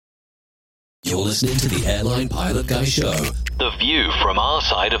You're listening to the Airline Pilot Guy Show. The view from our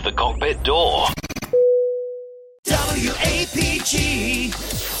side of the cockpit door. WAPG.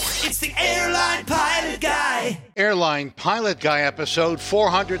 It's the Airline Pilot Guy. Airline Pilot Guy episode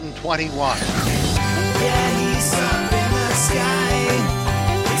 421. Yeah, he's up in the sky.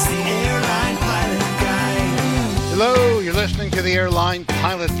 It's the Airline Pilot Guy. Hello, you're listening to the Airline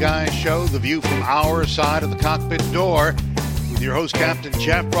Pilot Guy Show, the view from our side of the cockpit door, with your host, Captain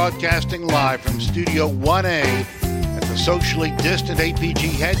Jeff, broadcasting live from Studio 1A at the socially distant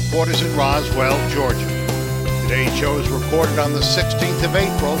APG headquarters in Roswell, Georgia. Today's show is recorded on the 16th of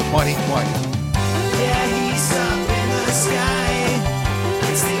April, 2020. Yeah, he's up in the sky.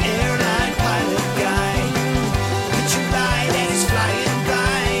 It's the Airline Pilot Guy. Put your light and he's flying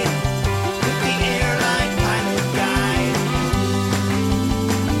by with the Airline Pilot Guy.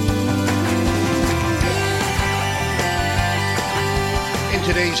 In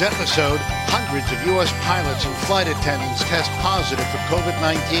today's episode, hundreds of U.S. pilots and flight attendants test positive for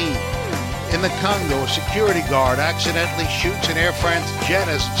COVID-19. In the Congo, a security guard accidentally shoots an Air France jet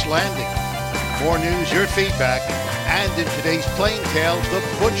as it's landing. More news, your feedback, and in today's Plane Tales, the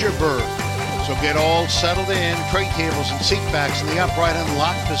Butcher Bird. So get all settled in, tray tables and seat backs in the upright and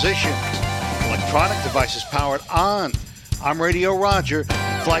locked positions. Electronic devices powered on. I'm Radio Roger.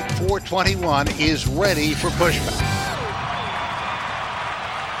 Flight 421 is ready for pushback.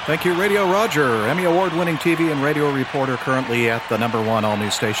 Thank you, Radio Roger, Emmy Award-winning TV and radio reporter, currently at the number one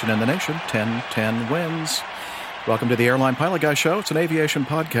all-news station in the nation, 1010 Wins. Welcome to the Airline Pilot Guy Show. It's an aviation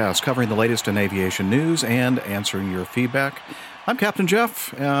podcast covering the latest in aviation news and answering your feedback. I'm Captain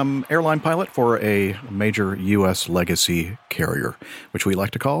Jeff, airline pilot for a major U.S. legacy carrier, which we like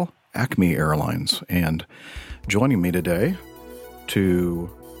to call Acme Airlines. And joining me today to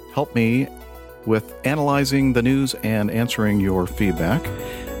help me with analyzing the news and answering your feedback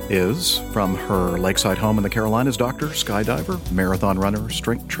is, from her lakeside home in the Carolinas, doctor, skydiver, marathon runner,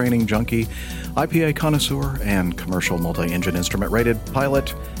 strength training junkie, IPA connoisseur, and commercial multi-engine instrument-rated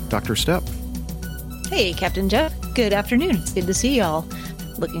pilot, Dr. Stepp. Hey, Captain Jeff. Good afternoon. It's good to see y'all.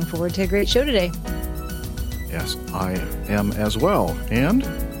 Looking forward to a great show today. Yes, I am as well. And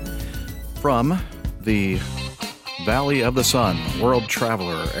from the Valley of the Sun, world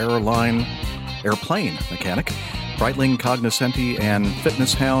traveler, airplane mechanic, Breitling cognoscenti and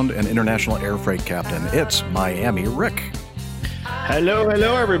fitness hound and international air freight captain, it's Miami Rick. Hello,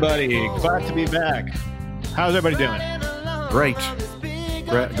 everybody. Glad to be back. How's everybody doing? Great.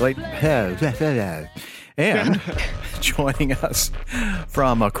 And joining us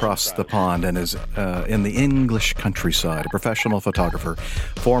from across the pond and is in the English countryside, a professional photographer,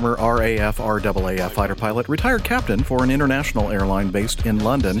 former RAF, RAAF fighter pilot, retired captain for an international airline based in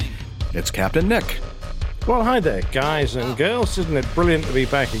London, it's Captain Nick. Well, hi there, guys and girls. Isn't it brilliant to be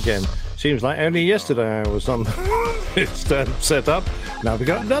back again? Seems like only yesterday I was on it's set up. Now we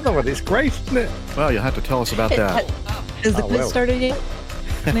got another one. It's great, isn't it? Well, you'll have to tell us about that. Has the quiz started yet?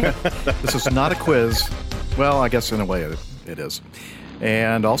 This is not a quiz. Well, I guess in a way it is.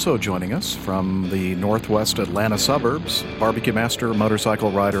 And also joining us from the northwest Atlanta suburbs, barbecue master,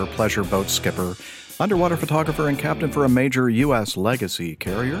 motorcycle rider, pleasure boat skipper, underwater photographer, and captain for a major U.S. legacy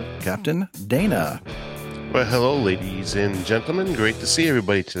carrier, Captain Dana. Well, hello, ladies and gentlemen. Great to see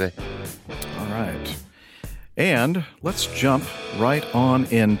everybody today. All right. And let's jump right on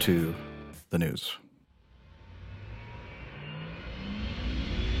into the news.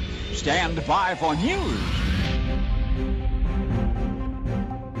 Stand by for news.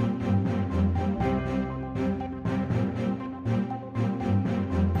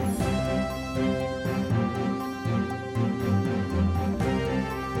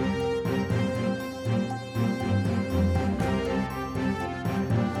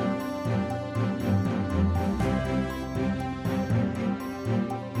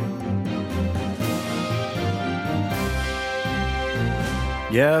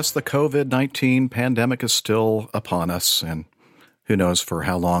 Yes, the COVID-19 pandemic is still upon us, and who knows for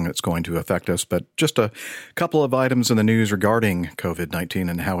how long it's going to affect us. But just a couple of items in the news regarding COVID-19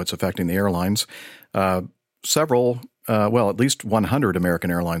 and how it's affecting the airlines. At least 100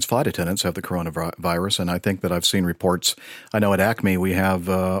 American Airlines flight attendants have the coronavirus, and I think that I've seen reports. I know at Acme we have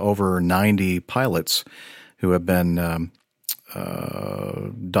over 90 pilots who have been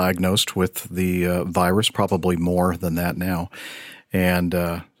diagnosed with the virus, probably more than that now. And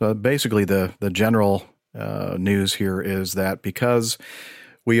so basically the general news here is that because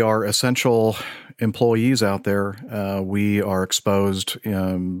we are essential employees out there, we are exposed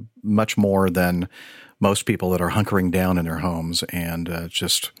much more than most people that are hunkering down in their homes. And it's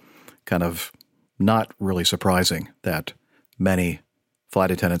just kind of not really surprising that many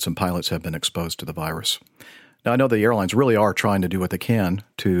flight attendants and pilots have been exposed to the virus. Now, I know the airlines really are trying to do what they can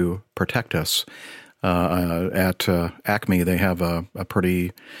to protect us. At Acme, they have a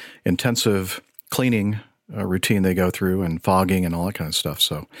pretty intensive cleaning routine they go through and fogging and all that kind of stuff.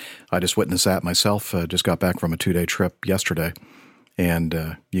 So I just witnessed that myself. Just got back from a 2-day trip yesterday,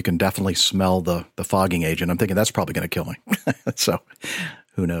 and you can definitely smell the fogging agent. I'm thinking that's probably going to kill me. So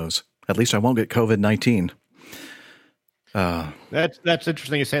who knows? At least I won't get COVID-19. That's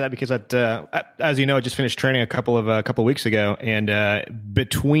interesting you say that, because as you know, I just finished training a couple of weeks ago, and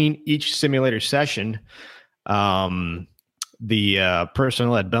between each simulator session, the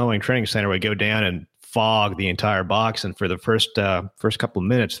personnel at Boeing Training Center would go down and fog the entire box, and for the first couple of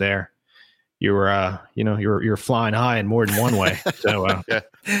minutes there, you were flying high in more than one way. So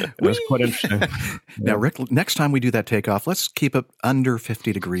it was quite interesting. Now, Rick, next time we do that takeoff, let's keep it under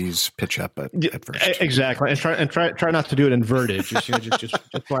 50 degrees pitch up at first. Exactly, and try not to do it inverted. Just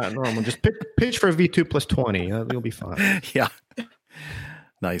fly out normal. Just pitch for a V2 plus 20. You'll be fine. Yeah,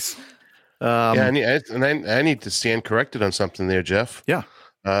 nice. I need to stand corrected on something there, Jeff. Yeah.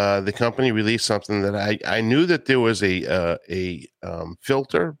 The company released something that I knew that there was a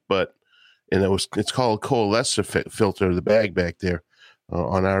filter, and it's called a coalescer filter, the bag back there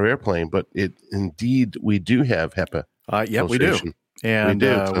on our airplane. But we do have HEPA. Yeah, we do. And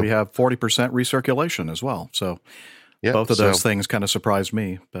we have 40% recirculation as well. So both of those things kind of surprised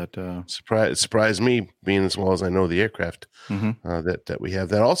me. But surprised me, being as well as I know the aircraft, that we have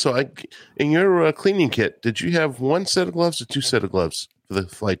that. Also, in your cleaning kit, did you have one set of gloves or two set of gloves for the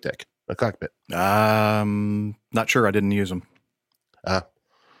flight deck, a cockpit? Not sure. I didn't use them.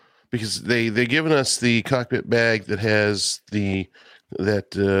 Because they're giving us the cockpit bag that has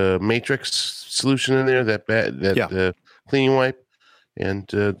that matrix solution in there, that cleaning wipe, and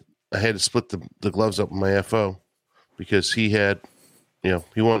I had to split the gloves up with my FO because he had,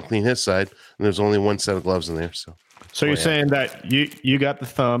 he wanted to clean his side, and there's only one set of gloves in there. So you're saying that you got the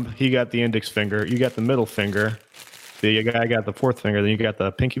thumb, he got the index finger, you got the middle finger, the guy got the fourth finger, then you got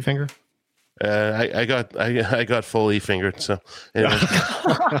the pinky finger. I got fully fingered. So anyway.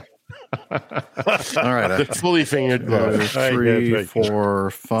 All right, the fully fingered glove. 3,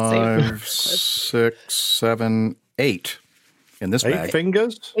 4, 5, 6, 7, 8 in this bag. 8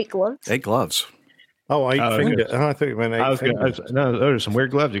 fingers? 8 gloves. 8 gloves. Oh, 8 fingers. I think it meant 8 fingers. No, those are some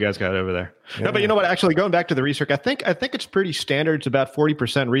weird gloves you guys got over there. Yeah. No, but you know what? Actually, going back to the recirc, I think it's pretty standard. It's about 40%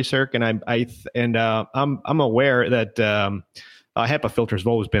 recirc, and I'm aware that HEPA filters have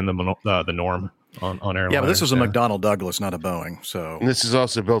always been the norm on airlines. Yeah, but this is a McDonnell Douglas, not a Boeing. So and this is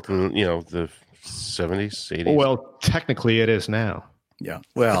also built in the 70s, 80s. Well, technically, it is now. Yeah.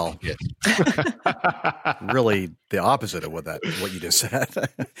 Well, really the opposite of what you just said.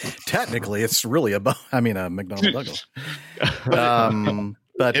 Technically, it's really a McDonnell Douglas.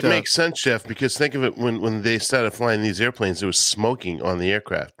 But it makes sense, Jeff, because think of it when they started flying these airplanes, there was smoking on the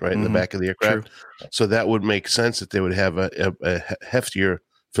aircraft, right, in the back of the aircraft. True. So that would make sense that they would have a heftier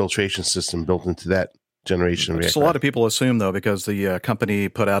filtration system built into that generation of aircraft. A lot of people assume, though, because the company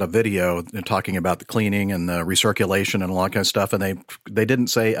put out a video talking about the cleaning and the recirculation and all that kind of stuff, and they didn't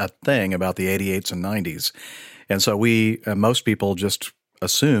say a thing about the 88s and 90s. And so most people just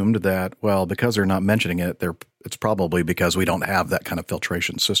assumed that, well, because they're not mentioning it, it's probably because we don't have that kind of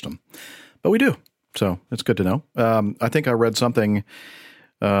filtration system. But we do. So it's good to know. I think I read something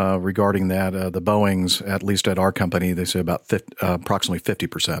regarding that. The Boeings, at least at our company, they say about approximately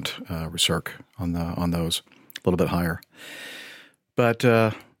 50% recirc on those, a little bit higher. But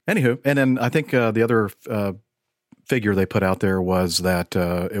anywho, and then I think the other figure they put out there was that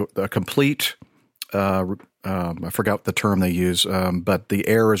a complete I forgot the term they use, but the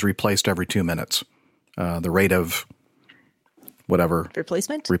air is replaced every 2 minutes. The rate of whatever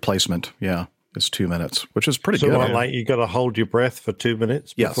replacement, yeah, is 2 minutes, which is pretty good. So, like you got to hold your breath for 2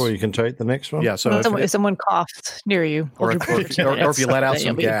 minutes before you can take the next one. Yeah. So if someone coughs near you, or if you let out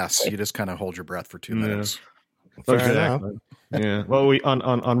some gas, you just kind of hold your breath for 2 minutes. Exactly. Yeah. Well, we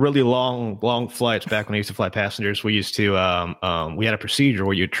on really long flights back when I used to fly passengers, we used to we had a procedure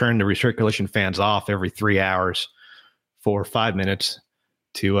where you turn the recirculation fans off every 3 hours for 5 minutes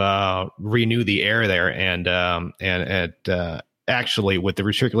to renew the air there, and actually with the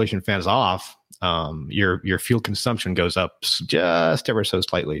recirculation fans off, your fuel consumption goes up just ever so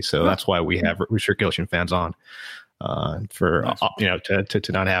slightly. So that's why we have recirculation fans on for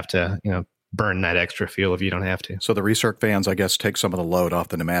to not have to burn that extra fuel if you don't have to. So the recirc fans, I guess, take some of the load off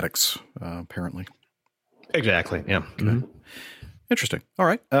the pneumatics, apparently. Exactly. Yeah. Mm-hmm. Interesting. All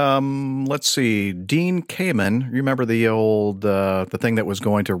right. Let's see. Dean Kamen, remember the old the thing that was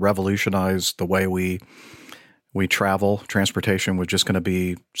going to revolutionize the way we we travel. Transportation was just going to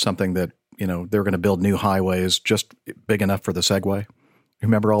be something that, they're going to build new highways just big enough for the Segway.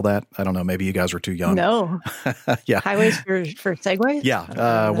 Remember all that? I don't know. Maybe you guys were too young. No. Yeah. Highways for Segways?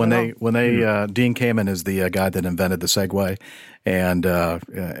 Yeah. When they Dean Kamen is the guy that invented the Segway, and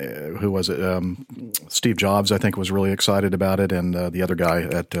who was it? Steve Jobs, I think, was really excited about it, and the other guy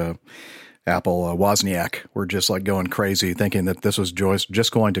at Apple, Wozniak, were just like going crazy, thinking that this was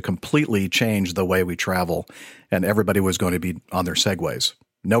just going to completely change the way we travel, and everybody was going to be on their Segways,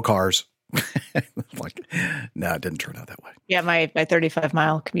 no cars. No, it didn't turn out that way. Yeah, my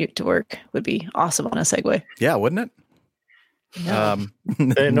 35-mile commute to work would be awesome on a Segway. Yeah, wouldn't it? No.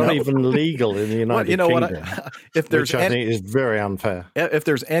 They're not even legal in the United Kingdom. Which I think is very unfair. If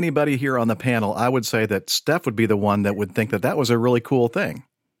there's anybody here on the panel, I would say that Steph would be the one that would think that was a really cool thing.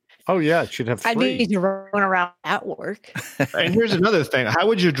 Oh, yeah, it should have three. I need to run around at work. And here's another thing. How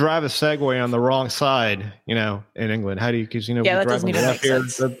would you drive a Segway on the wrong side, in England? How do you, because, that doesn't even make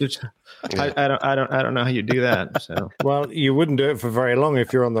sense. I don't know how you do that. So, well, you wouldn't do it for very long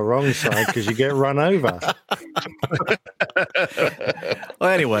if you're on the wrong side because you get run over. Well,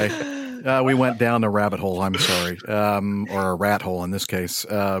 anyway, we went down a rabbit hole. I'm sorry, or a rat hole in this case.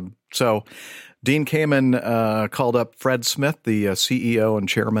 So, Dean Kamen called up Fred Smith, the CEO and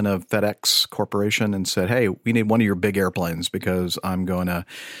chairman of FedEx Corporation, and said, "Hey, we need one of your big airplanes because I'm going to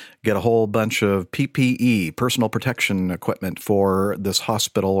get a whole bunch of PPE, personal protection equipment, for this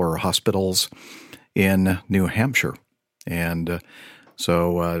hospital or hospitals in New Hampshire." And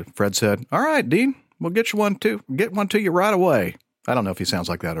so Fred said, "All right, Dean, we'll get you one too. Get one to you right away." I don't know if he sounds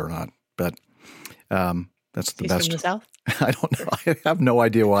like that or not, but that's the best. From the South? I don't know. I have no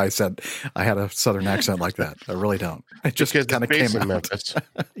idea why I said I had a Southern accent like that. I really don't. It just kind of came out. Memphis.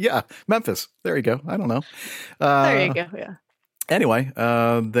 Yeah, Memphis. There you go. I don't know. There you go. Yeah. Anyway,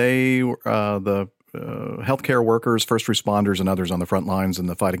 the healthcare workers, first responders, and others on the front lines in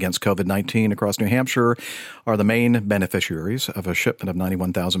the fight against COVID-19 across New Hampshire are the main beneficiaries of a shipment of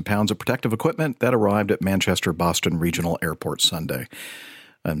 91,000 pounds of protective equipment that arrived at Manchester Boston Regional Airport Sunday.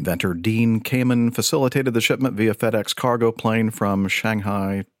 Inventor Dean Kamen facilitated the shipment via FedEx cargo plane from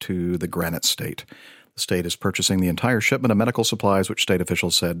Shanghai to the Granite State. The state is purchasing the entire shipment of medical supplies, which state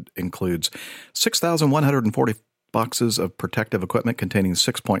officials said includes 6,140 boxes of protective equipment containing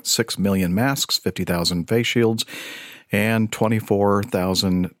 6.6 million masks, 50,000 face shields, and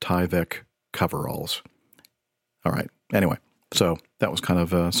 24,000 Tyvek coveralls. All right. Anyway, so that was kind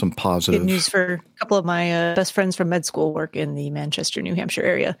of some positive. Good news for a couple of my best friends from med school work in the Manchester, New Hampshire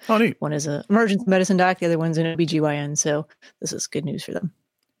area. Oh, neat. One is an emergency medicine doc. The other one's an OBGYN. So this is good news for them.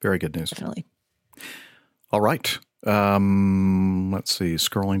 Very good news. Definitely. All right. Let's see.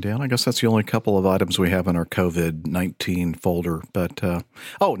 Scrolling down. I guess that's the only couple of items we have in our COVID-19 folder. But,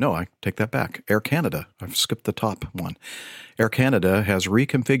 oh, no, I take that back. Air Canada. I've skipped the top one. Air Canada has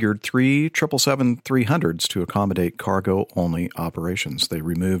reconfigured 3 777-300s to accommodate cargo-only operations. They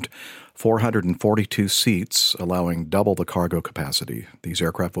removed 442 seats, allowing double the cargo capacity. These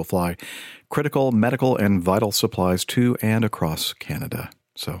aircraft will fly critical medical and vital supplies to and across Canada.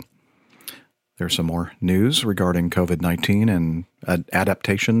 So there's some more news regarding COVID-19 and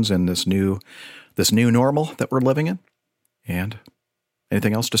adaptations in this new normal that we're living in. And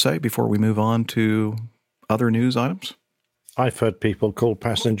anything else to say before we move on to other news items? I've heard people call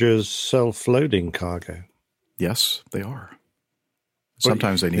passengers self-loading cargo. Yes, they are.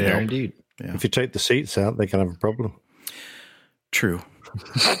 Sometimes they need help. Indeed. Yeah. If you take the seats out, they can have a problem. True.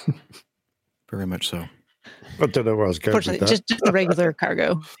 Very much so. I don't know where I was going with that. Just the regular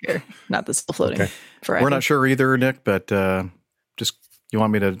cargo here, not the self-loading. Okay. We're not sure either, Nick, but just you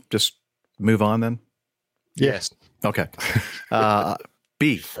want me to just move on then? Yes. Okay.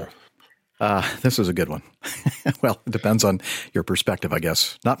 B. This is a good one. Well, it depends on your perspective, I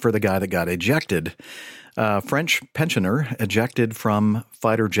guess. Not for the guy that got ejected. French pensioner ejected from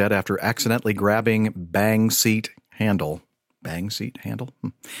fighter jet after accidentally grabbing bang seat handle. Bang seat handle?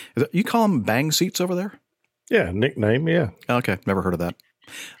 You call them bang seats over there? Yeah, nickname, yeah. Okay, never heard of that.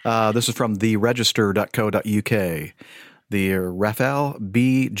 This is from theregister.co.uk. The Rafale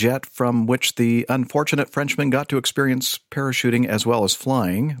B jet from which the unfortunate Frenchman got to experience parachuting as well as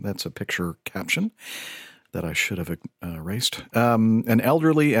flying. That's a picture caption that I should have erased. An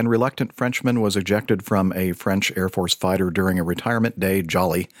elderly and reluctant Frenchman was ejected from a French Air Force fighter during a retirement day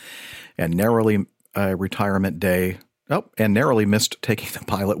jolly and narrowly missed taking the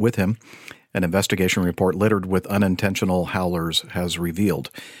pilot with him. An investigation report littered with unintentional howlers has revealed.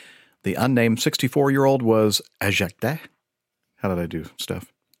 The unnamed 64-year-old was ejecté. How did I do,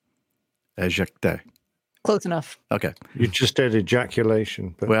 Steph? Ejecté. Close enough. Okay. You just did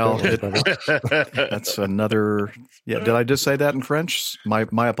ejaculation. But Well, that that's another. Yeah, did I just say that in French?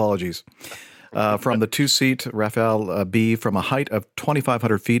 My apologies. From the two-seat Rafale B from a height of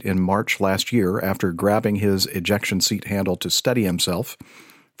 2,500 feet in March last year, after grabbing his ejection seat handle to steady himself,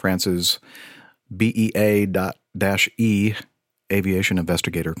 France's BEA-E aviation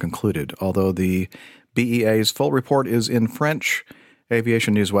investigator concluded. Although the BEA's full report is in French,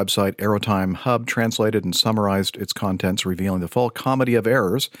 aviation news website Aerotime Hub translated and summarized its contents, revealing the full comedy of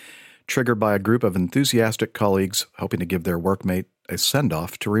errors triggered by a group of enthusiastic colleagues hoping to give their workmate a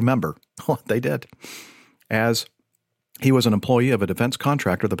send-off to remember. They did. As he was an employee of a defense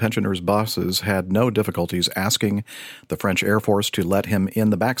contractor, the pensioner's bosses had no difficulties asking the French Air Force to let him in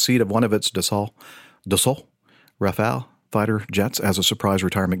the backseat of one of its Dassault Rafale fighter jets as a surprise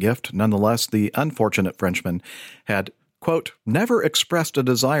retirement gift. Nonetheless, the unfortunate Frenchman had, quote, never expressed a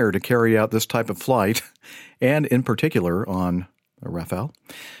desire to carry out this type of flight, and in particular on a Rafale,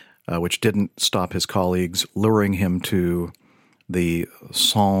 which didn't stop his colleagues luring him to the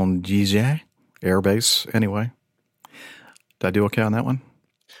Saint-Dizier Air Base anyway. Did I do okay on that one?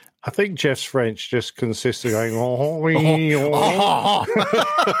 I think Jeff's French just consists of going,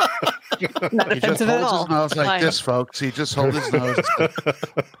 Not He just offensive at holds all. his nose like Fine. this, folks. He just holds his nose.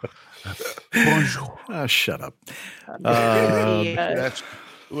 Bonjour. Shut up. That's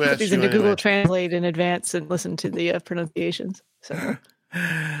who asked He's you into Google anyway? Translate in advance and listen to the pronunciations. So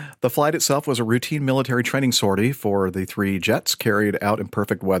The flight itself was a routine military training sortie for the three jets carried out in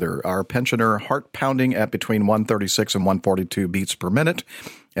perfect weather. Our pensioner, heart pounding at between 136 and 142 beats per minute,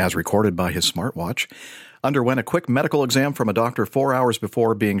 as recorded by his smartwatch, underwent a quick medical exam from a doctor 4 hours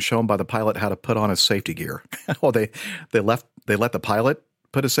before being shown by the pilot how to put on his safety gear. Well, they let the pilot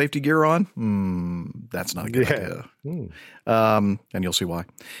put his safety gear on? That's not a good idea. And you'll see why.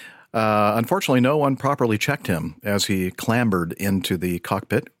 Unfortunately, no one properly checked him as he clambered into the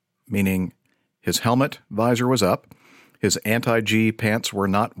cockpit, meaning his helmet visor was up, his anti-G pants were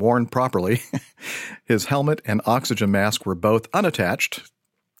not worn properly, his helmet and oxygen mask were both unattached,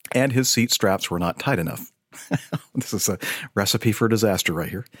 and his seat straps were not tight enough. This is a recipe for disaster right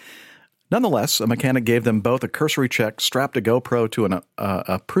here. Nonetheless, a mechanic gave them both a cursory check, strapped a GoPro to an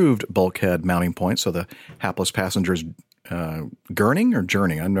approved bulkhead mounting point, so the hapless passengers gurning or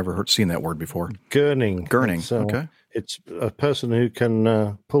journeying? I've never seen that word before. Gurning. It's, okay. It's a person who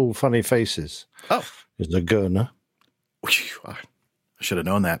can pull funny faces. Oh. Is a gurner. I should have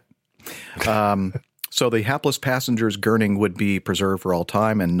known that. So the hapless passengers gurning would be preserved for all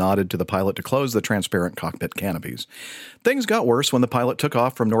time and nodded to the pilot to close the transparent cockpit canopies. Things got worse when the pilot took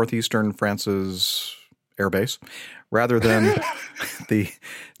off from northeastern France's air base. Rather than the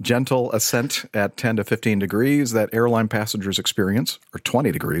gentle ascent at 10 to 15 degrees that airline passengers experience, or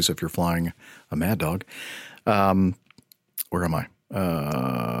 20 degrees if you're flying a Mad Dog. Where am I?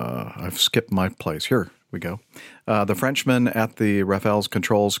 I've skipped my place. Here we go. The Frenchman at the Rafale's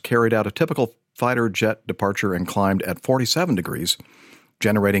controls carried out a typical fighter jet departure and climbed at 47 degrees,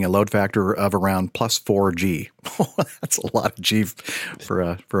 generating a load factor of around plus 4 G. That's a lot of G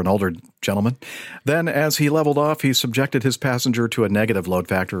for an older gentleman. Then, as he leveled off, he subjected his passenger to a negative load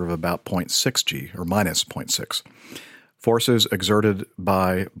factor of about 0.6 G, or minus 0.6. Forces exerted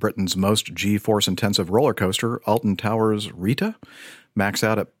by Britain's most G-force-intensive roller coaster, Alton Towers Rita, max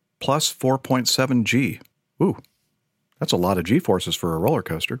out at plus 4.7 G. Ooh, that's a lot of G-forces for a roller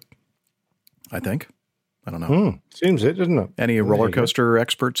coaster, I think. I don't know. Seems it, doesn't it? Any roller coaster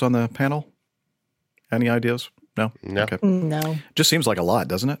experts on the panel? Any ideas? No? No. Okay. no. Just seems like a lot,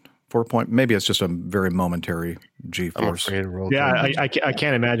 doesn't it? 4 point. Maybe it's just a very momentary I'm G-force. afraid of roller Yeah, coasters. I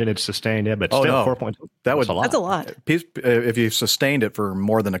can't imagine it's sustained. Yeah, but Oh, still, no. 4 points. That would- That's a lot. That's a lot. If you sustained it for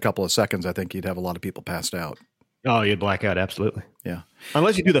more than a couple of seconds, I think you'd have a lot of people passed out. Oh, you'd black out, absolutely. Yeah.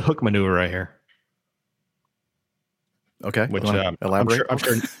 Unless you do the hook maneuver right here, Okay. which You wanna I'm elaborate?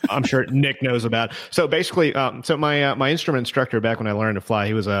 I'm sure Nick knows about. So basically, so my instrument instructor back when I learned to fly,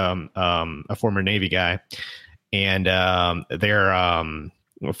 he was a former Navy guy, and their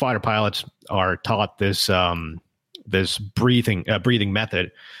fighter pilots are taught this this breathing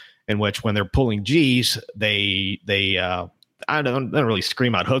method, in which when they're pulling G's, they I don't really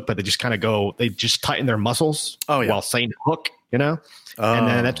scream out hook, but they just kind of go, they just tighten their muscles while saying hook, you know. And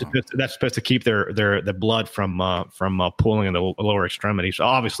then that's supposed to keep the blood from pooling in the lower extremities.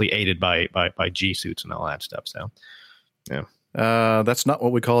 Obviously aided by G suits and all that stuff. So, yeah. That's not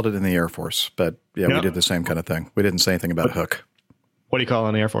what we called it in the Air Force, but yeah, we did the same kind of thing. We didn't say anything about hook. What do you call it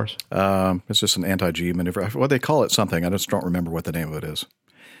in the Air Force? It's just an anti-G maneuver. Well, they call it something. I just don't remember what the name of it is.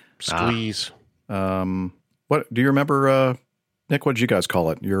 Squeeze. What do you remember, Nick, what did you guys call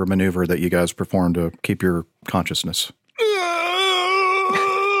it? Your maneuver that you guys performed to keep your consciousness.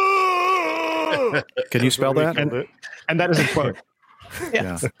 Can you spell that? And that is a quote.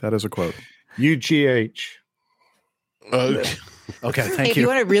 Yeah, that is a quote. UGH. Okay. Okay, Hey, thank if you you.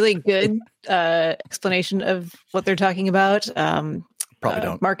 want a really good explanation of what they're talking about, Probably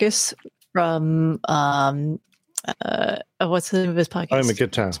don't. Marcus from what's the name of his podcast? Omega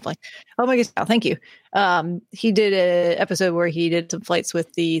Tau. Oh my gosh! Thank you. He did an episode where he did some flights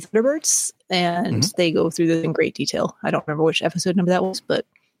with the Thunderbirds, and they go through this in great detail. I don't remember which episode number that was, but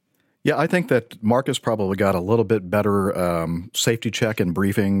Yeah, I think that Marcus probably got a little bit better safety check and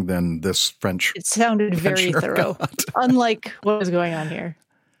briefing than this French. it sounded very Sure thorough, unlike what was going on here.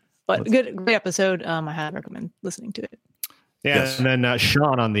 But great episode. I highly recommend listening to it. Yeah, Yes. and then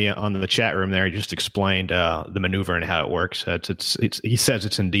Sean on the chat room there, he just explained the maneuver and how it works. He says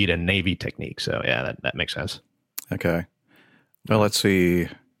it's indeed a Navy technique. So yeah, that makes sense. Okay. Well, let's see.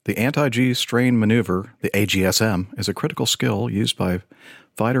 The anti-G strain maneuver, the AGSM, is a critical skill used by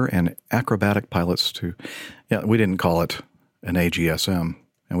fighter and acrobatic pilots to. Yeah, we didn't call it an AGSM,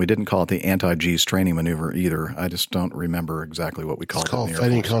 and we didn't call it the anti-G straining maneuver either. I just don't remember exactly what we called It's it. called in the Air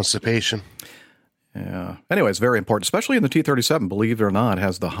fighting Force. constipation. Yeah. Anyway, it's very important, especially in the T-37, believe it or not,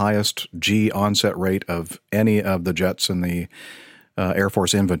 has the highest G onset rate of any of the jets in the Air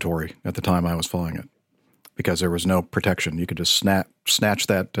Force inventory at the time I was flying it, because there was no protection. You could just snatch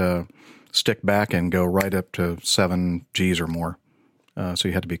that stick back and go right up to 7 Gs or more. So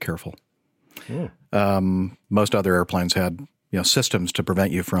you had to be careful. Most other airplanes had systems to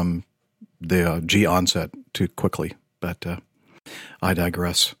prevent you from the G onset too quickly, but I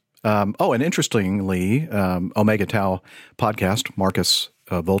digress. And interestingly, Omega Tau podcast, Marcus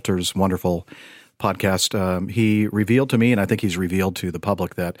Volter's wonderful podcast, he revealed to me, and I think he's revealed to the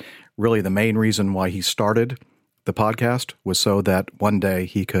public, that really the main reason why he started the podcast was so that one day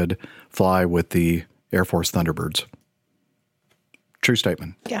he could fly with the Air Force Thunderbirds. True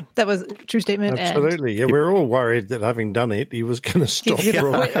statement. Yeah, that was a true statement. Absolutely. Yeah, we're all worried that having done it, he was going to stop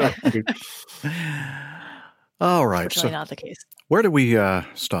broadcasting. All right. Unfortunately, not the case. Where did we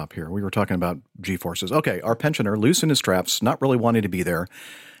stop here? We were talking about G-forces. Okay, our pensioner, loose in his straps, not really wanting to be there,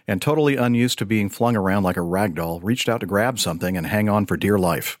 and totally unused to being flung around like a rag doll, reached out to grab something and hang on for dear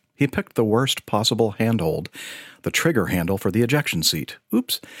life. He picked the worst possible handhold, the trigger handle for the ejection seat.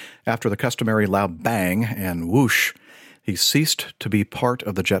 Oops. After the customary loud bang and whoosh, he ceased to be part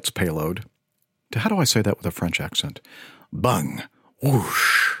of the jet's payload. How do I say that with a French accent? Bang,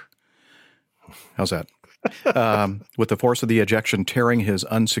 whoosh. How's that? With the force of the ejection tearing his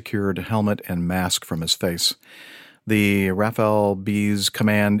unsecured helmet and mask from his face. The Rafale B's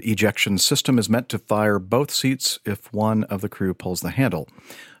command ejection system is meant to fire both seats if one of the crew pulls the handle.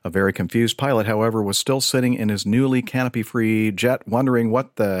 A very confused pilot, however, was still sitting in his newly canopy-free jet wondering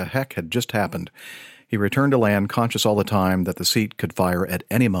what the heck had just happened. He returned to land, conscious all the time that the seat could fire at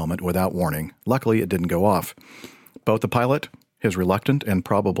any moment without warning. Luckily, it didn't go off. Both the pilot, his reluctant and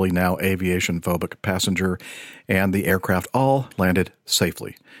probably now aviation-phobic passenger, and the aircraft all landed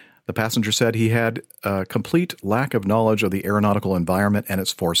safely. The passenger said he had a complete lack of knowledge of the aeronautical environment and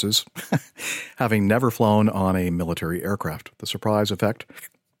its forces, having never flown on a military aircraft. The surprise effect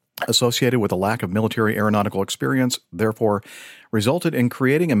associated with a lack of military aeronautical experience, therefore, resulted in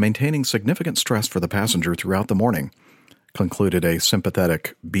creating and maintaining significant stress for the passenger throughout the morning, concluded a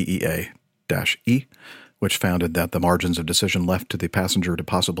sympathetic BEA-E, which found that the margins of decision left to the passenger to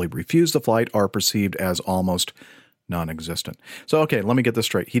possibly refuse the flight are perceived as almost non-existent. So, okay, let me get this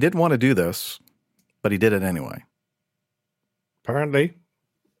straight. He didn't want to do this, but he did it anyway. Apparently.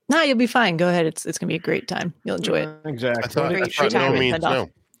 No, you'll be fine. Go ahead. It's going to be a great time. You'll enjoy it. Exactly. I thought Great no time. means Send off. no.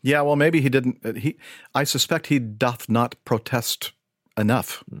 Yeah, well, maybe he didn't. I suspect he doth not protest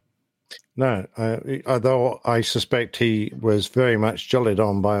enough. No, although I suspect he was very much jollied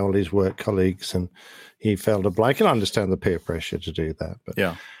on by all his work colleagues, and he felt obliged. I can understand the peer pressure to do that. But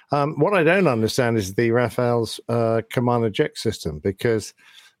Yeah. what I don't understand is the Rafale's command eject system, because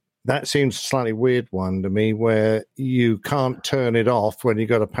that seems a slightly weird one to me, where you can't turn it off when you've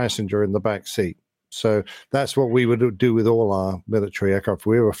got a passenger in the back seat. So that's what we would do with all our military aircraft. If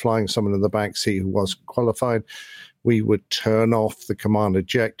we were flying someone in the back seat who was qualified, we would turn off the command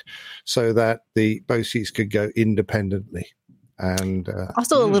eject so that the both seats could go independently. And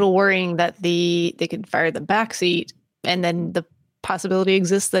Also, a little worrying that they could fire the back seat, and then the possibility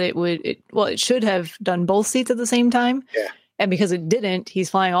exists that it should have done both seats at the same time. Yeah. And because it didn't, he's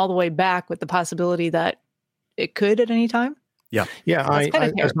flying all the way back with the possibility that it could at any time. Yeah, That's kinda as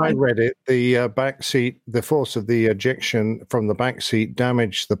I terrifying. read it, the back seat, the force of the ejection from the back seat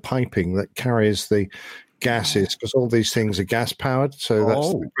damaged the piping that carries the gases, because all these things are gas powered. So that's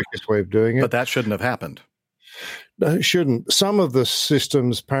the quickest way of doing it. But that shouldn't have happened. No, it shouldn't. Some of the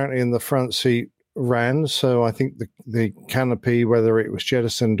systems apparently in the front seat ran. So I think the canopy, whether it was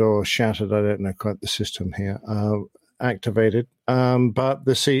jettisoned or shattered, I don't know quite the system here, activated. But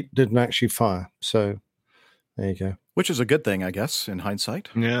the seat didn't actually fire. So there you go. Which is a good thing, I guess, in hindsight.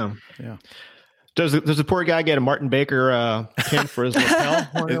 Yeah. Yeah. Does the poor guy get a Martin Baker pin for his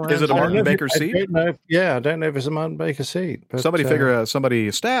lapel? Is it a Martin Baker seat? I don't know if it's a Martin Baker seat. But, staff,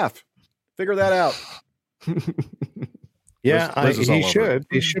 figure that out. Yeah, Liz is he should.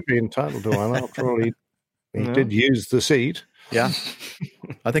 He should be entitled to one. After all, he did use the seat. Yeah,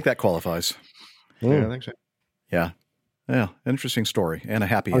 I think that qualifies. Yeah, I think so. Yeah. Interesting story and a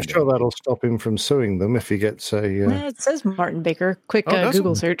happy I'm ending. sure that'll stop him from suing them if he gets a. It says Martin Baker. Quick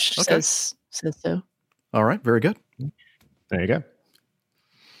Google search says so. All right, very good. There you go.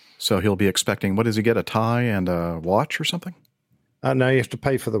 So he'll be expecting. What does he get? A tie and a watch or something? No, you have to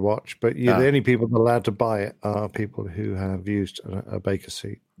pay for the watch, but the only people allowed to buy it are people who have used a Baker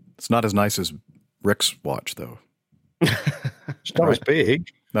seat. It's not as nice as Rick's watch, though. It's not as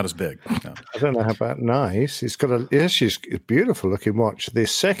big. Not as big. No. I don't know how about nice. It's got it's a beautiful looking watch. The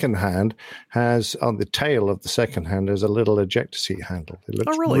second hand has, on the tail of the second hand, there's a little ejector seat handle. It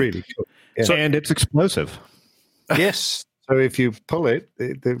looks really cool. Yeah. And it's explosive. Yes. So if you pull it,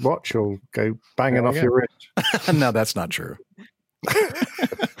 the watch will go banging off your wrist. No, that's not true.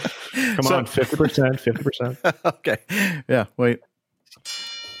 Come on, 50%. Okay. Yeah, wait.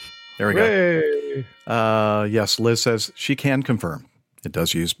 There we go. Yes, Liz says she can confirm. It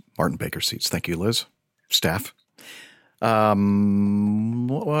does use Martin Baker seats. Thank you, Liz. Staff. What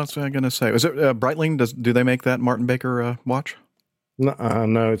was I going to say? Was it Breitling? Do they make that Martin Baker watch?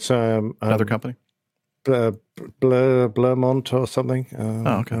 No, it's another company. Blermont or something.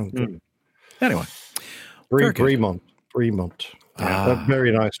 Okay. Anyway, Bremont.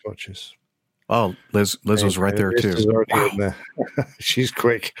 Very nice watches. Oh, Liz was right there too. Is already in there. She's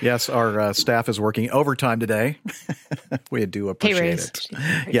quick. Yes, our staff is working overtime today. We do appreciate it.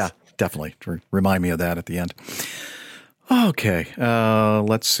 Yeah, definitely. Remind me of that at the end. Okay,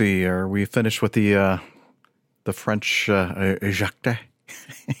 let's see. Are we finished with the French Jacques?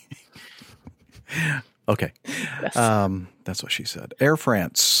 Okay, that's what she said. Air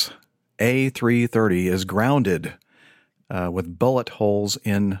France A330 is grounded with bullet holes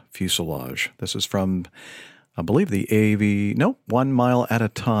in fuselage. This is from, I believe, the 1 mile at a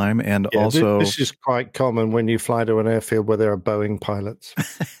time. And also... This is quite common when you fly to an airfield where there are Boeing pilots.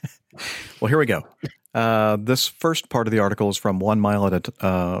 Well, here we go. This first part of the article is from 1 mile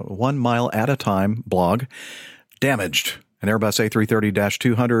at a time blog. Damaged. An Airbus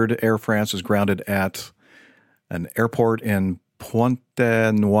A330-200 Air France is grounded at an airport in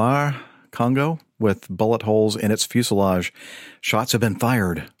Pointe-Noire, Congo, with bullet holes in its fuselage. Shots have been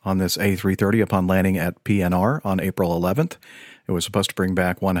fired on this A330 upon landing at PNR on April 11th. It was supposed to bring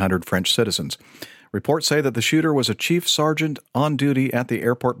back 100 French citizens. Reports say that the shooter was a chief sergeant on duty at the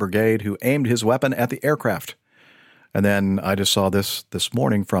airport brigade who aimed his weapon at the aircraft. And then I just saw this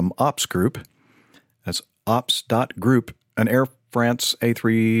morning from Ops Group. That's ops.group. An Air France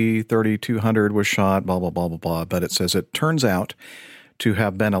A330-200 was shot, blah, blah, blah, blah, blah. But it says it turns out to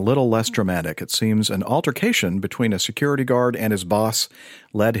have been a little less dramatic. It seems an altercation between a security guard and his boss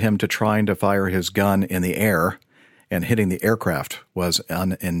led him to trying to fire his gun in the air, and hitting the aircraft was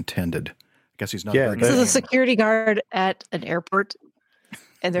unintended. I guess he's not. Yeah, this is a security guard at an airport,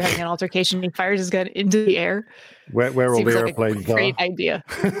 and they're having an altercation. He fires his gun into the air. Where all the airplanes are. Great idea.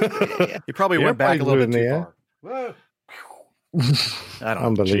 He probably went back a little bit too far.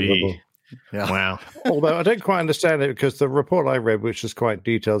 Unbelievable. Yeah. Wow. Although I don't quite understand it, because the report I read, which was quite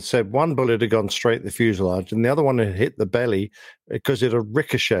detailed, said one bullet had gone straight to the fuselage and the other one had hit the belly because it had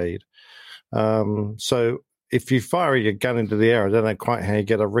ricocheted. So if you fire your gun into the air, I don't know quite how you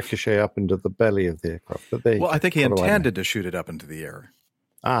get a ricochet up into the belly of the aircraft. But I think he intended to shoot it up into the air.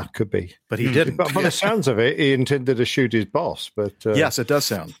 Could be. But he didn't. But by the sounds of it, he intended to shoot his boss. But yes, it does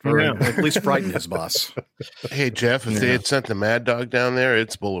sound. Or at least frighten his boss. Hey, Jeff, if they had sent the Mad Dog down there,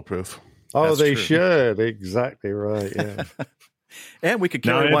 it's bulletproof. Oh, That's they true. should. Exactly right. Yeah. And we could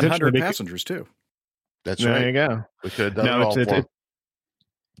carry 100 passengers, too. That's right. There you go. We could have done it all for them.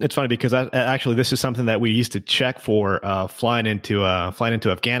 It's funny because actually this is something that we used to check for flying into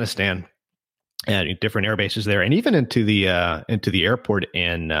Afghanistan and different air bases there, and even into the airport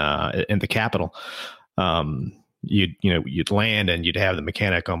in the capital. You'd land and you'd have the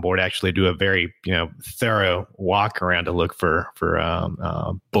mechanic on board actually do a very thorough walk around to look for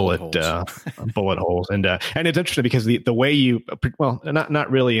bullet holes, and it's interesting because the way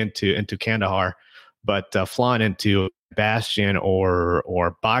not really into Kandahar. But flying into Bastion or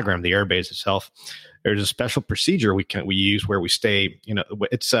Bagram, the airbase itself, there's a special procedure we use where we stay.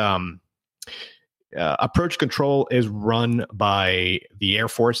 It's approach control is run by the Air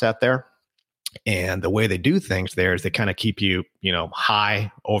Force out there, and the way they do things there is they kind of keep you,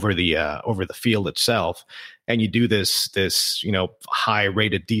 high over the field itself, and you do this high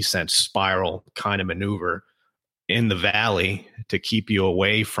rated descent spiral kind of maneuver in the valley to keep you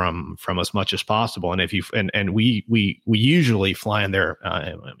away from as much as possible. And if you and we usually fly in there,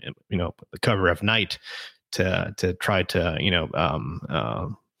 the cover of night to try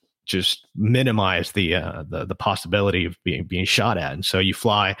to just minimize the possibility of being shot at. And so you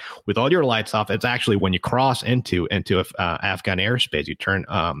fly with all your lights off. It's actually when you cross into Afghan airspace, you turn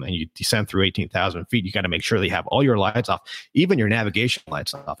and you descend through 18,000 feet. You got to make sure that you have all your lights off, even your navigation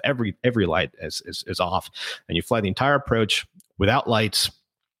lights off. Every light is off, and you fly the entire approach without lights.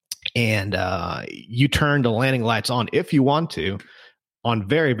 And you turn the landing lights on if you want to, on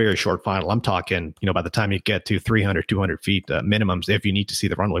very, very short final. I'm talking, by the time you get to 300, 200 feet minimums, if you need to see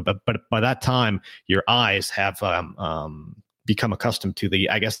the runway. But by that time, your eyes have become accustomed to the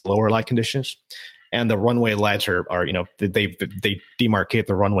lower light conditions. And the runway lights are they demarcate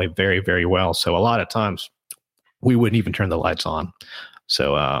the runway very, very well. So a lot of times we wouldn't even turn the lights on.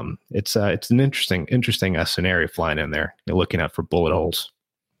 So it's an interesting scenario flying in there. You're looking out for bullet holes.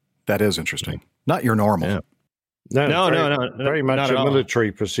 That is interesting. Not your normal. Yeah. No, very much a all.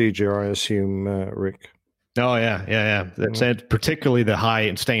 military procedure, I assume, Rick. Oh yeah. That's it. Particularly the high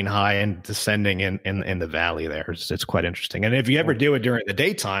and staying high and descending in the valley there. It's quite interesting. And if you ever do it during the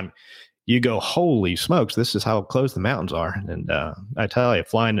daytime, you go, holy smokes, this is how close the mountains are. And I tell you,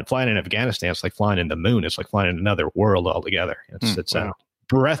 flying in Afghanistan, it's like flying in the moon. It's like flying in another world altogether. It's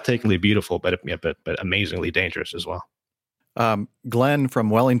breathtakingly beautiful, but amazingly dangerous as well. Glenn from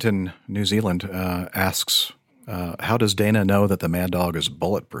Wellington, New Zealand, asks, how does Dana know that the Mad Dog is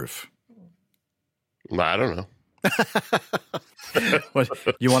bulletproof? I don't know. What,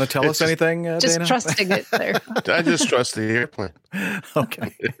 you want to tell us anything, just Dana? trusting it there. I just trust the airplane.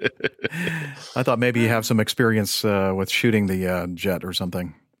 Okay. I thought maybe you have some experience with shooting the jet or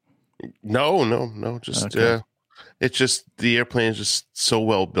something. No. Just okay. It's just the airplane is just so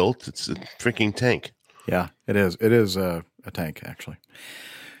well built. It's a freaking tank. Yeah, it is. It is a tank, actually.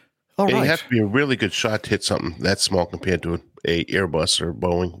 All and right. You have to be a really good shot to hit something that small compared to a Airbus or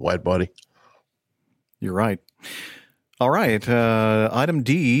Boeing wide body. You're right. All right. Item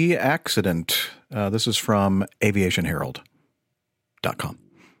D, accident. This is from aviationherald.com.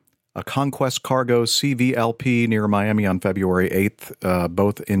 A Conquest Cargo CVLP near Miami on February 8th.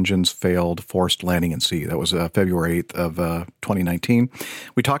 Both engines failed, forced landing at sea. That was February 8th of 2019.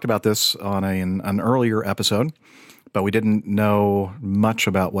 We talked about this on an earlier episode, but we didn't know much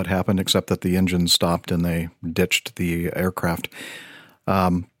about what happened except that the engine stopped and they ditched the aircraft.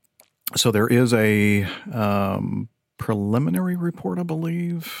 So there is a preliminary report, I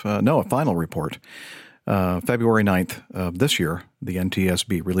believe. A final report. February 9th of this year, the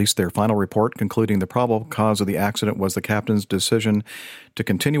NTSB released their final report concluding the probable cause of the accident was the captain's decision to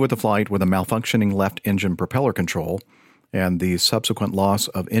continue with the flight with a malfunctioning left engine propeller control and the subsequent loss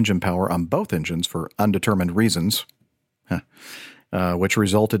of engine power on both engines for undetermined reasons, which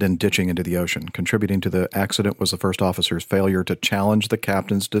resulted in ditching into the ocean. Contributing to the accident was the first officer's failure to challenge the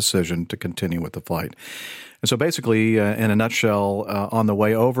captain's decision to continue with the flight. And so basically, in a nutshell, on the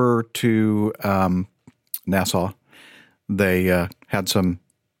way over to Nassau, they had some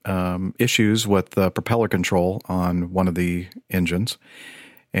issues with the propeller control on one of the engines,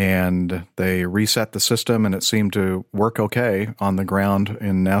 and they reset the system, and it seemed to work okay on the ground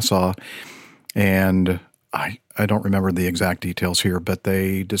in Nassau. And I don't remember the exact details here, but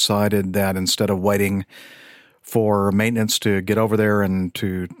they decided that instead of waiting for maintenance to get over there and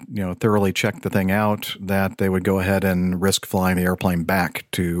to thoroughly check the thing out, that they would go ahead and risk flying the airplane back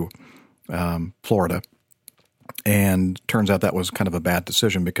to Florida. And turns out that was kind of a bad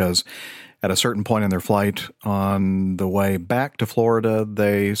decision because at a certain point in their flight on the way back to Florida,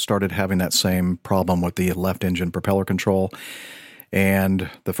 they started having that same problem with the left engine propeller control. And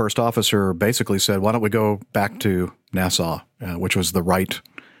the first officer basically said, why don't we go back to Nassau, which was the right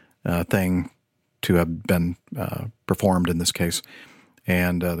thing to have been performed in this case.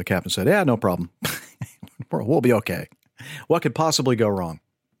 And the captain said, yeah, no problem. We'll be okay. What could possibly go wrong?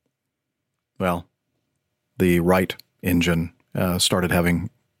 Well, the right engine started having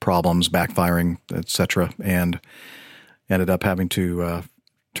problems, backfiring, etc., and ended up having to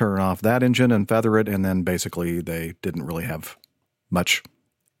turn off that engine and feather it, and then basically they didn't really have much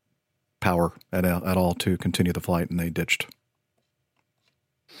power at all to continue the flight, and they ditched.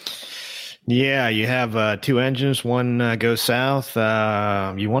 Yeah, you have 2 engines. One goes south.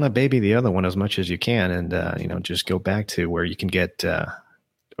 You want to baby the other one as much as you can, and just go back to where you can get.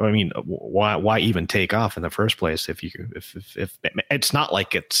 Why even take off in the first place if it's not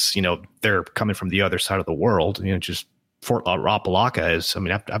like it's they're coming from the other side of the world. Just Fort Opa-locka is. I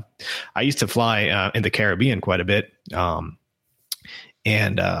mean, I used to fly in the Caribbean quite a bit,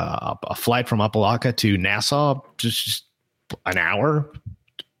 and a flight from Opa-locka to Nassau just an hour.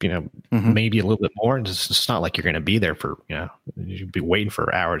 Maybe a little bit more. It's not like you're going to be there for, you'd be waiting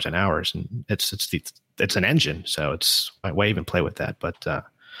for hours and hours, and it's an engine. So why even play with that? But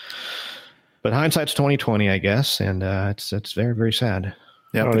hindsight's 20/20, I guess. And it's very, very sad.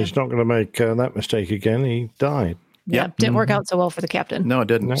 Yeah. Well, he's not going to make that mistake again. He died. Yeah. Didn't work out so well for the captain. No, it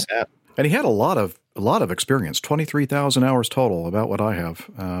didn't. No. And he had a lot of experience, 23,000 hours total, about what I have.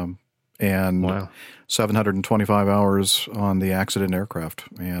 And wow. 725 hours on the accident aircraft.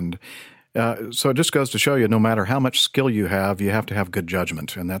 And so it just goes to show you, no matter how much skill you have to have good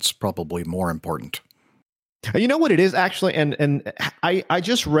judgment. And that's probably more important. You know what it is, actually? And I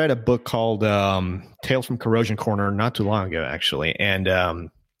just read a book called Tales from Corrosion Corner not too long ago, actually.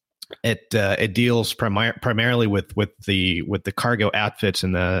 And it deals primarily with the cargo outfits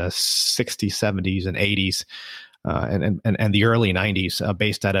in the 60s, 70s, and 80s. And the early 90s,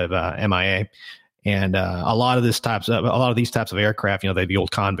 based out of MIA, and a lot of these types of aircraft, they're the old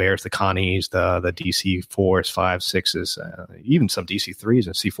Convairs, the Connies, the DC-4s, 5s, 6s, even some DC-3s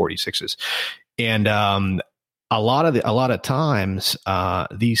and C-46s, and a lot of times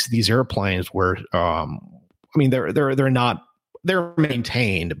these airplanes were, they're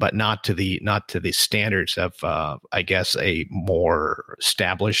maintained, but not to the standards of, I guess, a more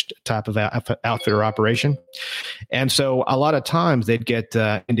established type of outfitter operation. And so a lot of times they'd get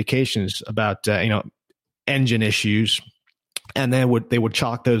indications about, engine issues, and then they would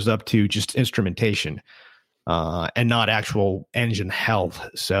chalk those up to just instrumentation and not actual engine health.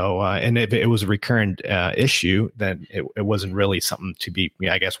 So, and if it was a recurrent issue, then it wasn't really something to be,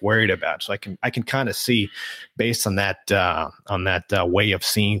 I guess, worried about. So I can kind of see, based on that way of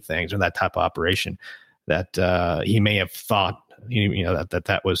seeing things or that type of operation, that he may have thought,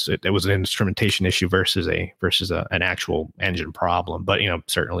 that was an instrumentation issue versus an actual engine problem. But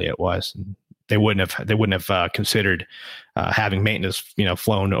certainly it was. They wouldn't have considered having maintenance,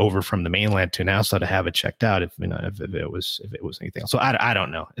 flown over from the mainland to Nassau to have it checked out if it was anything else. So I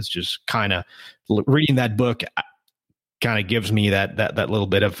don't know. It's just kind of reading that book kind of gives me that little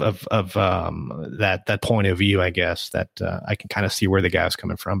bit of that point of view, I guess, that I can kind of see where the guy's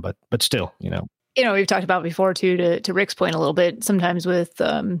coming from. But still, we've talked about before too, to Rick's point a little bit, sometimes with,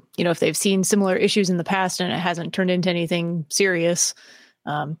 if they've seen similar issues in the past and it hasn't turned into anything serious,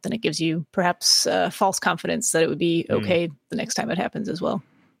 then it gives you perhaps false confidence that it would be okay the next time it happens as well.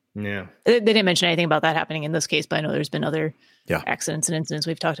 Yeah. They didn't mention anything about that happening in this case, but I know there's been other accidents and incidents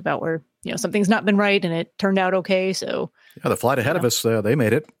we've talked about where, something's not been right and it turned out okay. So the flight ahead of us, they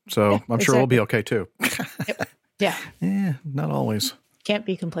made it. So I'm sure we'll be okay too. Yep. Yeah. Yeah. Not always. Can't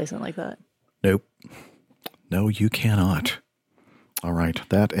be complacent like that. Nope. No, you cannot. All right.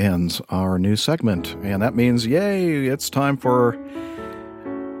 That ends our new segment. And that means, yay, it's time for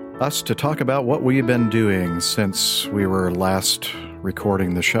us to talk about what we've been doing since we were last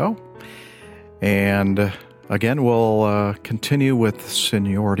recording the show. And again, we'll continue with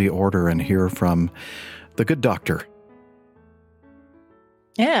seniority order and hear from the good doctor.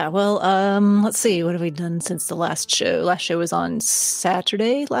 Yeah, well, let's see. What have we done since the last show? Last show was on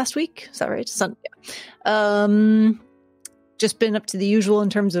Saturday last week. Is that right? Just been up to the usual in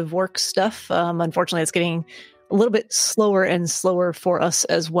terms of work stuff. Unfortunately, it's getting a little bit slower and slower for us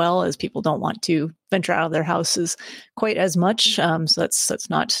as well, as people don't want to venture out of their houses quite as much. So that's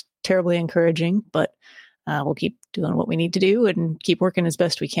not terribly encouraging, but we'll keep doing what we need to do and keep working as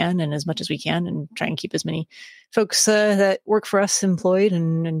best we can and as much as we can and try and keep as many folks that work for us employed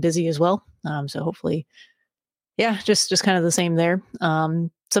and busy as well. So hopefully, just kind of the same there.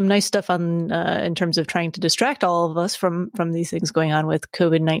 Some nice stuff on in terms of trying to distract all of us from these things going on with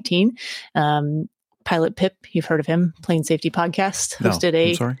COVID-19. Pilot Pip, you've heard of him, Plane Safety Podcast, hosted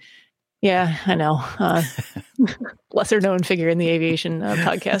I'm sorry. Yeah, I know. Lesser known figure in the aviation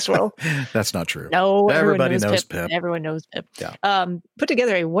podcast world. That's not true. No, everybody knows Pip. Everyone knows Pip. Yeah. Put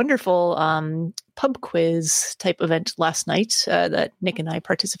together a wonderful pub quiz type event last night that Nick and I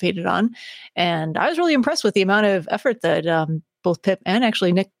participated on. And I was really impressed with the amount of effort that both Pip and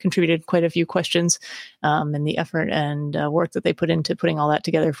actually Nick contributed quite a few questions and the effort and work that they put into putting all that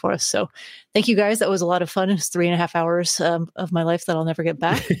together for us. So thank you guys. That was a lot of fun. It's 3.5 hours of my life that I'll never get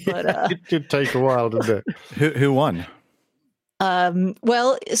back. But it did take a while, didn't it? Who won?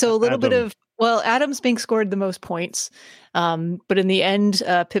 Well, so a little bit Adam. of, well, Adam Spink scored the most points. But in the end,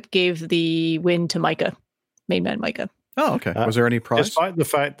 Pip gave the win to Micah, Main Man Micah. Oh, okay. Was there any prize? Despite the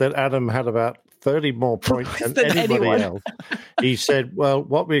fact that Adam had about 30 more points than Than anybody anyone. else, he said, well,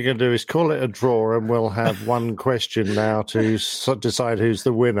 what we're going to do is call it a draw and we'll have one question now to decide who's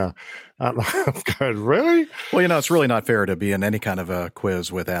the winner. And I'm going, really? Well, it's really not fair to be in any kind of a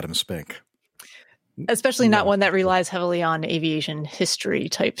quiz with Adam Spink. Especially not one that relies heavily on aviation history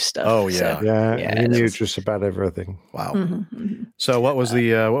type stuff. Oh, yeah. So, Yeah, he it knew was- just about everything. Wow. Mhm. So what was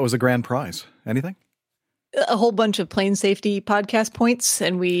the grand prize? Anything? A whole bunch of plane safety podcast points,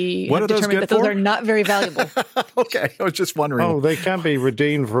 and we What have are those determined good that those for? are not very valuable. Okay. I was just wondering. Oh, they can be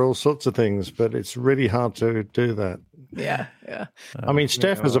redeemed for all sorts of things, but it's really hard to do that. Yeah. I mean,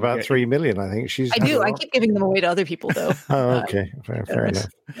 Steph has about 3 million, I think. She's I had do. a I lot. keep giving them away to other people, though. Oh, okay. Fair enough.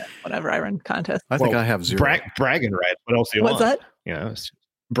 Whenever I run contests. I think I have zero. Bragging rights. What else do you What's want? that? It's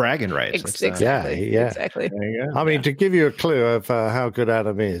bragging rights. That's, Exactly. Yeah. Exactly. there you go. I mean, to give you a clue of how good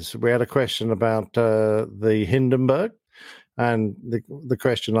Adam is, we had a question about the Hindenburg. And the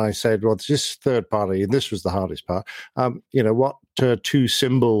question I said, well, this third party, and this was the hardest part, what two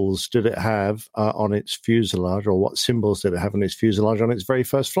symbols did it have on its fuselage, or what symbols did it have on its fuselage on its very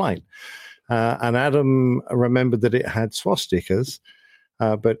first flight? And Adam remembered that it had swastikas,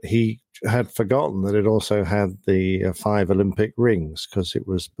 but he had forgotten that it also had the 5 Olympic rings, because it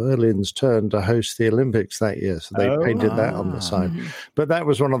was Berlin's turn to host the Olympics that year. So they painted that on the side. But that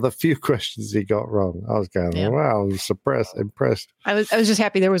was one of the few questions he got wrong. I was going, wow, I was impressed. I was just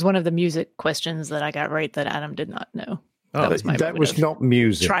happy there was one of the music questions that I got right that Adam did not know. Oh, That was my That moment was of not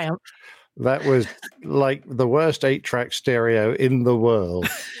music. triumph. That was like the worst 8-track stereo in the world.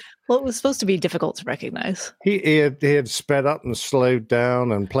 Well, it was supposed to be difficult to recognize. He had sped up and slowed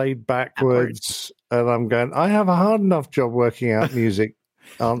down and played backwards. And I'm going, I have a hard enough job working out music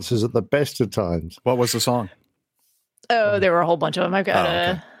answers at the best of times. What was the song? Oh, there were a whole bunch of them. I've got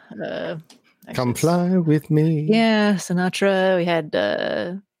actually, Come fly with me. Yeah, Sinatra. We had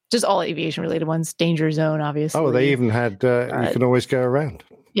just all aviation related ones. Danger Zone, obviously. Oh, they even had you can always go around.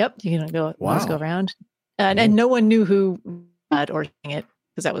 Yep, you can go. Wow. Let's go around, and no one knew who had or sang it,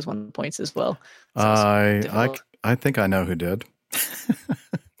 because that was one of the points as well. So I think I know who did.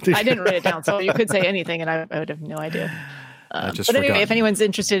 I didn't write it down, so you could say anything, and I would have no idea. I just But anyway, forgot. if anyone's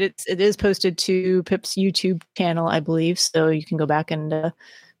interested, it is posted to Pip's YouTube channel, I believe, so you can go back and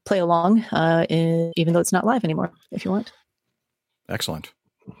play along, even though it's not live anymore, if you want. Excellent.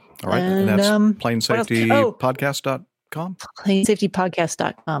 All right. And And, that's what else? planesafetypodcast.com.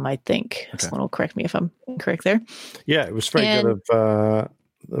 PlaneSafetyPodcast.com, I think. Someone will correct me if I'm incorrect there. Yeah, it was very And- good of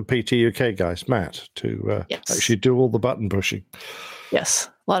the PT UK guys, Matt, to Yes. actually do all the button pushing. Yes,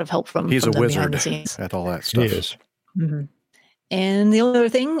 a lot of help from He's a them behind wizard the scenes. at all that stuff. Yes. Mhm. And the only other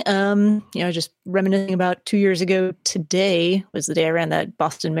thing, just reminiscing about 2 years ago today was the day I ran that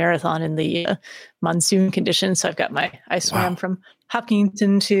Boston Marathon in the monsoon conditions. So I've got I swam from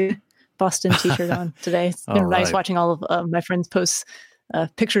Hopkinton to Boston t-shirt on today. It's been All nice right. watching all of my friends post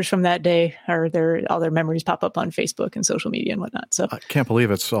pictures from that day, or all their memories pop up on Facebook and social media and whatnot. So I can't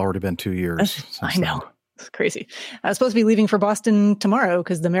believe it's already been 2 years. I since know. then. It's crazy. I was supposed to be leaving for Boston tomorrow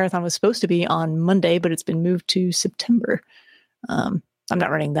because the marathon was supposed to be on Monday, but it's been moved to September. I'm not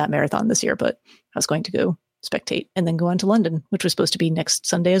running that marathon this year, but I was going to go spectate and then go on to London, which was supposed to be next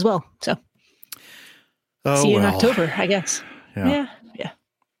Sunday as well. So Oh, see you in well. October, I guess. Yeah. Yeah.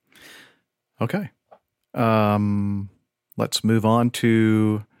 Okay. Let's move on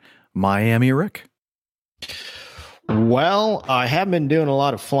to Miami Rick. Well, I have been doing a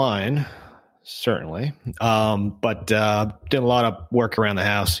lot of flying, certainly, but doing a lot of work around the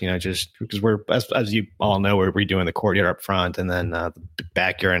house. Just because we're, as you all know, we're redoing the courtyard up front, and then the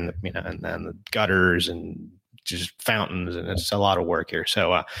backyard, and and then the gutters and just fountains, and it's a lot of work here.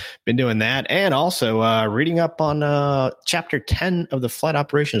 So, been doing that, and also reading up on Chapter 10 of the Flight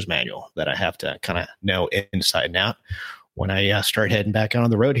Operations Manual that I have to kind of know inside and out when I start heading back out on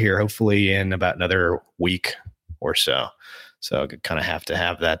the road here, hopefully in about another week or so. So I kind of have to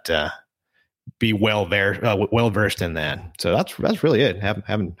have that be well versed in that. So that's really it.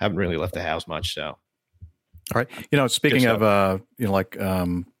 Haven't really left the house much. So, All right. Speaking Just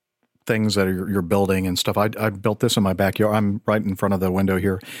of, things that you're building and stuff, I built this in my backyard. I'm right in front of the window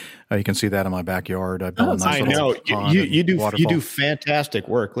here. You can see that in my backyard. I built a nice I little know pond you and do waterfall. fantastic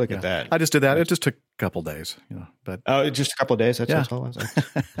work. Look at that. I just did that. It just took a couple days, but Just a couple of days. That's all.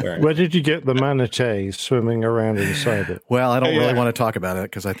 Where did you get the manatee swimming around inside it? well, I don't really Yeah. want to talk about it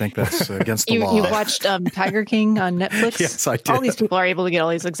because I think that's against the You law. watched Tiger King on Netflix? Yes, I did. All these people are able to get all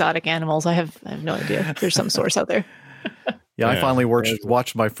these exotic animals. I have no idea. There's some source out there. Yeah, I finally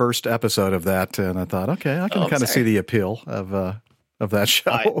watched my first episode of that, and I thought, okay, I can kind of see the appeal of that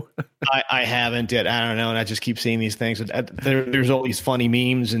show. I haven't yet. I don't know, and I just keep seeing these things. There's all these funny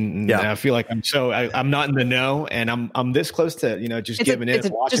memes, and I feel like I'm not in the know, and I'm this close to just giving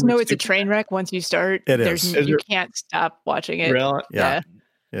it. Just know it's a train wreck once you start. You can't stop watching it. Really? Yeah.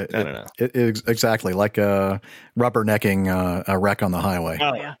 I don't know. Exactly, like rubbernecking a wreck on the highway.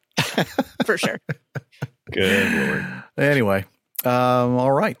 Oh yeah, for sure. Good Lord. Anyway,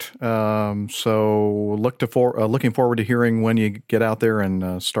 all right. So looking forward to hearing when you get out there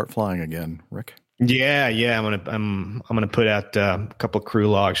and start flying again, Rick. Yeah. I'm gonna put out a couple of crew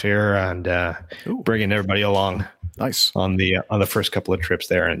logs here and bringing everybody along. Nice on the first couple of trips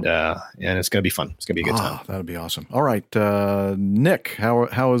there, and it's gonna be fun. It's gonna be a good time. That'll be awesome. All right, Nick,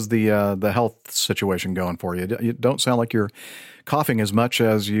 how is the health situation going for you? You don't sound like you're coughing as much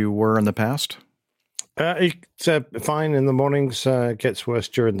as you were in the past. It's fine in the mornings. Gets worse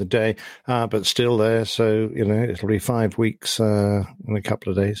during the day, but still there. So it'll be 5 weeks in a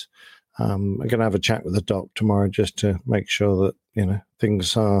couple of days. I'm going to have a chat with the doc tomorrow just to make sure that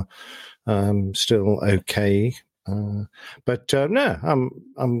things are still okay. But no,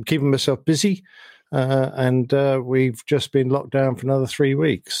 I'm keeping myself busy, and we've just been locked down for another 3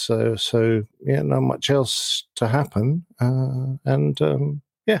 weeks. So not much else to happen,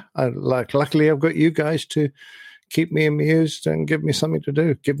 luckily I've got you guys to keep me amused and give me something to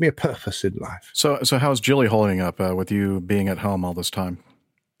do, give me a purpose in life. So how's Jilly holding up with you being at home all this time?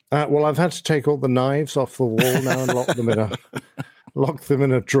 Well, I've had to take all the knives off the wall now and lock them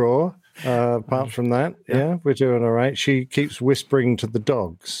in a drawer. Apart from that, we're doing all right. She keeps whispering to the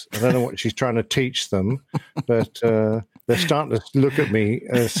dogs. I don't know what she's trying to teach them, but they're starting to look at me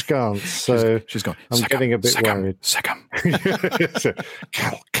askance. So she's going, I'm getting a bit worried. Sick 'em.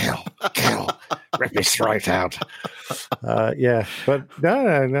 Kill. Rip his throat out. But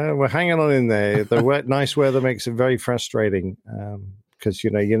no, we're hanging on in there. The nice weather makes it very frustrating because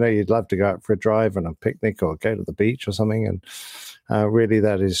you'd love to go out for a drive and a picnic or go to the beach or something, and really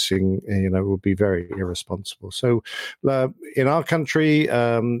that is would be very irresponsible. So in our country,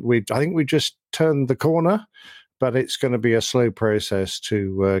 I think we just turned the corner, but it's going to be a slow process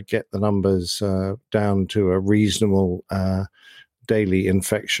to get the numbers down to a reasonable daily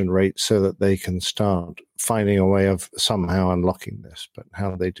infection rate so that they can start finding a way of somehow unlocking this. But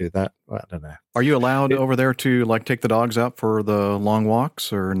how they do that, I don't know. Are you allowed over there to take the dogs out for the long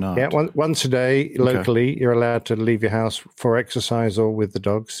walks or not? Yeah, once a day locally, you're allowed to leave your house for exercise or with the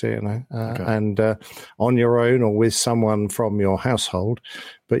dogs, and on your own or with someone from your household.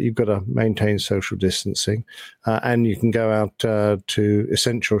 But you've got to maintain social distancing, and you can go out to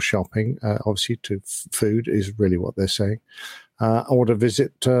essential shopping. Obviously, to food is really what they're saying, or to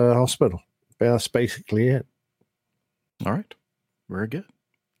visit hospital. That's basically it. All right. Very good.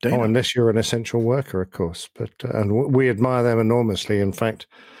 Dana. Oh, unless you're an essential worker, of course. But and we admire them enormously. In fact,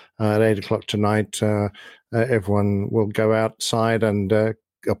 at 8:00 tonight, everyone will go outside and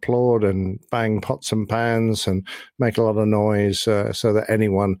applaud and bang pots and pans and make a lot of noise so that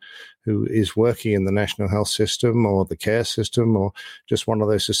anyone who is working in the national health system or the care system or just one of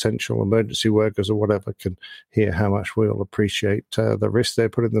those essential emergency workers or whatever can hear how much we all appreciate the risk they're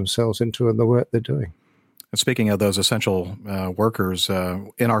putting themselves into and the work they're doing. And speaking of those essential workers,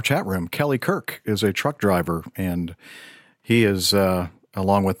 in our chat room, Kelly Kirk is a truck driver, and he is,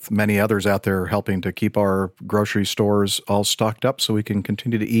 along with many others out there, helping to keep our grocery stores all stocked up so we can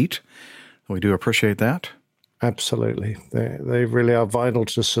continue to eat. We do appreciate that. Absolutely. They really are vital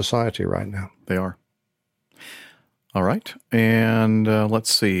to society right now. They are. All right. And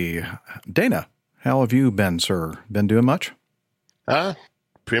let's see. Dana, how have you been, sir? Been doing much?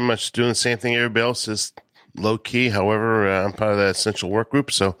 Pretty much doing the same thing everybody else is, low key. However, I'm part of that essential work group,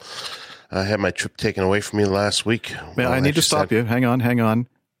 so I had my trip taken away from me last week. I need to stop you. Hang on.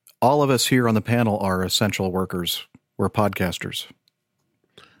 All of us here on the panel are essential workers. We're podcasters.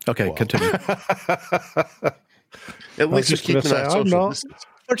 Okay, continue. At least you're keeping that social distance.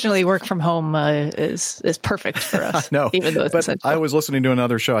 Fortunately, work from home is perfect for us. No, even though it's essential. I was listening to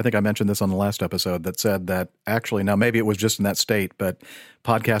another show. I think I mentioned this on the last episode that said that actually, now maybe it was just in that state, but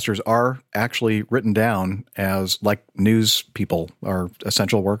podcasters are actually written down as like news people are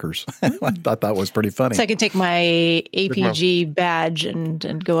essential workers. I thought that was pretty funny. So I can take my APG badge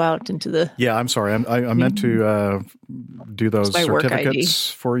and go out into the. Yeah, I'm sorry. I meant to do those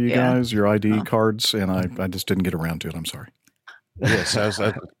certificates for you guys, your ID cards, and I just didn't get around to it. I'm sorry. Yes, I was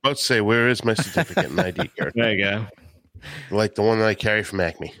about to say, where is my certificate and ID card? There you go. Like the one that I carry from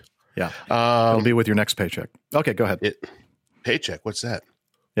Acme. Yeah. It'll be with your next paycheck. Okay, go ahead. Paycheck? What's that?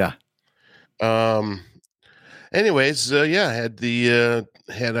 Yeah. anyways, I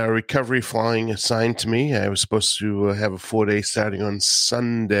had our recovery flying assigned to me. I was supposed to have a 4-day starting on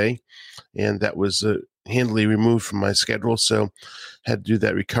Sunday, and that was handily removed from my schedule. So had to do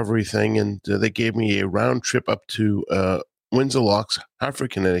that recovery thing, and they gave me a round trip up to Windsor Locks,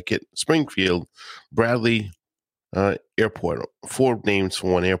 Hartford, Connecticut, Springfield, Bradley Airport. 4 names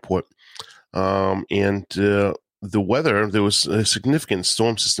for one airport. And the weather, there was a significant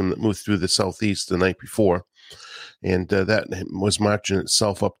storm system that moved through the southeast the night before. And that was marching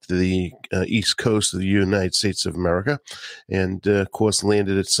itself up to the east coast of the United States of America. And, of course,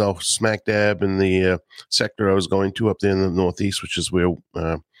 landed itself smack dab in the sector I was going to up there in the northeast, which is where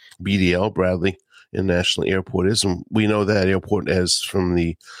BDL, Bradley International Airport, is. And we know that airport as from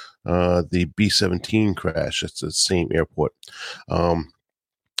the B-17 crash. It's the same airport.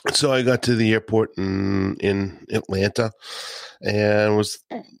 So I got to the airport in Atlanta and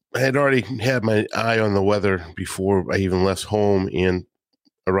I had already had my eye on the weather before I even left home, and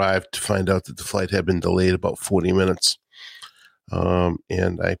arrived to find out that the flight had been delayed about 40 minutes.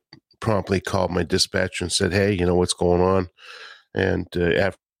 And I promptly called my dispatcher and said, hey, what's going on? And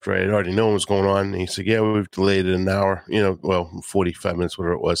after I had already known what was going on, he said, yeah, we've delayed it an hour, 45 minutes,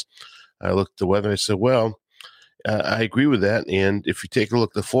 whatever it was. I looked at the weather. I said, well, I agree with that. And if you take a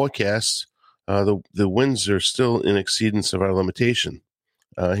look at the forecast, the winds are still in exceedance of our limitation.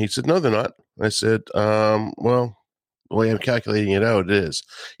 He said, no, they're not. I said, well, the way I'm calculating it out, it is.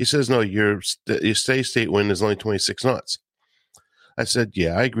 He says, no, your steady state wind is only 26 knots. I said,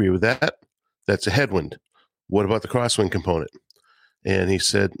 yeah, I agree with that. That's a headwind. What about the crosswind component? And he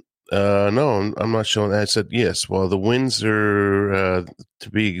said, no, I'm not showing that. I said, yes. Well, the winds are, to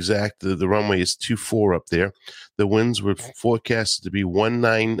be exact, the runway is 24 up there. The winds were forecasted to be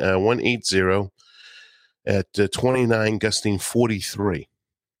 180 at 29, gusting 43.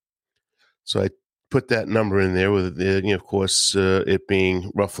 So I put that number in there with, of course, it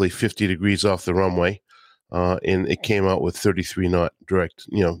being roughly 50 degrees off the runway. And it came out with 33 knot direct,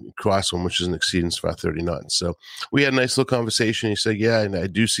 crosswind, which is an exceedance of about 30 knots. So we had a nice little conversation. He said, yeah, and I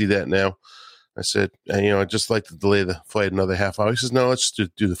do see that now. I said, I'd just like to delay the flight another half hour. He says, no, let's do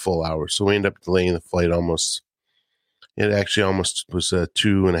the full hour. So we ended up delaying the flight almost. It actually almost was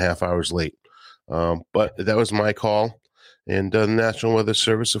 2.5 hours late. But that was my call. And the National Weather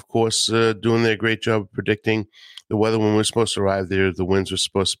Service, of course, doing their great job of predicting the weather. When we were supposed to arrive there, the winds were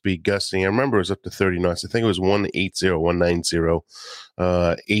supposed to be gusting. I remember it was up to 30 knots. I think it was 180,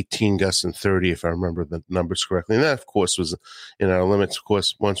 190, 18 gusts and 30, if I remember the numbers correctly. And that, of course, was in our limits. Of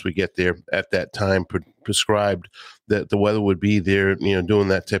course, once we get there at that time prescribed that the weather would be there, doing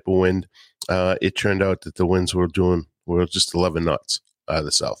that type of wind, it turned out that the winds were just 11 knots out of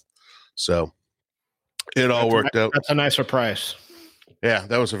the south. So it all worked out. That's a nice surprise. Yeah,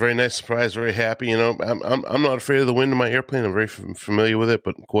 that was a very nice surprise. Very happy. I'm not afraid of the wind in my airplane. I'm very familiar with it.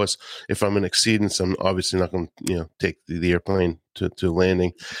 But of course, if I'm in exceedance, I'm obviously not going to take the airplane to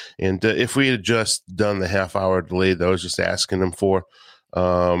landing. And if we had just done the half-hour delay that I was just asking them for,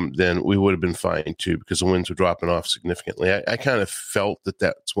 then we would have been fine too, because the winds were dropping off significantly. I kind of felt that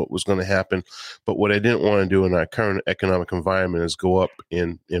that's what was going to happen. But what I didn't want to do in our current economic environment is go up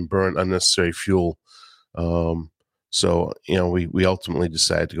and burn unnecessary fuel. So, we ultimately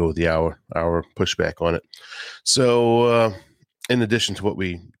decided to go with the hour pushback on it. So, in addition to what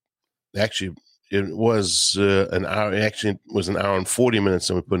it was an hour, actually it was an hour and 40 minutes,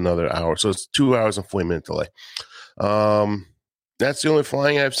 and we put another hour. So it's 2 hours and 40 minute delay. That's the only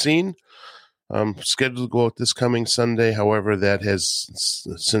flying I've seen. I'm scheduled to go out this coming Sunday. However, that has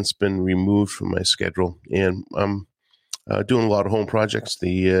since been removed from my schedule, and I'm doing a lot of home projects.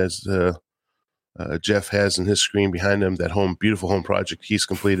 Jeff has in his screen behind him that beautiful home project he's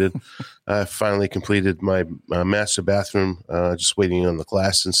completed. I finally completed my master bathroom, just waiting on the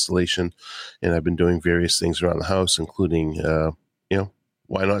glass installation. And I've been doing various things around the house, including,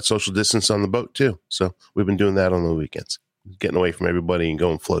 why not social distance on the boat too? So we've been doing that on the weekends, getting away from everybody and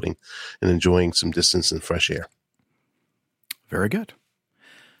going floating and enjoying some distance and fresh air. Very good.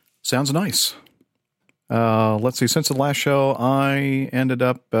 Sounds nice. Let's see. Since the last show, I ended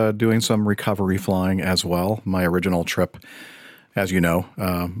up doing some recovery flying as well. My original trip, as you know,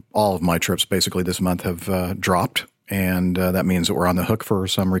 all of my trips basically this month have dropped, and that means that we're on the hook for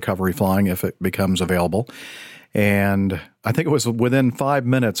some recovery flying if it becomes available. And I think it was within 5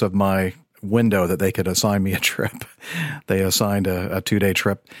 minutes of my window that they could assign me a trip. They assigned a 2-day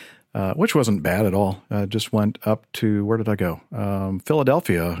trip, which wasn't bad at all. Just went up to, where did I go?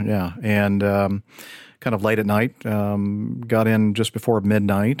 Philadelphia, yeah, and kind of late at night, got in just before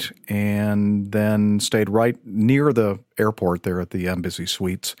midnight, and then stayed right near the airport there at the Embassy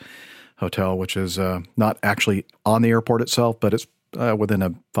Suites Hotel, which is not actually on the airport itself, but it's within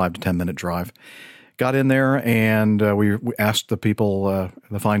a 5 to 10 minute drive. Got in there and we asked the people,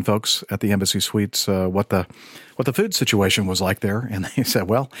 the fine folks at the Embassy Suites, what the food situation was like there, and they said,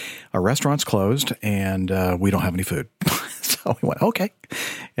 "Well, our restaurant's closed and we don't have any food." So we went, okay.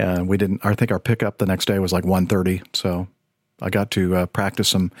 And we didn't. I think our pickup the next day was like 1:30. So I got to practice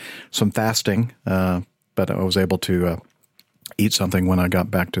some fasting, but I was able to eat something when I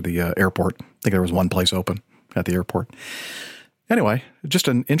got back to the airport. I think there was one place open at the airport. Anyway, just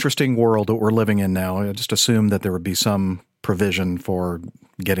an interesting world that we're living in now. I just assumed that there would be some provision for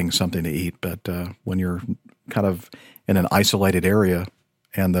getting something to eat. But when you're kind of in an isolated area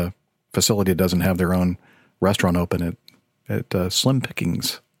and the facility doesn't have their own restaurant open, it slim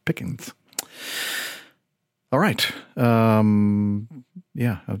pickings. All right.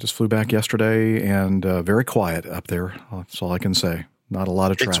 Yeah, I just flew back yesterday and very quiet up there. That's all I can say. Not a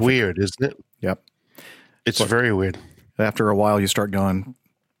lot of traffic. It's weird, isn't it? Yep. It's very weird. After a while, you start going,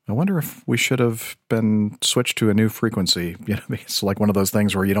 I wonder if we should have been switched to a new frequency. You know, it's like one of those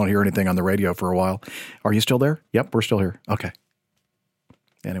things where you don't hear anything on the radio for a while. Are you still there? Yep, we're still here. Okay.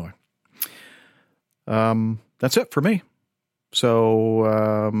 Anyway, that's it for me.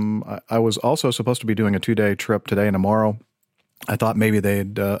 So I was also supposed to be doing a 2-day trip today and tomorrow. I thought maybe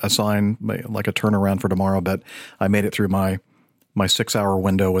they'd assign like a turnaround for tomorrow, but I made it through my 6-hour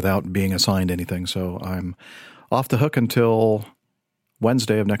window without being assigned anything. So I'm off the hook until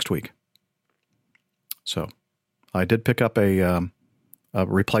Wednesday of next week. So I did pick up some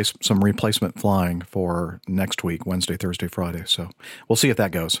replacement flying for next week, Wednesday, Thursday, Friday. So we'll see if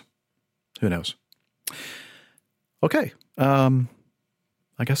that goes. Who knows? Okay.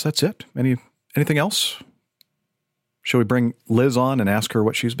 I guess that's it. Anything else? Should we bring Liz on and ask her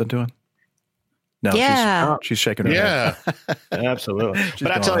what she's been doing? No, yeah. she's shaking her head. Absolutely. But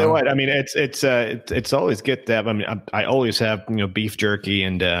I tell you what, I mean, it's always good to have. I mean, I always have beef jerky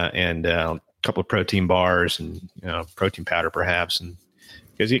and a couple of protein bars and protein powder perhaps, and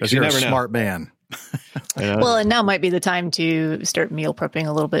because you're never a smart man. Well, and now might be the time to start meal prepping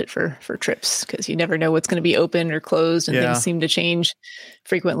a little bit for trips, because you never know what's going to be open or closed, and things seem to change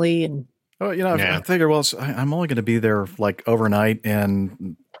frequently. And I figure, well, I'm only going to be there like overnight,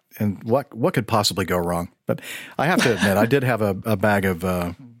 and what could possibly go wrong? But I have to admit, I did have a bag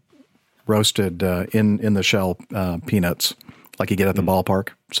of roasted in the shell peanuts, like you get at the ballpark.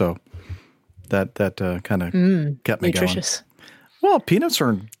 So that kind of kept me nutritious. Going. Well, peanuts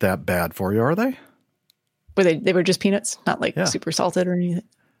aren't that bad for you, are they? Were they were just peanuts, not like super salted or anything?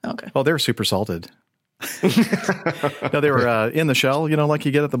 Okay. Oh, they're super salted. No, they were in the shell, like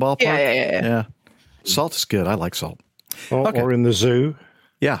you get at the ballpark. Yeah. Salt is good. I like salt. Or in the zoo.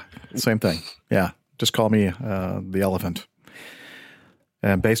 Yeah, same thing. Yeah, just call me the elephant.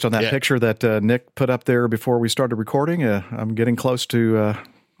 And based on that picture that Nick put up there before we started recording, I'm getting close to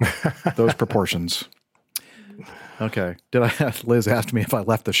those proportions. Okay. Liz asked me if I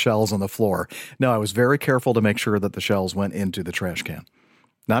left the shells on the floor. No, I was very careful to make sure that the shells went into the trash can.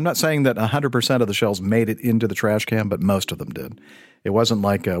 Now, I'm not saying that 100% of the shells made it into the trash can, but most of them did. It wasn't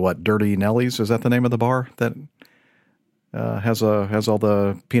like, Dirty Nelly's? Is that the name of the bar that has all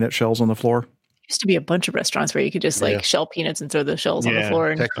the peanut shells on the floor? Used to be a bunch of restaurants where you could just shell peanuts and throw the shells on the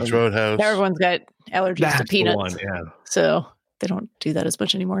floor. And Texas Roadhouse. Now everyone's got allergies to peanuts. So they don't do that as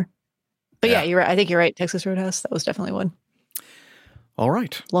much anymore. But yeah, you're right. I think you're right. Texas Roadhouse, that was definitely one. All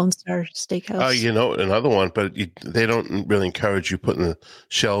right. Lone Star Steakhouse. Oh, another one, but they don't really encourage you putting the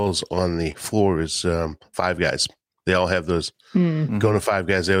shells on the floor is Five Guys. They all have those. Going to Five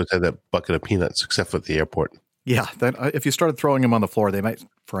Guys, they always have that bucket of peanuts, except for at the airport. Yeah, if you started throwing them on the floor, they might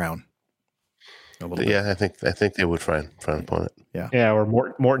frown. Yeah, I think they would frown upon it. Yeah, or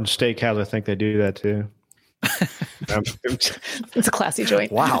Morton Steakhouse, I think they do that too. It's a classy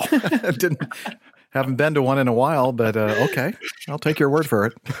joint. Wow. Haven't been to one in a while, but okay. I'll take your word for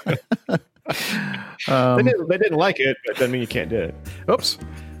it. They didn't like it, but doesn't mean you can't do it. Oops.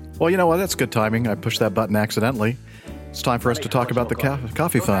 Well, you know what? That's good timing. I pushed that button accidentally. It's time for us to talk about the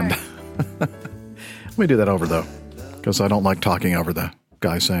coffee fund. Let me do that over, though, because I don't like talking over the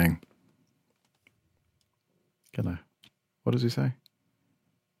guy saying. What does he say?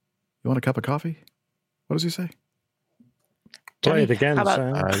 You want a cup of coffee? What does he say? Play it again, how about,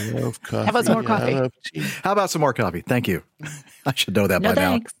 Sam. I love coffee. How about some more coffee? How about some more coffee? Thank you. I should know that by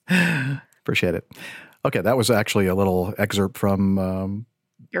thanks. now. Appreciate it. Okay, that was actually a little excerpt from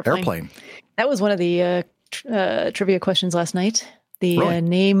Airplane. That was one of the trivia questions last night. The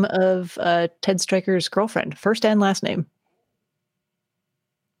name of Ted Stryker's girlfriend, first and last name.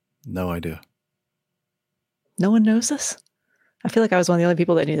 No idea. No one knows this? I feel like I was one of the only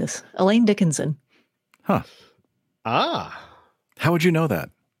people that knew this. Elaine Dickinson. Huh. Ah. How would you know that?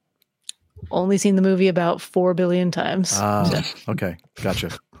 Only seen the movie about 4 billion times. Okay.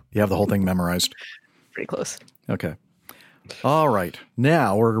 Gotcha. You have the whole thing memorized. Pretty close. Okay. All right.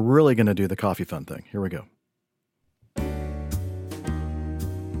 Now we're really going to do the coffee fun thing. Here we go.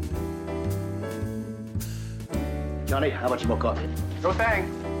 Johnny, how much more coffee? No thanks.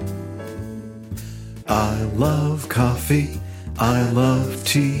 I love coffee. I love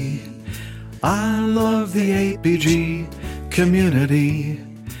tea. I love the APG community.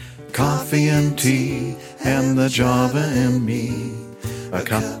 Coffee and tea and the Java and me. A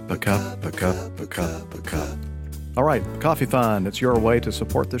cup, a cup, a cup, a cup, a cup. All right, Coffee Fund. It's your way to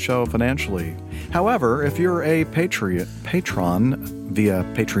support the show financially. However, if you're a patron via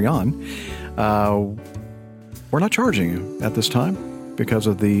Patreon, we're not charging you at this time because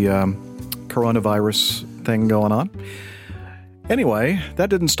of the coronavirus thing going on. Anyway, that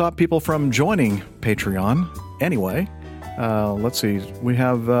didn't stop people from joining Patreon. Anyway, let's see. We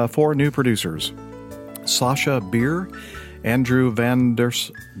have 4 new producers. Sasha Beer, Andrew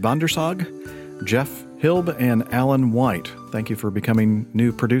Vandersog, Jeff Hilb, and Alan White. Thank you for becoming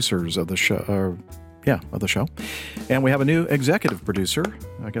new producers of the show. Of the show. And we have a new executive producer.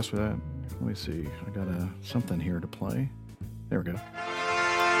 I guess let me see. I got something here to play. There we go.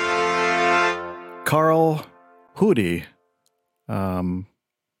 Carl Hoody, in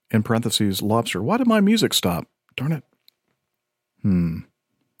parentheses, lobster. Why did my music stop? Darn it.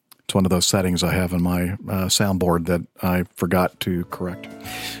 It's one of those settings I have in my soundboard that I forgot to correct.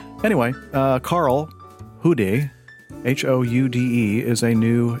 Anyway, Carl Hoody, Houde, is a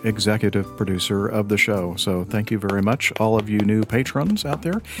new executive producer of the show. So thank you very much, all of you new patrons out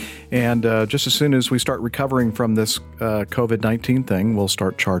there. And just as soon as we start recovering from this COVID-19 thing, we'll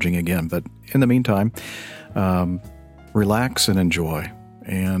start charging again. But in the meantime, relax and enjoy.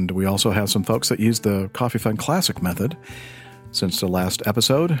 And we also have some folks that use the Coffee Fund Classic method since the last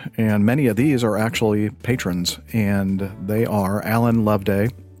episode. And many of these are actually patrons. And they are Alan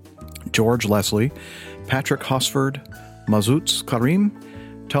Loveday, George Leslie, Patrick Hosford, Mazutz Karim,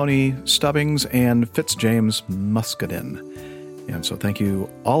 Tony Stubbings, and Fitzjames Muscadin. And so thank you,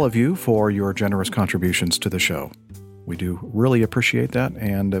 all of you, for your generous contributions to the show. We do really appreciate that.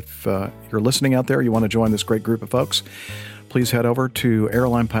 And if you're listening out there, you want to join this great group of folks, please head over to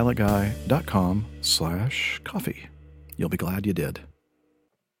airlinepilotguy.com/coffee. You'll be glad you did.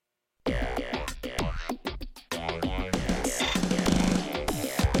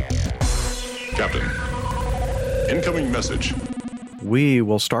 Captain, incoming message. We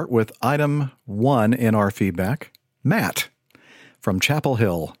will start with item 1 in our feedback. Matt from Chapel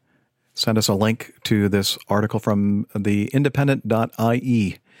Hill sent us a link to this article from the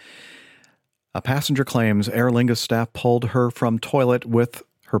independent.ie. A passenger claims Aer Lingus staff pulled her from toilet with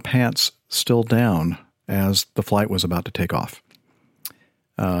her pants still down as the flight was about to take off.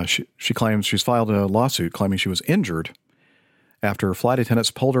 She claims she's filed a lawsuit claiming she was injured after flight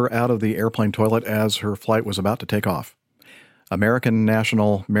attendants pulled her out of the airplane toilet as her flight was about to take off. American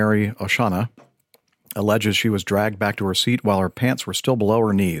national Mary Oshana alleges she was dragged back to her seat while her pants were still below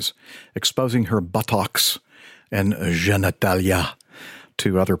her knees, exposing her buttocks and genitalia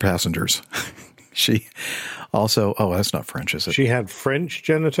to other passengers. She also, that's not French, is it? She had French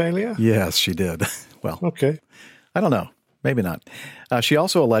genitalia? Yes, she did. Well, okay. I don't know. Maybe not. She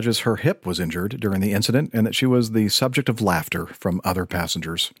also alleges her hip was injured during the incident and that she was the subject of laughter from other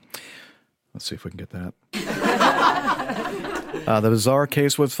passengers. Let's see if we can get that. The bizarre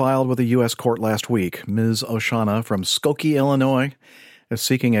case was filed with a U.S. court last week. Ms. Oshana from Skokie, Illinois, is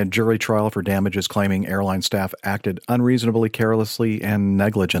seeking a jury trial for damages claiming airline staff acted unreasonably, carelessly, and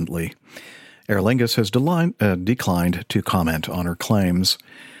negligently. Aer Lingus has declined to comment on her claims.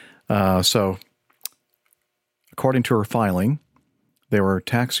 So, according to her filing, they were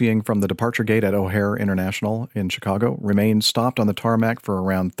taxiing from the departure gate at O'Hare International in Chicago, remained stopped on the tarmac for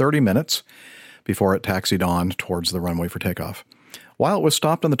around 30 minutes before it taxied on towards the runway for takeoff. While it was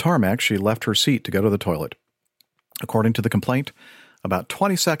stopped on the tarmac, she left her seat to go to the toilet. According to the complaint, about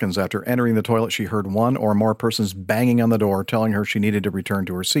 20 seconds after entering the toilet, she heard one or more persons banging on the door, telling her she needed to return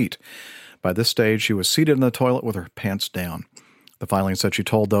to her seat. By this stage, she was seated in the toilet with her pants down. The filing said she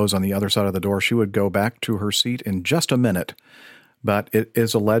told those on the other side of the door she would go back to her seat in just a minute, but it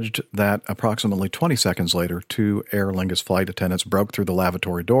is alleged that approximately 20 seconds later, 2 Aer Lingus flight attendants broke through the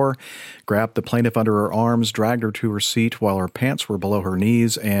lavatory door, grabbed the plaintiff under her arms, dragged her to her seat while her pants were below her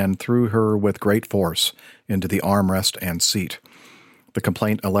knees, and threw her with great force into the armrest and seat. The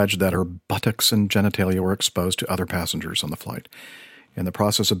complaint alleged that her buttocks and genitalia were exposed to other passengers on the flight. In the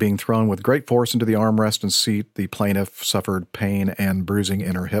process of being thrown with great force into the armrest and seat, the plaintiff suffered pain and bruising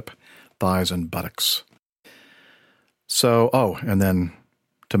in her hip, thighs, and buttocks. So, and then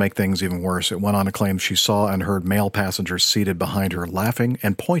to make things even worse, it went on to claim she saw and heard male passengers seated behind her laughing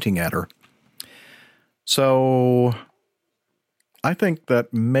and pointing at her. So I think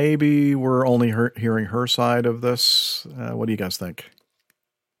that maybe we're only hearing her side of this. What do you guys think?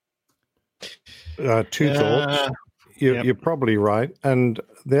 Two thoughts. You're probably right. And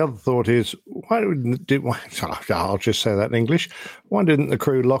the other thought is, I'll just say that in English. Why didn't the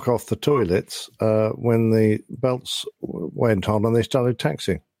crew lock off the toilets when the belts went on and they started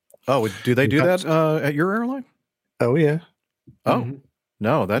taxiing? Oh, do they do that at your airline? Oh, yeah. Oh,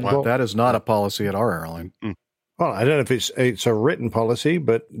 no, that is not a policy at our airline. Well, I don't know if it's a written policy,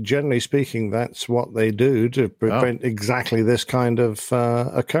 but generally speaking, that's what they do to prevent exactly this kind of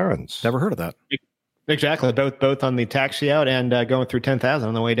occurrence. Never heard of that. Exactly, both on the taxi out and going through 10,000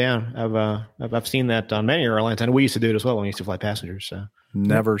 on the way down. I've seen that on many airlines, and we used to do it as well when we used to fly passengers. So.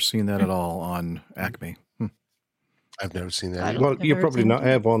 Never seen that at all on Acme. I've never seen that. Well, you're probably not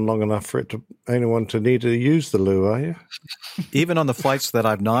airborne long enough for anyone to need to use the loo, are you? Even on the flights that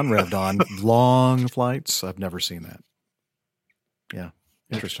I've non-revved on, long flights, I've never seen that. Yeah,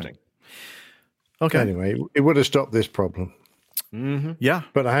 interesting. Okay. Anyway, it would have stopped this problem. Mm-hmm. Yeah.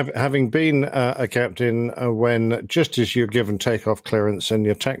 But having been a captain, when just as you're given takeoff clearance and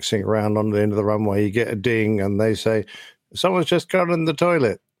you're taxiing around on the end of the runway, you get a ding and they say, someone's just gone in the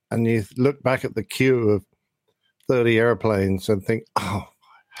toilet. And you look back at the queue of 30 airplanes and think, oh,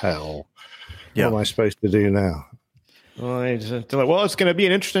 hell, what am I supposed to do now? Well, it's going to be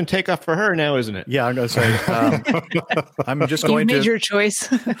an interesting takeoff for her now, isn't it? Yeah, I'm going to say, I'm just going to... You made your choice.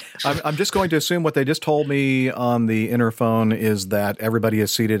 I'm just going to assume what they just told me on the interphone is that everybody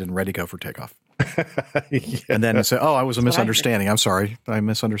is seated and ready to go for takeoff. And then say, I was a misunderstanding. I'm sorry. I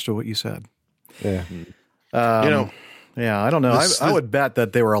misunderstood what you said. Yeah. Yeah, I don't know. I would bet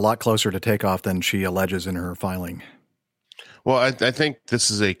that they were a lot closer to takeoff than she alleges in her filing. Well, I think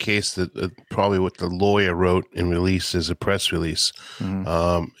this is a case that probably what the lawyer wrote and released as a press release.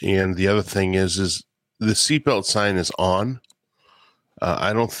 Mm-hmm. And the other thing is the seatbelt sign is on.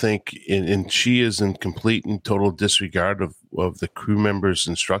 I don't think, and she is in complete and total disregard of the crew members'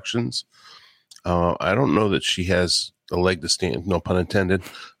 instructions. I don't know that she has a leg to stand, no pun intended,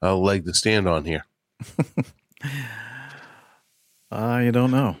 a leg to stand on here. You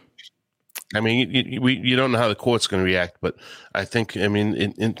don't know. I mean, you don't know how the court's going to react, but I think,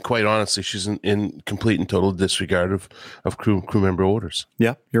 in quite honestly, she's in complete and total disregard of crew member orders.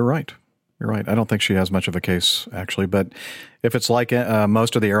 Yeah, you're right. You're right. I don't think she has much of a case, actually. But if it's like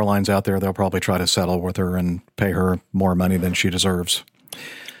most of the airlines out there, they'll probably try to settle with her and pay her more money than she deserves.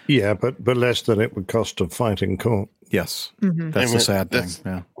 Yeah, but less than it would cost to fight in court. Yes, that's the sad thing.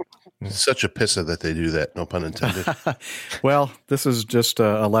 Yeah. Such a pisser that they do that, no pun intended. Well, this is just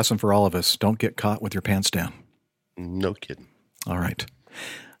a lesson for all of us. Don't get caught with your pants down. No kidding. All right.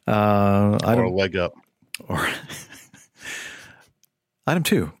 Or a leg up. Item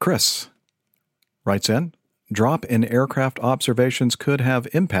 2, Chris writes in, drop in aircraft observations could have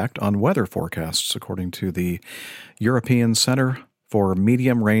impact on weather forecasts, according to the European Center for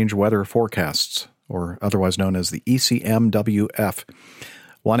Medium-Range Weather Forecasts, or otherwise known as the ECMWF.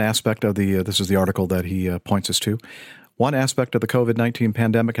 One aspect of this is the article that he points us to. One aspect of the COVID-19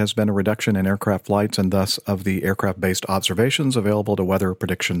 pandemic has been a reduction in aircraft flights and thus of the aircraft-based observations available to weather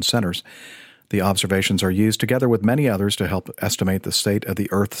prediction centers. The observations are used together with many others to help estimate the state of the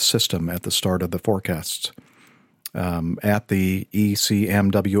Earth system at the start of the forecasts. At the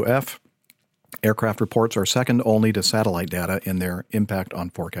ECMWF, aircraft reports are second only to satellite data in their impact on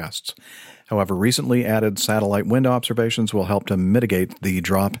forecasts. However, recently added satellite wind observations will help to mitigate the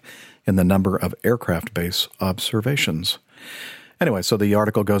drop in the number of aircraft-based observations. Anyway, so the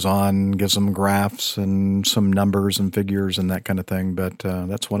article goes on, gives some graphs and some numbers and figures and that kind of thing, but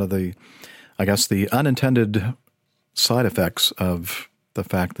that's one of the, I guess, the unintended side effects of the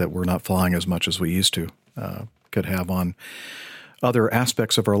fact that we're not flying as much as we used to could have on other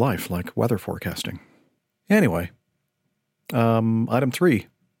aspects of our life, like weather forecasting. Anyway, item 3.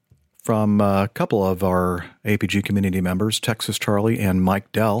 From a couple of our APG community members, Texas Charlie and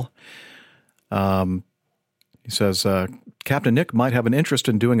Mike Dell. He says, Captain Nick might have an interest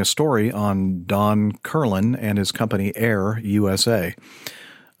in doing a story on Don Curlin and his company Air USA.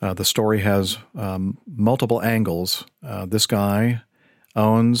 The story has multiple angles. This guy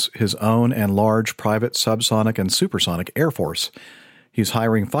owns his own and large private subsonic and supersonic air force. He's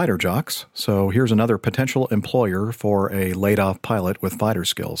hiring fighter jocks, so here's another potential employer for a laid-off pilot with fighter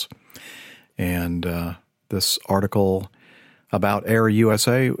skills. And this article about Air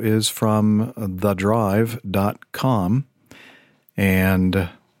USA is from thedrive.com. And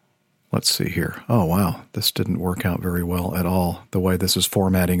let's see here. Oh, wow. This didn't work out very well at all, the way this is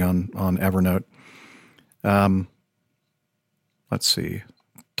formatting on Evernote. Let's see.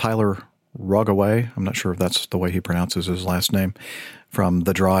 Tyler Rogaway, I'm not sure if that's the way he pronounces his last name, from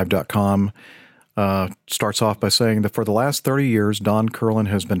thedrive.com, starts off by saying that for the last 30 years, Don Curlin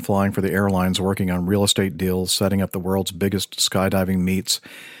has been flying for the airlines, working on real estate deals, setting up the world's biggest skydiving meets,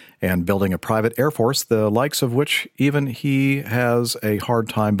 and building a private air force, the likes of which even he has a hard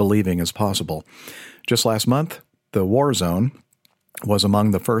time believing is possible. Just last month, the War Zone was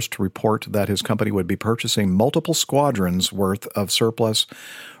among the first to report that his company would be purchasing multiple squadrons worth of surplus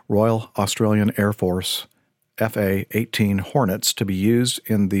Royal Australian Air Force FA-18 Hornets to be used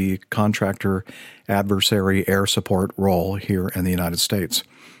in the contractor adversary air support role here in the United States.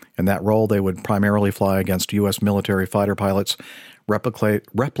 In that role, they would primarily fly against U.S. military fighter pilots,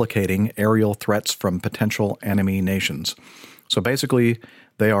 replicating aerial threats from potential enemy nations. So basically,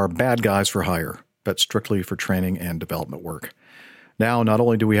 they are bad guys for hire, but strictly for training and development work. Now, not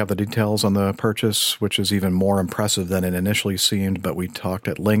only do we have the details on the purchase, which is even more impressive than it initially seemed, but we talked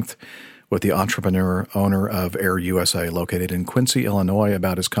at length with the entrepreneur owner of Air USA, located in Quincy, Illinois,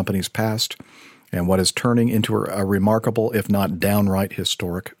 about his company's past and what is turning into a remarkable, if not downright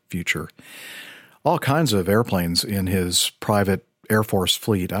historic future. All kinds of airplanes in his private Air Force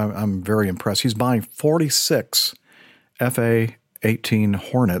fleet. I'm very impressed. He's buying 46 FA-18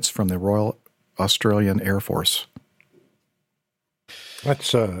 Hornets from the Royal Australian Air Force.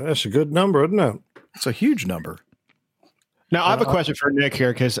 That's a good number, isn't it? It's a huge number. Now, I have a question for Nick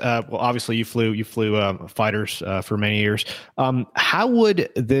here because, obviously you flew fighters for many years. How would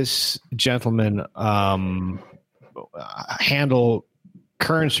this gentleman handle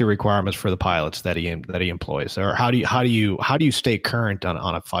currency requirements for the pilots that he employs, or how do you stay current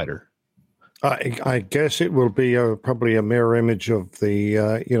on a fighter? I guess it will be probably a mirror image of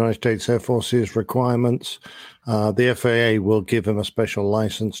the United States Air Force's requirements. The FAA will give him a special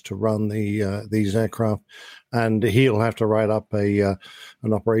license to run these aircraft, and he'll have to write up an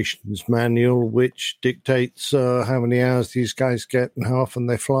operations manual which dictates how many hours these guys get and how often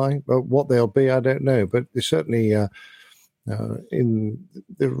they fly. But what they'll be, I don't know. But they certainly, in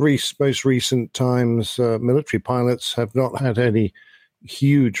the most recent times, military pilots have not had any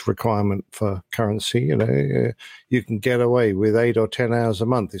huge requirement for currency. You can get away with 8 or 10 hours a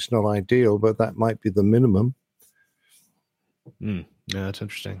month. It's not ideal, but that might be the minimum. Yeah, that's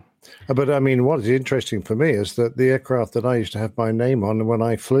interesting. But I mean, what is interesting for me is that the aircraft that I used to have my name on when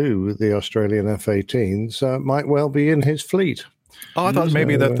I flew the Australian F-18s might well be in his fleet. Oh, I thought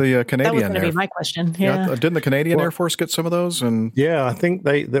maybe that the Canadian that was going to be my question. Yeah, didn't the Canadian Air Force get some of those? And yeah, I think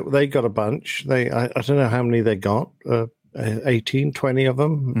they got a bunch. I don't know how many they got. 18, 20 of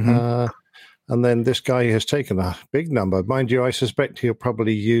them. Mm-hmm. And then this guy has taken a big number. Mind you, I suspect he'll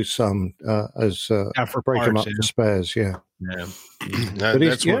probably use some as break them up for spares. Yeah.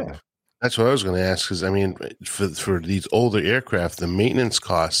 That's what I was going to ask. Because I mean, for these older aircraft, the maintenance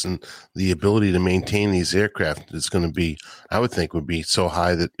costs and the ability to maintain these aircraft is going to be, I would think, would be so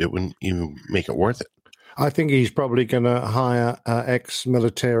high that it wouldn't even make it worth it. I think he's probably going to hire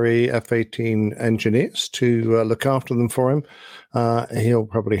ex-military F-18 engineers to look after them for him. He'll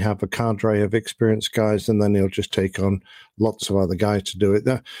probably have a cadre of experienced guys, and then he'll just take on lots of other guys to do it.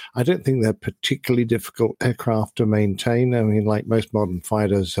 I don't think they're particularly difficult aircraft to maintain. I mean, like most modern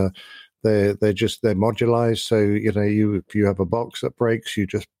fighters, they're modularized. So, if you have a box that breaks, you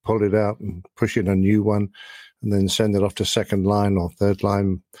just pull it out and push in a new one, and then send it off to second line or third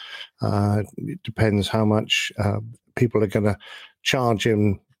line. It depends how much people are going to charge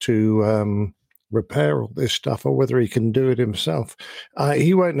him to repair all this stuff, or whether he can do it himself.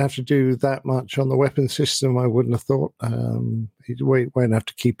 He won't have to do that much on the weapon system, I wouldn't have thought. He won't have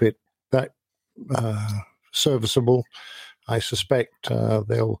to keep it that serviceable. I suspect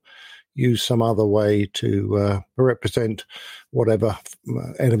they'll use some other way to represent whatever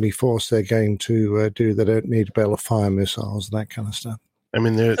enemy force they're going to do. They don't need to be able to fire missiles and that kind of stuff. I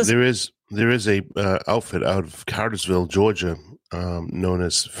mean, there is a outfit out of Cartersville, Georgia, known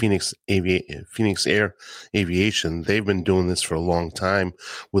as Phoenix Air Aviation. They've been doing this for a long time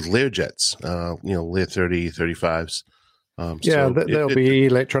with Learjets, Lear 30, 35s. There'll be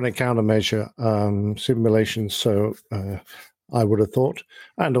electronic countermeasure simulations. So I would have thought,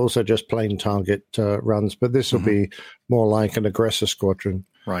 and also just plain target runs. But this will be more like an aggressor squadron,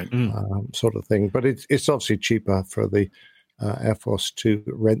 right? Sort of thing. But it's obviously cheaper for the Air Force to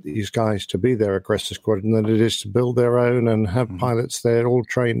rent these guys to be their aggressor squadron than it is to build their own and have pilots there all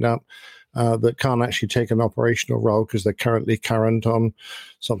trained up that can't actually take an operational role because they're currently current on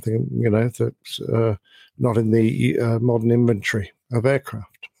something, that's not in the modern inventory of aircraft.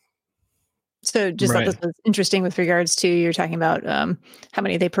 So just thought this was interesting with regards to, you're talking about how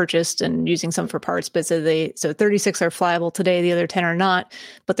many they purchased and using some for parts, but so 36 are flyable today, the other 10 are not,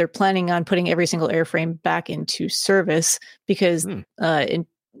 but they're planning on putting every single airframe back into service because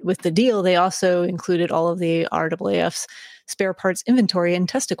with the deal, they also included all of the RAAF's spare parts inventory and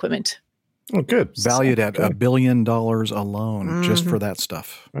test equipment. Oh, good. Valued at $1 billion alone just for that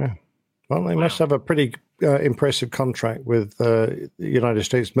stuff. Yeah. Well, they must have a pretty impressive contract with the United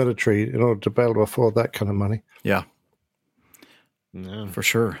States military in order to be able to afford that kind of money. Yeah, for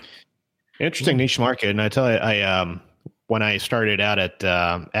sure. Interesting niche market. And I tell you, when I started out at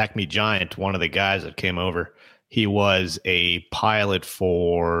Acme Giant, one of the guys that came over, he was a pilot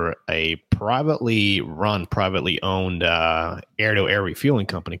for a privately owned air-to-air refueling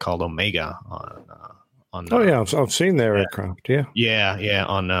company called Omega I've seen their aircraft. Yeah.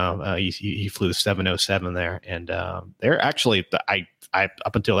 He flew the 707 there, and they're actually I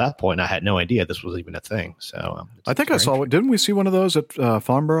up until that point I had no idea this was even a thing. So I think I saw. Didn't we see one of those at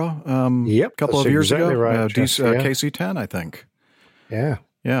Farnborough? A couple of years ago. Right, KC-10, I think. Yeah.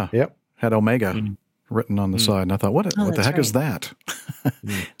 Yep. Had Omega written on the side, and I thought, what the heck is that?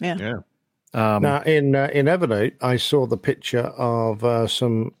 Yeah. Now, in Evernote, I saw the picture of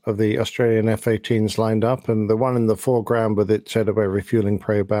some of the Australian F-18s lined up, and the one in the foreground with its head away refueling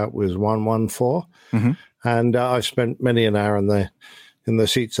probe out was 114. And I spent many an hour in the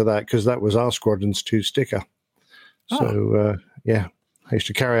seats of that because that was our Squadron's 2 sticker. So, I used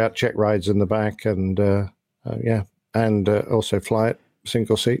to carry out check rides in the back and also fly it,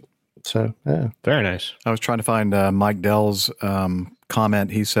 single seat. So, yeah. Very nice. I was trying to find Mike Dell's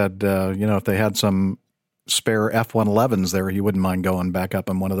comment. He said, if they had some spare F-111s there, he wouldn't mind going back up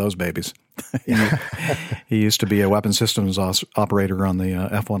on one of those babies. He used to be a weapons systems operator on the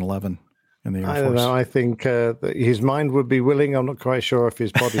F-111 in the Air Force. I don't know. I think his mind would be willing. I'm not quite sure if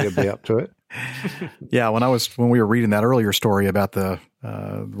his body would be up to it. Yeah, when we were reading that earlier story about the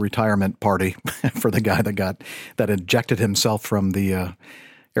retirement party for the guy that ejected himself from the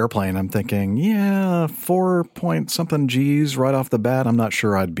airplane, I'm thinking, 4-point-something G's right off the bat. I'm not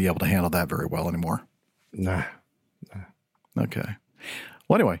sure I'd be able to handle that very well anymore. Nah. Okay.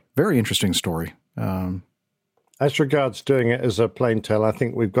 Well, anyway, very interesting story. As regards doing it as a plain tale, I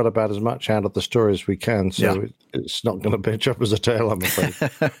think we've got about as much out of the story as we can, so it's not going to pitch up as a tale, I'm afraid.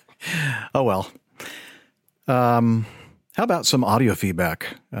 Oh, well. How about some audio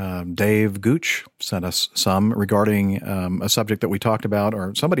feedback? Dave Gooch sent us some regarding a subject that we talked about,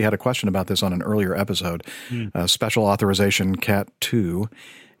 or somebody had a question about this on an earlier episode, Special Authorization Cat 2,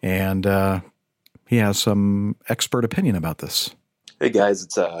 and he has some expert opinion about this. Hey guys,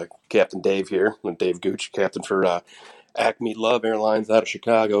 it's Captain Dave here. I'm Dave Gooch, captain for Acme Love Airlines out of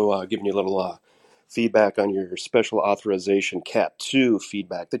Chicago, giving you a little feedback on your Special Authorization Cat 2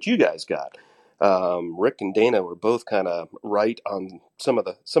 feedback that you guys got. Rick and Dana were both kind of right on some of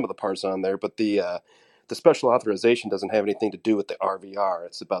the parts on there, but the special authorization doesn't have anything to do with the RVR.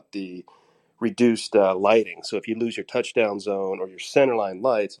 It's about the reduced lighting. So if you lose your touchdown zone or your centerline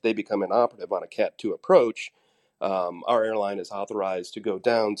lights, they become inoperative on a Cat 2 approach. Our airline is authorized to go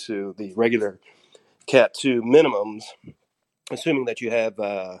down to the regular Cat 2 minimums, assuming that you have,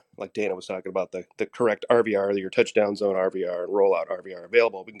 like Dana was talking about, the correct RVR, your touchdown zone RVR and rollout RVR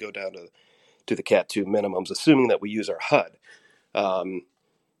available. We can go down to the Cat 2 minimums, assuming that we use our HUD.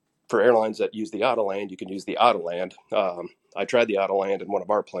 For airlines that use the Autoland, you can use the Autoland. I tried the Autoland in one of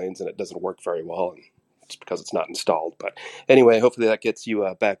our planes, and it doesn't work very well, and it's because it's not installed. But anyway, hopefully that gets you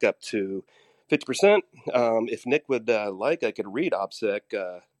back up to 50%. If Nick would like, I could read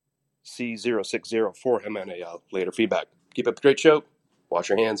OPSEC C060 for him and a later feedback. Keep up the great show. Wash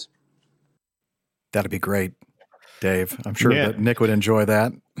your hands. That'd be great, Dave. I'm sure that Nick would enjoy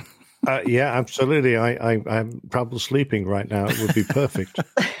that. Yeah, absolutely. I'm probably sleeping right now. It would be perfect.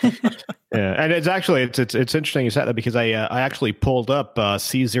 Yeah, and it's actually it's interesting you said that because I actually pulled up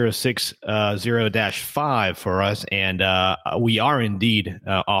C060-5 for us, and we are indeed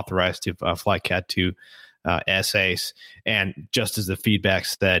authorized to fly Cat 2 SAs, and just as the feedback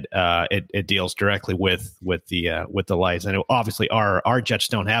said, it deals directly with the lights, and obviously our jets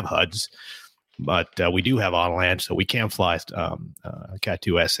don't have HUDs. But we do have Autoland, so we can fly Cat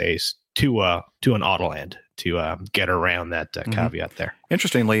 2 SAs to an Autoland to get around that caveat there.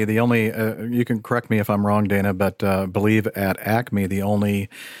 Interestingly, the only you can correct me if I'm wrong, Dana, but believe at Acme the only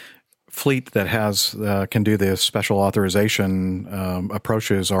fleet that has can do the special authorization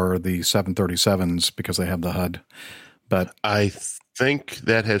approaches are the 737s because they have the HUD. But I think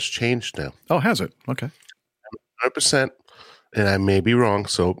that has changed now. Oh, has it? Okay. 100%, and I may be wrong,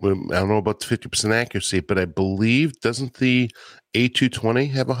 so I don't know about the 50% accuracy, but I believe, doesn't the A220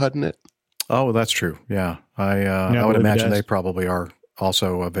 have a HUD in it? Oh, that's true. Yeah. I would imagine they probably are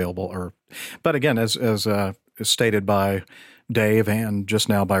also available. But again, as stated by Dave and just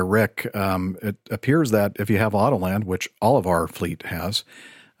now by Rick, it appears that if you have Autoland, which all of our fleet has,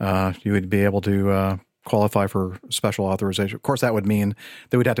 you would be able to qualify for special authorization. Of course, that would mean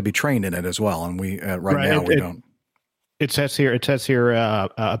they would have to be trained in it as well, and we now we don't. It says here,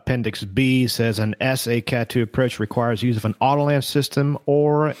 Appendix B says an SA Cat 2 approach requires use of an Autoland system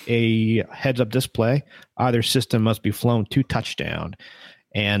or a heads-up display. Either system must be flown to touchdown.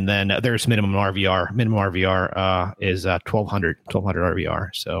 And then there's minimum RVR. Minimum RVR is 1,200 RVR.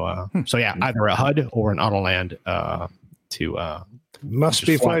 So yeah, either a HUD or an Autoland to must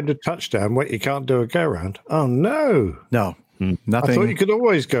be flown to touchdown. What, you can't do a go around? Oh no, nothing. I thought you could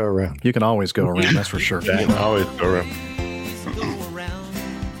always go around. You can always go around. That's for sure. You can always go around.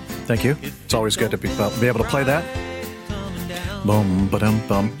 Thank you. It's always good to be able to play that. Bum ba dum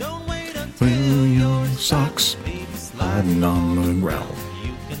bum. With your socks sliding on the ground.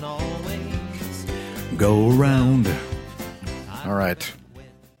 Go around. All right.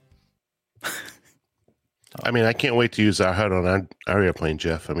 I mean, I can't wait to use our HUD on our airplane,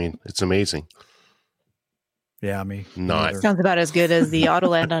 Jeff. I mean, it's amazing. Yeah, me. Not. Sounds about as good as the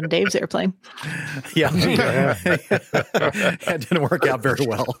Autoland on Dave's airplane. Yeah. That didn't work out very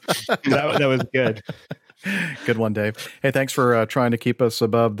well. that was good. Good one, Dave. Hey, thanks for trying to keep us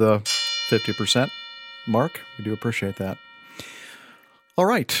above the 50% mark. We do appreciate that. All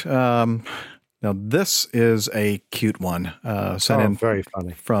right. Now, this is a cute one. Sent in very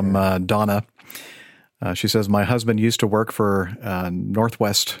funny. From Donna. She says, my husband used to work for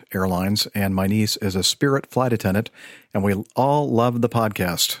Northwest Airlines, and my niece is a Spirit flight attendant, and we all love the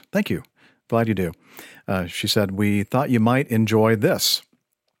podcast. Thank you. Glad you do. She said, we thought you might enjoy this.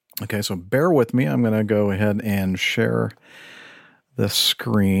 Okay, so bear with me. I'm going to go ahead and share the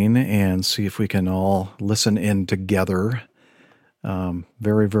screen and see if we can all listen in together.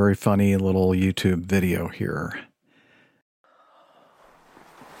 Very, very funny little YouTube video here.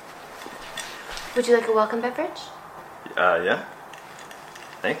 Would you like a welcome beverage? Yeah.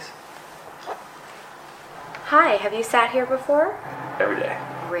 Thanks. Hi, have you sat here before? Every day.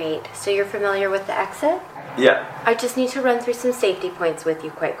 Great. So you're familiar with the exit? Yeah. I just need to run through some safety points with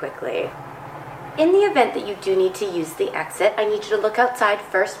you quite quickly. In the event that you do need to use the exit, I need you to look outside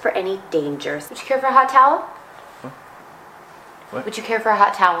first for any dangers. Would you care for a hot towel? What? Would you care for a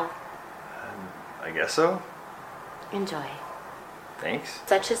hot towel? I guess so. Enjoy. Thanks.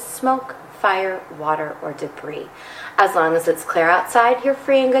 Such as smoke, fire, water, or debris. As long as it's clear outside, you're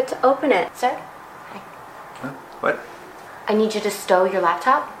free and good to open it. Sir? Hi. What? I need you to stow your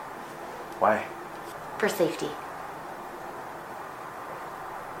laptop. Why? For safety.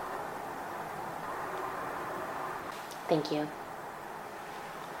 Thank you.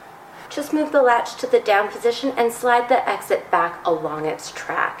 Just move the latch to the down position and slide the exit back along its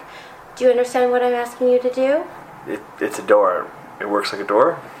track. Do you understand what I'm asking you to do? It's a door. It works like a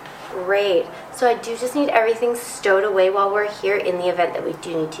door? Great. So I do just need everything stowed away while we're here in the event that we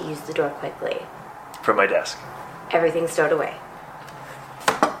do need to use the door quickly. From my desk. Everything stowed away.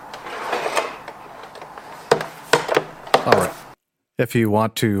 All right. If you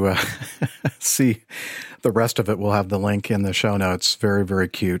want to see the rest of it, we'll have the link in the show notes. Very, very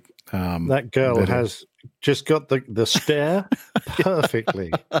cute. That girl video. has just got the stare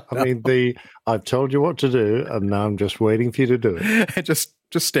perfectly. I mean, I've told you what to do, and now I'm just waiting for you to do it. just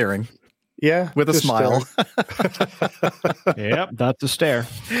staring. Yeah. With a smile. Yep, that's a stare.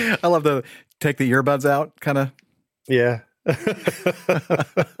 I love take the earbuds out kind of. Yeah.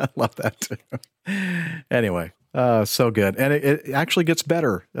 I love that too. Anyway, so good. And it actually gets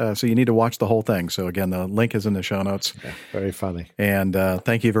better. So you need to watch the whole thing. So again, the link is in the show notes. Yeah, very funny. And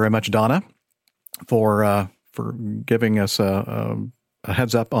thank you very much, Donna, for giving us a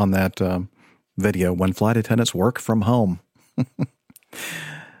heads up on that video, When Flight Attendants Work from Home.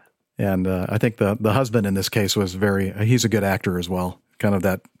 And I think the husband in this case was he's a good actor as well. Kind of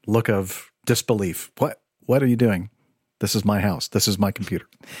that look of disbelief. What are you doing? This is my house. This is my computer.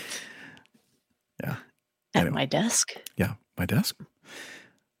 Yeah. At my desk. Yeah, my desk.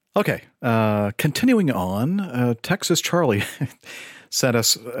 Okay. Continuing on, Texas Charlie sent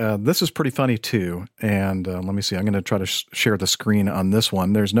us, this is pretty funny too. And let me see, I'm going to try to share the screen on this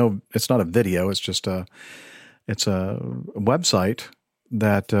one. It's not a video. It's just it's a website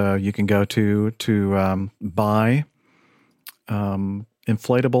that you can go to buy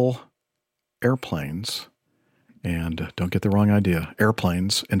inflatable airplanes. And don't get the wrong idea.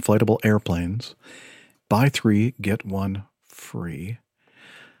 Airplanes, inflatable airplanes, buy 3, get 1 free.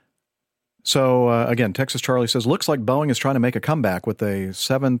 So, again, Texas Charlie says, looks like Boeing is trying to make a comeback with a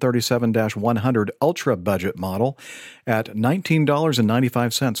 737-100 Ultra budget model at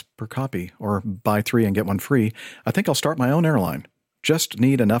 $19.95 per copy, or buy 3 and get 1 free. I think I'll start my own airline. Just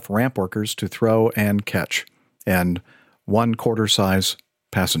need enough ramp workers to throw and catch, and 1/4 size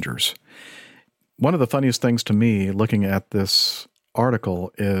passengers. One of the funniest things to me looking at this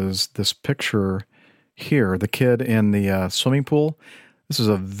article is this picture here, the kid in the swimming pool. This is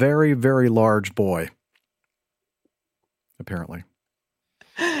a very, very large boy, apparently.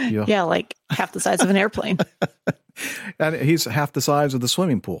 Yeah, like half the size of an airplane. And he's half the size of the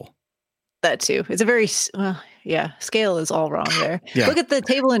swimming pool. That too. It's a very, scale is all wrong there. Yeah. Look at the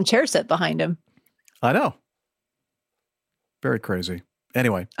table and chair set behind him. I know. Very crazy.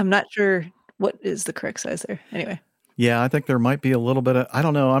 Anyway. I'm not sure what is the correct size there. Anyway. Yeah, I think there might be a little bit of, I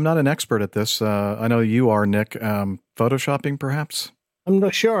don't know. I'm not an expert at this. I know you are, Nick. Photoshopping, perhaps? I'm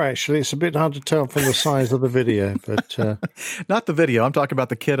not sure, actually. It's a bit hard to tell from the size of the video, but not the video. I'm talking about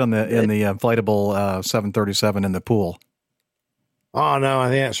the kid in the inflatable 737 in the pool. Oh no, I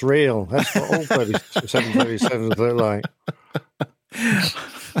think that's real. That's what all 737s look like.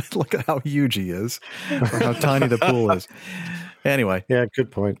 Look at how huge he is, or how tiny the pool is. Anyway, yeah,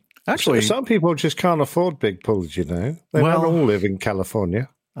 good point. Actually, some people just can't afford big pools. You know, they don't all live in California.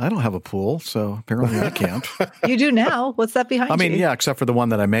 I don't have a pool, so apparently I can't. You do now. What's that behind you? I mean, yeah, except for the one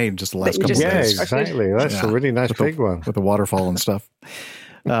that I made just the last couple of days. Yeah, exactly. That's a really nice big one. With the waterfall and stuff.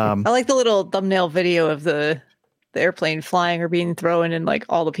 I like the little thumbnail video of the airplane flying or being thrown and like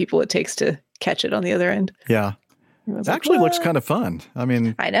all the people it takes to catch it on the other end. Yeah. It actually looks kind of fun. I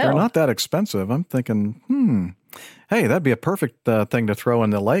mean, I know. They're not that expensive. I'm thinking, hey, that'd be a perfect thing to throw in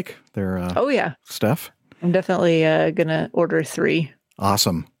the lake there. Oh, yeah. Steph. I'm definitely going to order 3.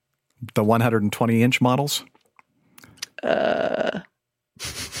 Awesome. The 120-inch models? Was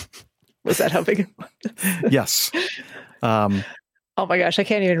that how big? Yes. Oh my gosh, I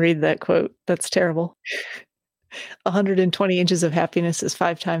can't even read that quote. That's terrible. 120 inches of happiness is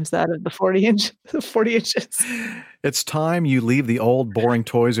 5 times that of the 40 inches. It's time you leave the old boring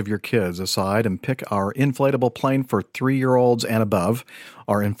toys of your kids aside and pick our inflatable plane for 3-year-olds and above.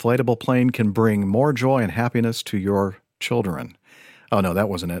 Our inflatable plane can bring more joy and happiness to your children. Oh, no, that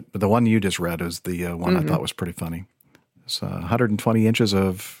wasn't it. But the one you just read is the one I thought was pretty funny. It's 120 inches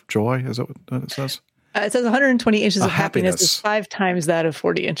of joy, is that what it says? It says 120 inches of happiness is 5 times that of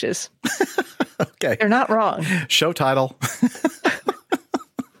 40 inches. Okay. They're not wrong. Show title.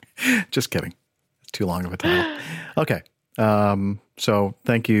 Just kidding. It's too long of a title. Okay. So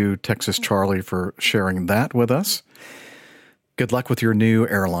thank you, Texas Charlie, for sharing that with us. Good luck with your new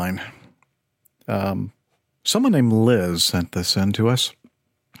airline. Someone named Liz sent this in to us.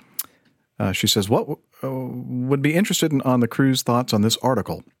 She says, what would be interested on the crew's thoughts on this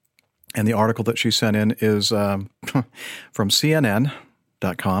article? And the article that she sent in is from CNN.com.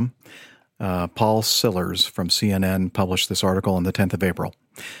 Paul Sillers from CNN published this article on the 10th of April.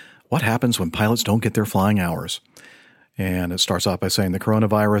 What happens when pilots don't get their flying hours? And it starts off by saying the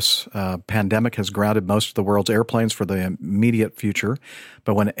coronavirus pandemic has grounded most of the world's airplanes for the immediate future.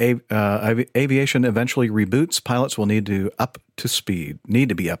 But when aviation eventually reboots, pilots will need to be up to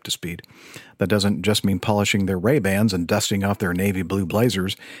speed. That doesn't just mean polishing their Ray-Bans and dusting off their navy blue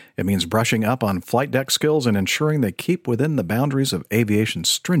blazers. It means brushing up on flight deck skills and ensuring they keep within the boundaries of aviation's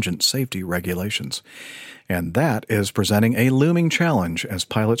stringent safety regulations. And that is presenting a looming challenge as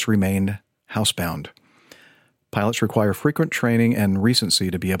pilots remain housebound. Pilots require frequent training and recency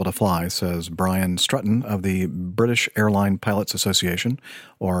to be able to fly, says Brian Strutton of the British Airline Pilots Association,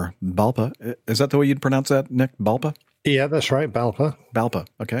 or BALPA. Is that the way you'd pronounce that, Nick? BALPA? Yeah, that's right, BALPA. BALPA,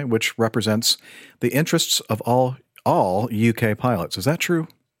 okay, which represents the interests of all UK pilots. Is that true?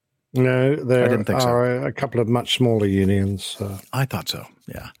 No, there I didn't think are a couple of much smaller unions. I thought so,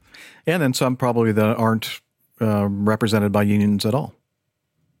 yeah. And then some probably that aren't represented by unions at all.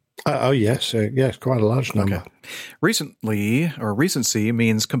 Yes, quite a large number. Okay. Recency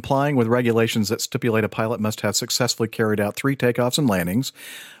means complying with regulations that stipulate a pilot must have successfully carried out 3 takeoffs and landings,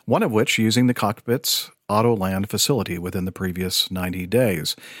 one of which using the cockpit's auto-land facility within the previous 90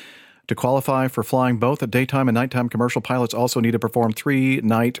 days. To qualify for flying both daytime and nighttime, commercial pilots also need to perform 3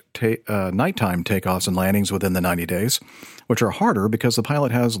 nighttime takeoffs and landings within the 90 days, which are harder because the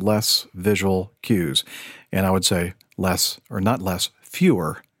pilot has less visual cues. And I would say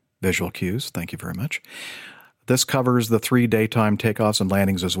fewer visual cues. Thank you very much. This covers the 3 daytime takeoffs and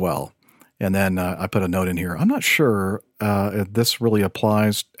landings as well. And then I put a note in here. I'm not sure if this really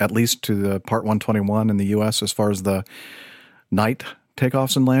applies, at least to the Part 121 in the U.S. as far as the night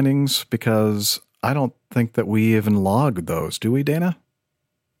takeoffs and landings, because I don't think that we even log those. Do we, Dana?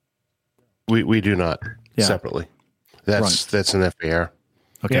 We do not separately. That's an FAR.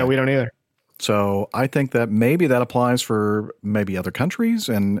 Okay. Yeah, we don't either. So I think that maybe that applies for maybe other countries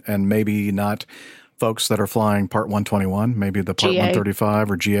and maybe not folks that are flying Part 121, maybe the Part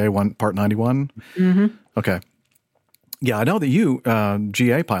 135 or GA Part 91. Mm-hmm. Okay. Yeah, I know that you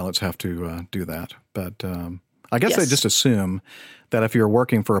GA pilots have to do that, but I guess they just assume that if you're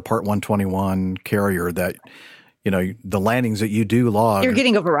working for a Part 121 carrier that, the landings that you do log, you're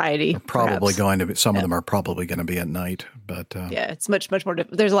getting a variety. Probably going to be, some of them are probably going to be at night, but it's much more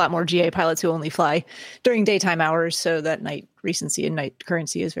difficult. There's a lot more GA pilots who only fly during daytime hours, so that night recency and night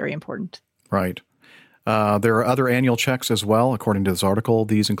currency is very important. Right. There are other annual checks as well, according to this article.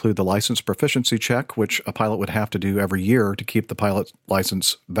 These include the license proficiency check, which a pilot would have to do every year to keep the pilot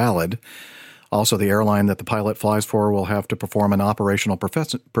license valid. Also, the airline that the pilot flies for will have to perform an operational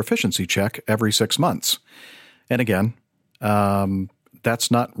proficiency check every 6 months. And again,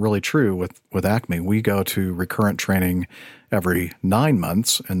 that's not really true with Acme. We go to recurrent training every 9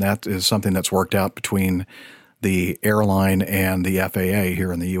 months, and that is something that's worked out between the airline and the FAA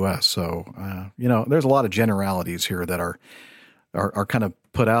here in the U.S. So, there's a lot of generalities here that are kind of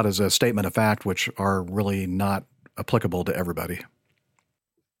put out as a statement of fact, which are really not applicable to everybody.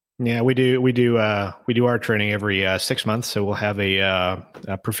 Yeah, we do our training every 6 months. So we'll have a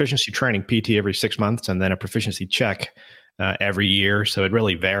proficiency training PT every 6 months, and then a proficiency check every year. So it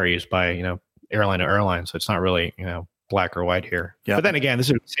really varies by airline to airline. So it's not really black or white here. Yeah. But then again, this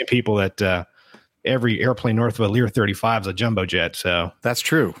is the same people that every airplane north of a Lear 35 is a jumbo jet. So that's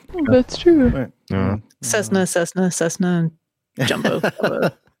true. That's true. Right. Cessna, and jumbo.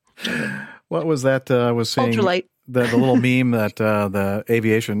 What was that? I was saying ultralight. The little meme that the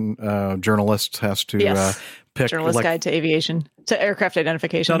aviation journalist has to pick. Journalist Guide to Aviation, to Aircraft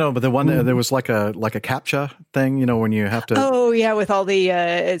Identification. No, but the one there was like a CAPTCHA thing, when you have to. Oh yeah, with all the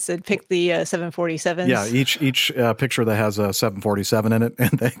it said pick the 747s. Yeah, each picture that has a 747 in it,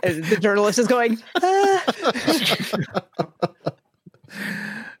 and the journalist is going.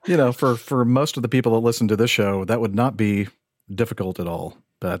 For most of the people that listen to this show, that would not be difficult at all.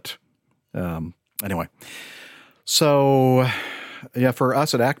 But anyway. So, for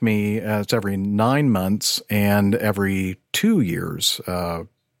us at Acme, it's every 9 months and every 2 years, a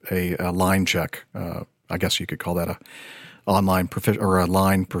line check. I guess you could call that a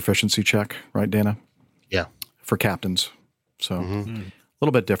line proficiency check, right, Dana? Yeah. For captains. So a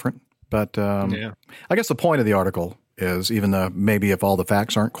little bit different, but I guess the point of the article is, even though maybe if all the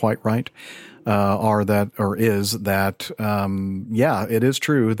facts aren't quite right, is that it is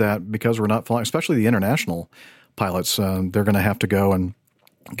true that because we're not flying, especially the international pilots, they're going to have to go and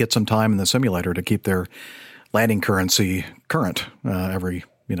get some time in the simulator to keep their landing currency current every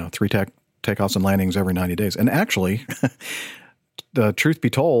 3 takeoffs and landings every 90 days. And actually, the truth be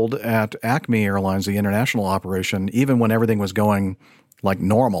told, at Acme Airlines, the international operation, even when everything was going like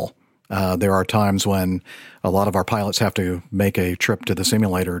normal, there are times when a lot of our pilots have to make a trip to the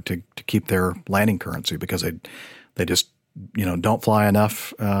simulator to keep their landing currency because they just don't fly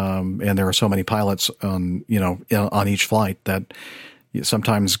enough, and there are so many pilots on each flight that you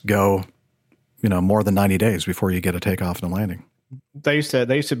sometimes go more than 90 days before you get a takeoff and a landing. They used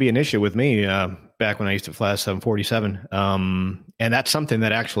to be an issue with me back when I used to fly 747, and that's something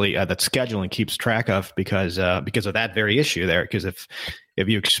that actually that scheduling keeps track of because of that very issue there. Because if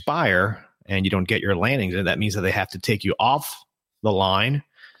you expire and you don't get your landings, that means that they have to take you off the line,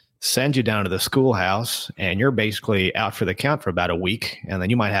 send you down to the schoolhouse, and you're basically out for the count for about a week, and then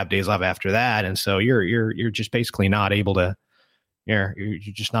you might have days off after that, and so you're just basically not able to. You're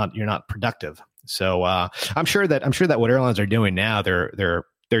not productive. So I'm sure that what airlines are doing now, they're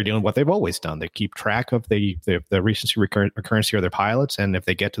doing what they've always done. They keep track of the recency recurrency of their pilots, and if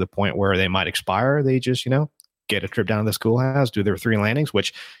they get to the point where they might expire, they just get a trip down to the schoolhouse, do their 3 landings,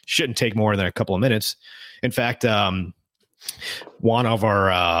 which shouldn't take more than a couple of minutes. In fact, one of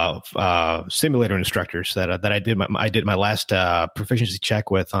our simulator instructors that I did my last proficiency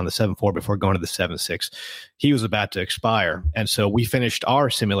check with on the 7.4 before going to the 7.6, he was about to expire, and so we finished our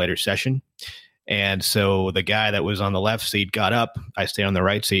simulator session. And so the guy that was on the left seat got up. I stayed on the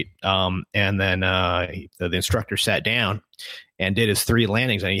right seat, and then the instructor sat down and did his 3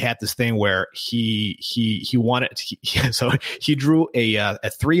 landings. And he had this thing where he wanted. So he drew a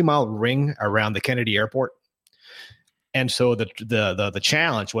 3-mile ring around the Kennedy Airport. And so the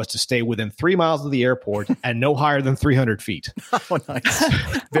challenge was to stay within 3 miles of the airport and no higher than 300 feet. Oh, nice.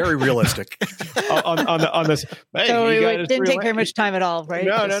 Very realistic. on this. Hey, So it didn't take very much time at all, right?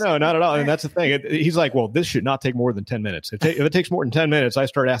 No, not at all. And that's the thing. He's like, well, this should not take more than 10 minutes. If it takes more than 10 minutes, I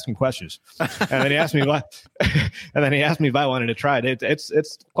start asking questions. And then he asked me why. And then he asked me if I wanted to try it.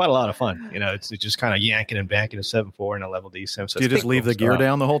 It's quite a lot of fun. It's just kind of yanking and banking a 7.4 and a level D sim. So do you just leave the gear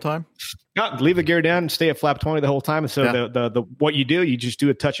down the whole time? No, leave the gear down and stay at flap 20 the whole time. And so the what you do, you just do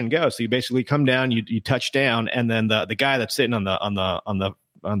a touch and go. So you basically come down, you touch down, and then the guy that's sitting on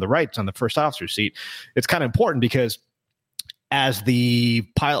the right, on the first officer's seat, it's kind of important because as the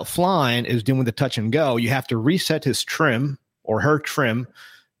pilot flying is doing the touch and go, you have to reset his trim or her trim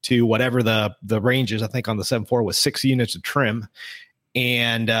to whatever the range is. I think on the 7.4 was 6 units of trim,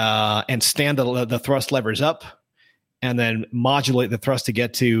 and stand the thrust levers up, and then modulate the thrust to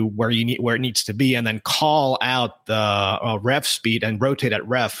get to where it needs to be, and then call out the ref speed and rotate at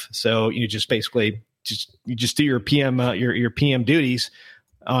ref. So you just basically just do your PM your PM duties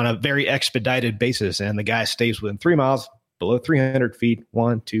on a very expedited basis, and the guy stays within 3 miles below 300 feet.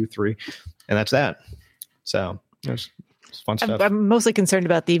 1, 2, 3, and that's that. So it's fun stuff. I'm mostly concerned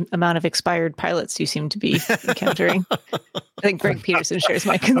about the amount of expired pilots you seem to be encountering. I think Greg Peterson shares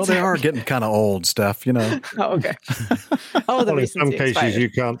my concern. Well, they are getting kind of old, Steph, Oh, okay. Oh, well, in some cases you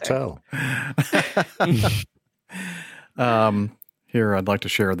can't tell. Here, I'd like to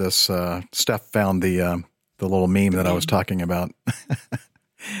share this. Steph found the little meme that I was talking about.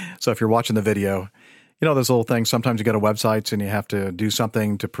 So if you're watching the video, those little things. Sometimes you go to websites and you have to do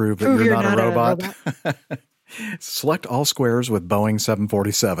something to prove that you're not a robot. Select all squares with Boeing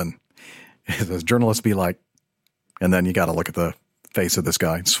 747. The journalists be like, and then you got to look at the face of this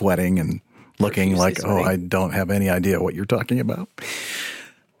guy sweating and looking like, oh, I don't have any idea what you're talking about.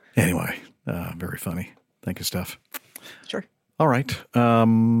 Anyway, very funny. Thank you, Steph. Sure. All right.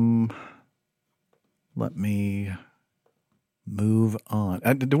 Let me move on.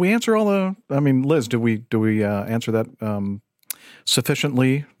 Did we answer all Liz, do we answer that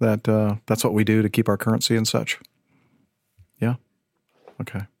sufficiently that that's what we do to keep our currency and such? Yeah.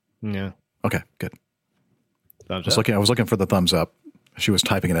 Okay. Yeah. Okay, good. Thumbs up. I was looking for the thumbs up. She was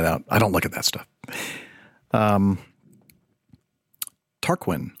typing it out. I don't look at that stuff.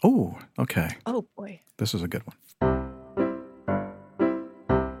 Tarquin. Oh, okay. Oh boy. This is a good one.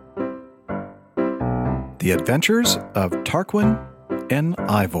 The Adventures of Tarquin and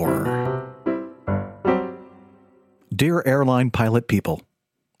Ivor. Dear airline pilot people,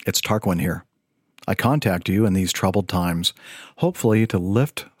 it's Tarquin here. I contact you in these troubled times, hopefully to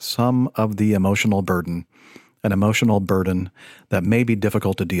lift some of the emotional burden, an emotional burden that may be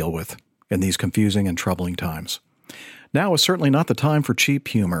difficult to deal with in these confusing and troubling times. Now is certainly not the time for cheap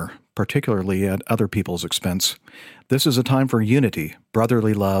humor, particularly at other people's expense. This is a time for unity,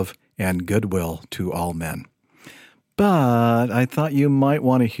 brotherly love, and goodwill to all men. But I thought you might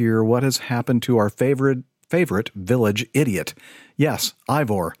want to hear what has happened to our favorite village idiot. Yes,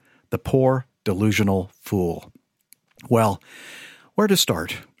 Ivor, the poor, delusional fool. Well, where to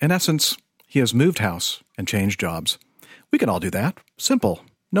start? In essence, he has moved house and changed jobs. We can all do that. Simple.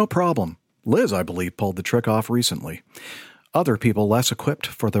 No problem. Liz, I believe, pulled the trick off recently. Other people less equipped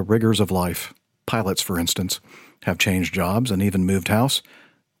for the rigors of life, pilots, for instance, have changed jobs and even moved house.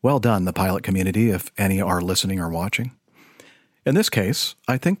 Well done, the pilot community, if any are listening or watching. In this case,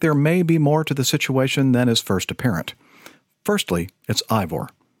 I think there may be more to the situation than is first apparent. Firstly, it's Ivor.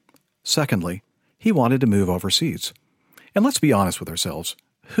 Secondly, he wanted to move overseas. And let's be honest with ourselves.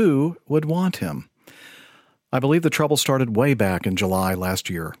 Who would want him? I believe the trouble started way back in July last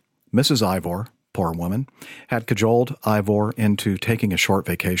year. Mrs. Ivor, poor woman, had cajoled Ivor into taking a short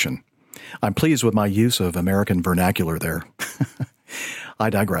vacation. I'm pleased with my use of American vernacular there. I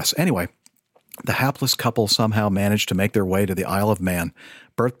digress. Anyway, the hapless couple somehow managed to make their way to the Isle of Man,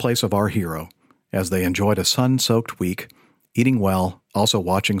 birthplace of our hero, as they enjoyed a sun-soaked week, eating well, also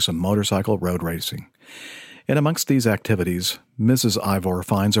watching some motorcycle road racing. And amongst these activities, Mrs. Ivor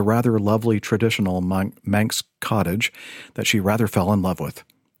finds a rather lovely traditional Manx cottage that she rather fell in love with.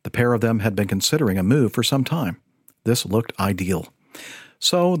 The pair of them had been considering a move for some time. This looked ideal.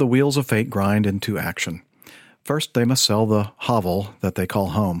 So the wheels of fate grind into action. First, they must sell the hovel that they call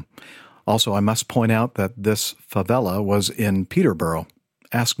home. Also, I must point out that this favela was in Peterborough.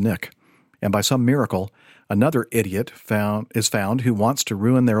 Ask Nick. And by some miracle, another idiot is found who wants to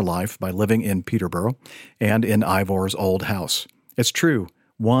ruin their life by living in Peterborough and in Ivor's old house. It's true.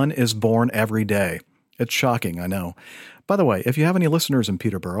 One is born every day. It's shocking, I know. By the way, if you have any listeners in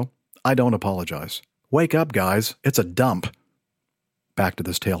Peterborough, I don't apologize. Wake up, guys. It's a dump. back to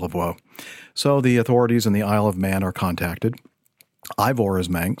this tale of woe. So the authorities in the Isle of Man are contacted. Ivor is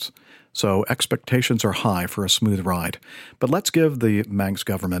Manx, so expectations are high for a smooth ride. But let's give the Manx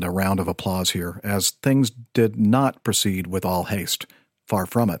government a round of applause here, as things did not proceed with all haste. Far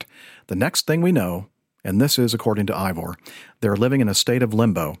from it. The next thing we know, and this is according to Ivor, they're living in a state of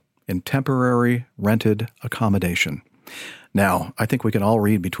limbo, in temporary rented accommodation. Now, I think we can all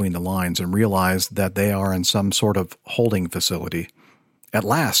read between the lines and realize that they are in some sort of holding facility. At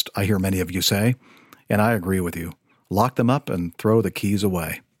last, I hear many of you say, and I agree with you. Lock them up and throw the keys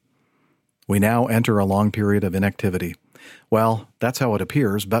away. We now enter a long period of inactivity. Well, that's how it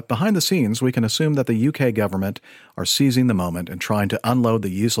appears, but behind the scenes, we can assume that the UK government are seizing the moment and trying to unload the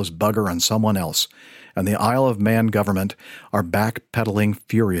useless bugger on someone else, and the Isle of Man government are backpedaling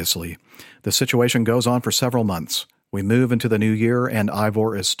furiously. The situation goes on for several months. We move into the new year, and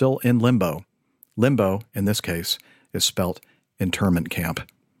Ivor is still in limbo. Limbo, in this case, is spelt internment camp.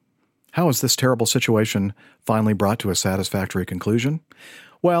 How is this terrible situation finally brought to a satisfactory conclusion?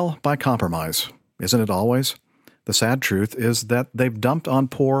 Well, by compromise. Isn't it always? The sad truth is that they've dumped on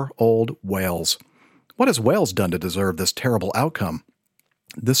poor old Wales. What has Wales done to deserve this terrible outcome?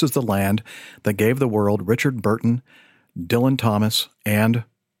 This is the land that gave the world Richard Burton, Dylan Thomas, and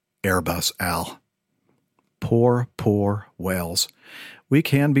Airbus Al. Poor, poor Wales. We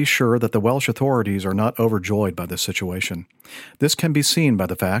can be sure that the Welsh authorities are not overjoyed by this situation. This can be seen by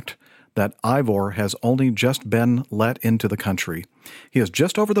the fact that Ivor has only just been let into the country. He is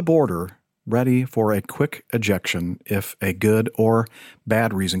just over the border, ready for a quick ejection if a good or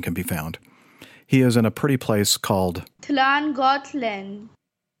bad reason can be found. He is in a pretty place called Llangollen.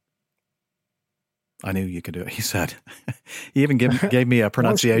 I knew you could do it, he said. He even gave me a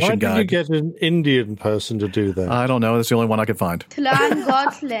pronunciation guide. Why did you get an Indian person to do that? I don't know. That's the only one I could find.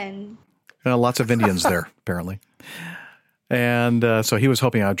 Llangollen. Lots of Indians there, apparently. And so he was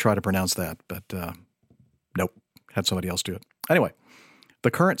hoping I'd try to pronounce that, but nope, had somebody else do it. Anyway, the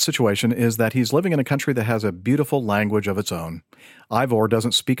current situation is that he's living in a country that has a beautiful language of its own. Ivor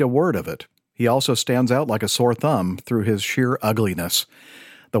doesn't speak a word of it. He also stands out like a sore thumb through his sheer ugliness.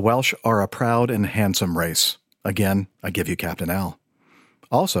 The Welsh are a proud and handsome race. Again, I give you Captain Al.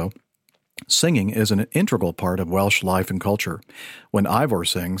 Also, singing is an integral part of Welsh life and culture. When Ivor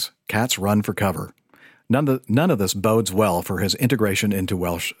sings, cats run for cover. None of this bodes well for his integration into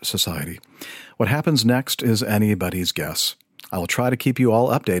Welsh society. What happens next is anybody's guess. I will try to keep you all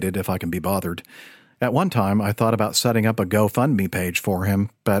updated if I can be bothered. At one time, I thought about setting up a GoFundMe page for him,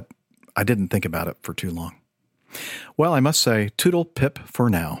 but I didn't think about it for too long. Well, I must say, toodle pip for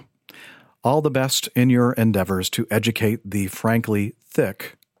now. All the best in your endeavors to educate the frankly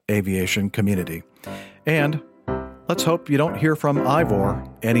thick aviation community. And let's hope you don't hear from Ivor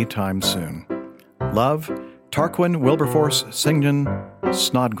anytime soon. Love, Tarquin Wilberforce St. John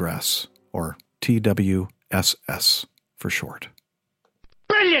Snodgrass, or TWSS for short.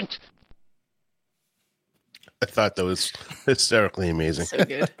 Brilliant! I thought that was hysterically amazing. So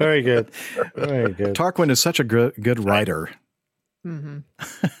good. Very good. Very good. Tarquin is such a good writer. Mm-hmm.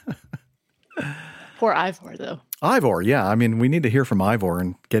 Poor Ivor, though. Ivor, yeah. I mean, we need to hear from Ivor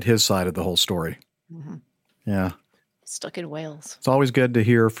and get his side of the whole story. Mm-hmm. Yeah. Stuck in Wales. It's always good to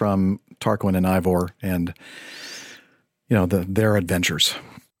hear from Tarquin and Ivor and, their adventures.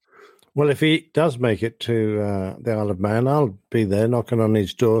 Well, if he does make it to the Isle of Man, I'll be there knocking on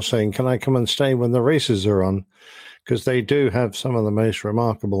his door saying, can I come and stay when the races are on? Because they do have some of the most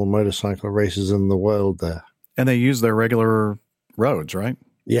remarkable motorcycle races in the world there. And they use their regular roads, right?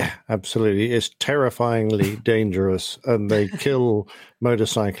 Yeah, absolutely. It's terrifyingly dangerous, and they kill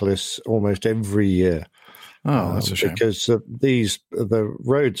motorcyclists almost every year. Oh, that's a shame. Because the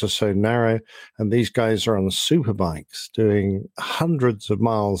roads are so narrow, and these guys are on super bikes doing hundreds of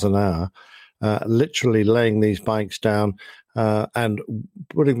miles an hour, literally laying these bikes down and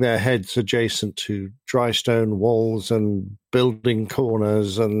putting their heads adjacent to dry stone walls and building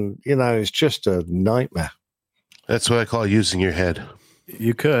corners. And, it's just a nightmare. That's what I call using your head.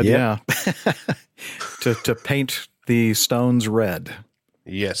 You could, yeah. to paint the stones red.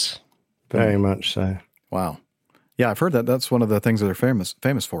 Yes. Very much so. Wow. Yeah, I've heard that. That's one of the things that they're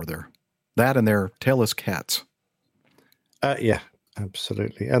famous for there. That and their tailless cats. Yeah,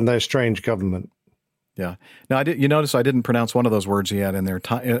 absolutely. And their strange government. Yeah. Now, you notice I didn't pronounce one of those words he had in there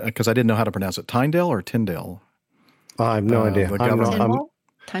because I didn't know how to pronounce it. Tyndale or Tyndale? I have no idea.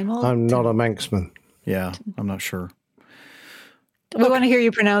 I'm not a Manxman. Yeah, I'm not sure. We want to hear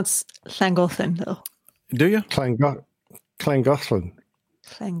you pronounce Llangollen, though. Do you? Llangollen. Llangollen.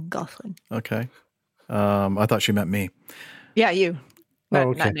 Okay. I thought she meant me. Yeah, you.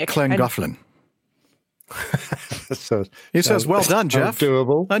 Not Nick. Llangollen. So he says, "Well done, Jeff.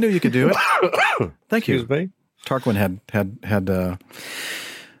 Doable. I knew you could do it." Thank you. Excuse me. Tarquin had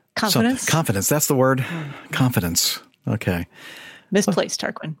Confidence. Confidence. That's the word. Confidence. Okay. Misplaced,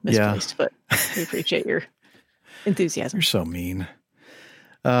 Tarquin. Misplaced, but we appreciate your enthusiasm. You're so mean.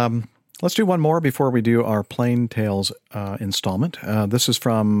 Let's do one more before we do our Plain Tales installment. This is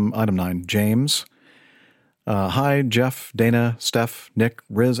from item 9, James. Hi, Jeff, Dana, Steph, Nick,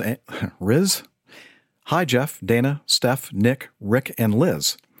 Riz? Hi, Jeff, Dana, Steph, Nick, Rick, and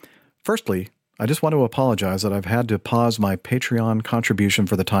Liz. Firstly, I just want to apologize that I've had to pause my Patreon contribution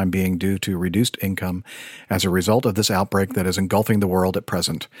for the time being due to reduced income as a result of this outbreak that is engulfing the world at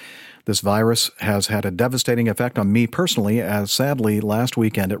present. This virus has had a devastating effect on me personally, as sadly last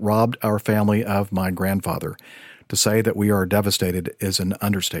weekend it robbed our family of my grandfather. To say that we are devastated is an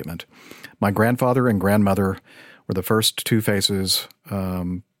understatement. My grandfather and grandmother were the first two faces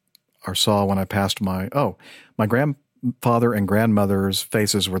I saw when I passed my grandfather and grandmother's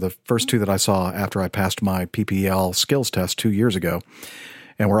faces were the first two that I saw after I passed my PPL skills test 2 years ago,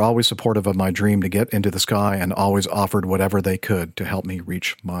 and were always supportive of my dream to get into the sky and always offered whatever they could to help me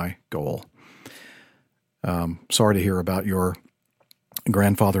reach my goal. Sorry to hear about your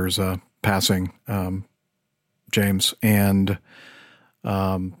grandfather's passing, James. And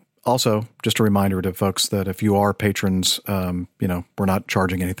also, just a reminder to folks that if you are patrons, we're not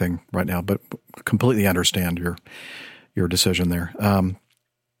charging anything right now, but completely understand your decision there.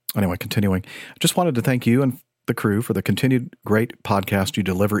 Anyway, continuing. Just wanted to thank you and the crew for the continued great podcast you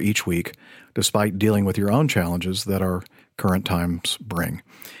deliver each week, despite dealing with your own challenges that our current times bring.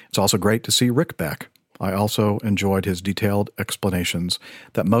 It's also great to see Rick back. I also enjoyed his detailed explanations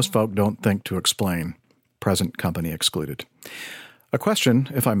that most folk don't think to explain, present company excluded. A question,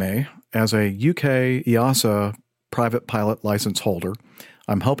 if I may. As a UK EASA private pilot license holder,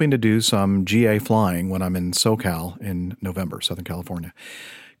 I'm hoping to do some GA flying when I'm in SoCal in November, Southern California.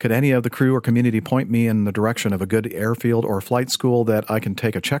 Could any of the crew or community point me in the direction of a good airfield or flight school that I can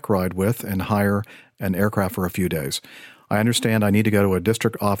take a check ride with and hire an aircraft for a few days? I understand I need to go to a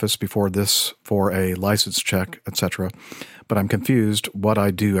district office before this for a license check, etc., but I'm confused what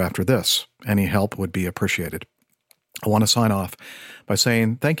I do after this. Any help would be appreciated. I want to sign off by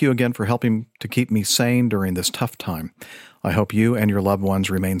saying thank you again for helping to keep me sane during this tough time. I hope you and your loved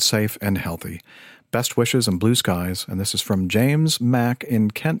ones remain safe and healthy. Best wishes and blue skies. And this is from James Mack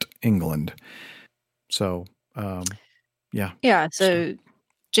in Kent, England. So, yeah. Yeah. So,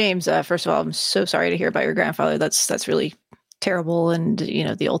 James, first of all, I'm so sorry to hear about your grandfather. That's really terrible, and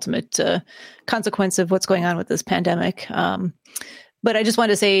the ultimate consequence of what's going on with this pandemic. But I just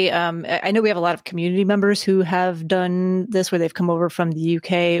wanted to say, I know we have a lot of community members who have done this, where they've come over from the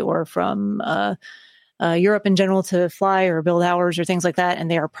UK or from Europe in general to fly or build hours or things like that. And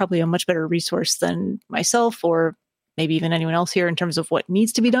they are probably a much better resource than myself or maybe even anyone else here in terms of what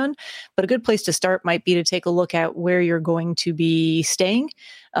needs to be done. But a good place to start might be to take a look at where you're going to be staying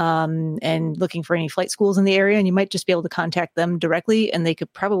and looking for any flight schools in the area. And you might just be able to contact them directly, and they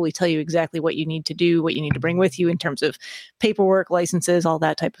could probably tell you exactly what you need to do, what you need to bring with you in terms of paperwork, licenses, all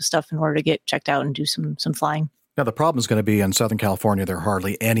that type of stuff in order to get checked out and do some flying. Now, the problem is going to be in Southern California, there are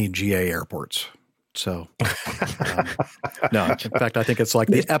hardly any GA airports. So, no, in fact, I think it's like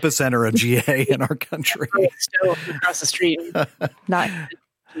the epicenter of GA in our country. Still across the street, not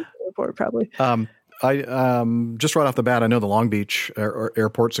the airport, probably. I just right off the bat, I know the Long Beach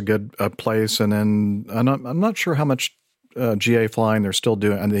airport's a good place, and then I'm not sure how much GA flying they're still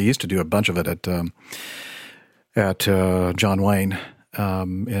doing. And they used to do a bunch of it at John Wayne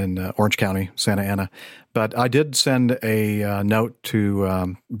in Orange County, Santa Ana. But I did send a note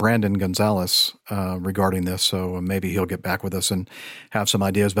to Brandon Gonzalez regarding this, so maybe he'll get back with us and have some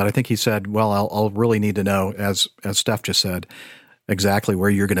ideas. But I think he said, well, I'll really need to know, as Steph just said, exactly where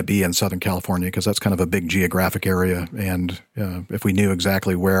you're going to be in Southern California, because that's kind of a big geographic area. And if we knew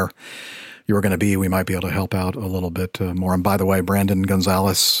exactly where you were going to be, we might be able to help out a little bit more. And by the way, Brandon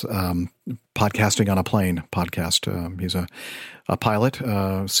Gonzalez, Podcasting on a Plane podcast. He's a pilot,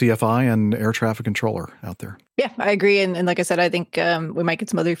 CFI, and air traffic controller out there. Yeah, I agree. And like I said, I think we might get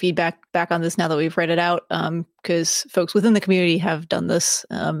some other feedback back on this now that we've read it out, because folks within the community have done this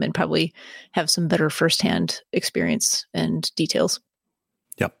and probably have some better firsthand experience and details.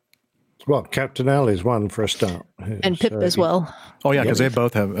 Yep. Well, Captain Al is one for a start. And Pip as well. Oh, yeah, because they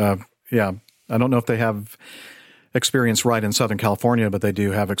both have, I don't know if they have experience right in Southern California, but they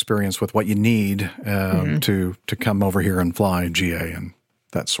do have experience with what you need to come over here and fly GA and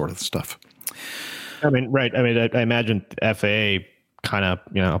that sort of stuff. I mean, right. I mean, I imagine FAA kind of,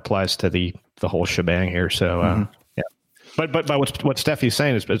 applies to the whole shebang here. So, yeah. But what Steffi's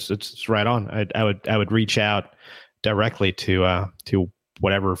saying is it's right on. I would reach out directly to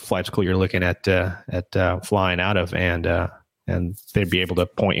whatever flight school you're looking at flying out of, and they'd be able to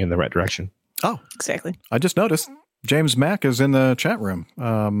point you in the right direction. Oh, exactly. I just noticed James Mack is in the chat room.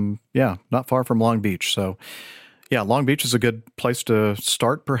 Not far from Long Beach. So, yeah, Long Beach is a good place to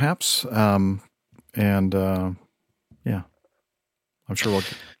start, perhaps. I'm sure we'll.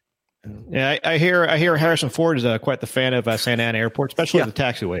 Yeah, I hear Harrison Ford is quite the fan of Santa Ana Airport, especially the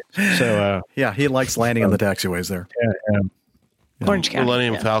taxiways. So, he likes landing on the taxiways there. Yeah. Orange County.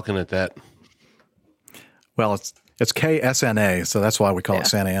 Millennium Falcon at that. Well, it's KSNA, so that's why we call it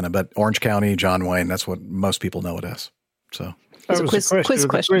Santa Ana. But Orange County, John Wayne, that's what most people know it as. So that was a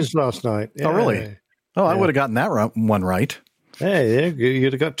quiz last night. Yeah. Oh, really? Oh, I would have gotten that one right. Yeah,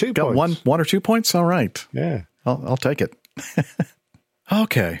 you'd have got 2 points. One or 2 points. All right. Yeah, I'll take it.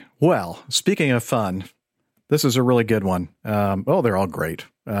 Okay. Well, speaking of fun, this is a really good one. They're all great.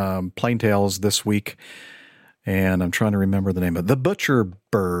 Plain Tales this week, and I'm trying to remember the name of The Butcher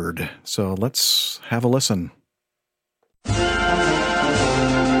Bird. So let's have a listen. The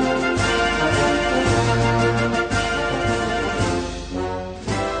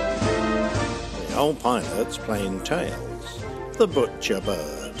Old Pilot's Plain Tales, The Butcher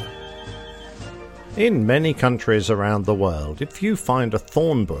Bird. In many countries around the world, if you find a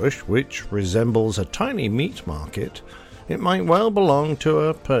thorn bush which resembles a tiny meat market, it might well belong to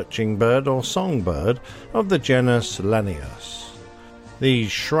a perching bird or songbird of the genus Lanius.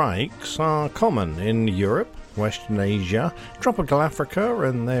 These shrikes are common in Europe, Western Asia, tropical Africa,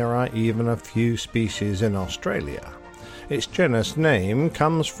 and there are even a few species in Australia. Its genus name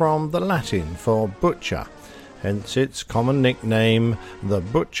comes from the Latin for butcher, hence its common nickname, the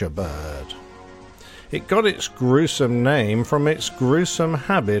butcher bird. It got its gruesome name from its gruesome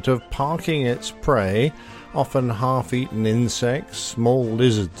habit of parking its prey, often half-eaten insects, small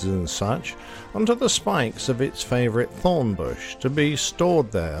lizards and such, onto the spikes of its favourite thorn bush to be stored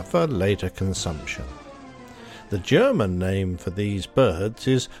there for later consumption. The German name for these birds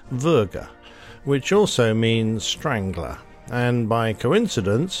is Würger, which also means strangler, and by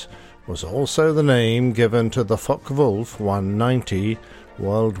coincidence was also the name given to the Focke-Wulf 190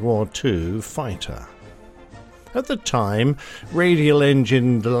 World War II fighter. At the time,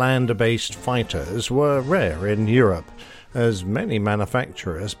 radial-engined land-based fighters were rare in Europe, as many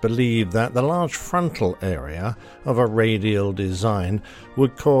manufacturers believed that the large frontal area of a radial design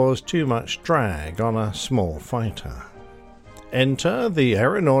would cause too much drag on a small fighter. Enter the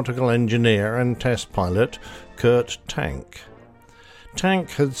aeronautical engineer and test pilot Kurt Tank. Tank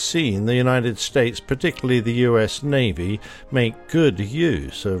had seen the United States, particularly the US Navy, make good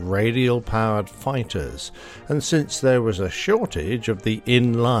use of radial-powered fighters, and since there was a shortage of the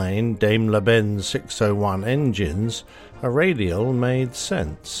in-line Daimler-Benz 601 engines, a radial made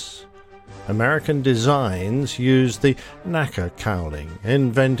sense. American designs used the NACA cowling,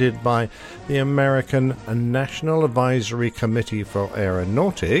 invented by the American National Advisory Committee for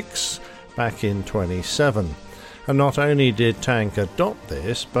Aeronautics back in 1927. And not only did Tank adopt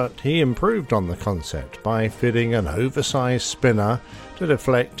this, but he improved on the concept by fitting an oversized spinner to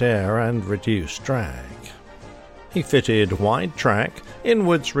deflect air and reduce drag. He fitted wide track,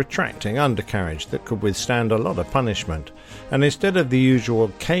 inwards retracting undercarriage that could withstand a lot of punishment, and instead of the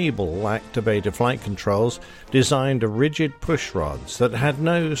usual cable-activated flight controls, designed rigid push rods that had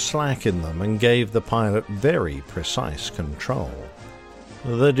no slack in them and gave the pilot very precise control.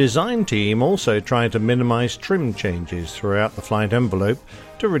 The design team also tried to minimize trim changes throughout the flight envelope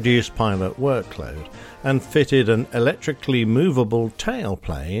to reduce pilot workload, and fitted an electrically movable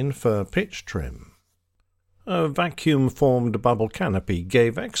tailplane for pitch trim. A vacuum-formed bubble canopy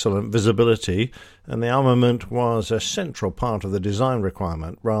gave excellent visibility, and the armament was a central part of the design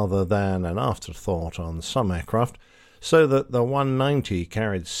requirement rather than an afterthought on some aircraft, so that the 190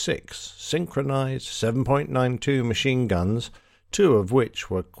 carried 6 synchronized 7.92 machine guns, 2 of which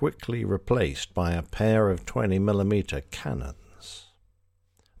were quickly replaced by a pair of 20mm cannons.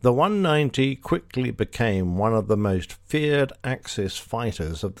 The 190 quickly became one of the most feared Axis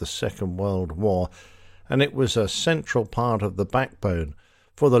fighters of the Second World War, and it was a central part of the backbone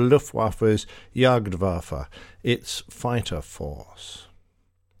for the Luftwaffe's Jagdwaffe, its fighter force.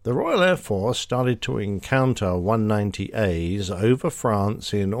 The Royal Air Force started to encounter 190As over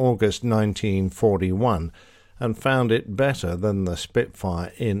France in August 1941, and found it better than the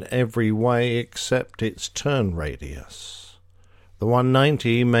Spitfire in every way except its turn radius. The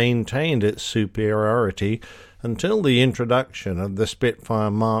 190 maintained its superiority until the introduction of the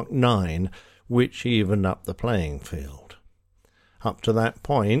Spitfire Mark IX, which evened up the playing field. Up to that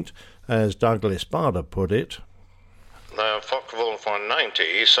point, as Douglas Bader put it, the Focke-Wulf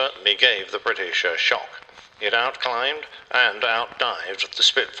 190 certainly gave the British a shock. It outclimbed and outdived the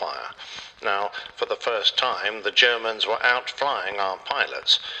Spitfire. Now, for the first time, the Germans were outflying our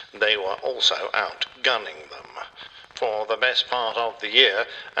pilots. They were also outgunning them. For the best part of the year,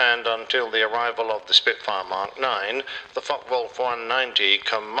 and until the arrival of the Spitfire Mark IX, the Focke-Wulf 190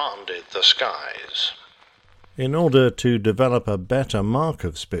 commanded the skies. In order to develop a better mark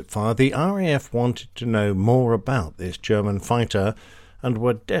of Spitfire, the RAF wanted to know more about this German fighter and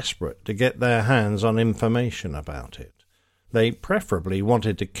were desperate to get their hands on information about it. They preferably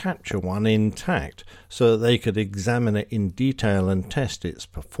wanted to capture one intact so that they could examine it in detail and test its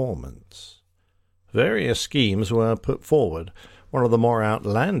performance. Various schemes were put forward, one of the more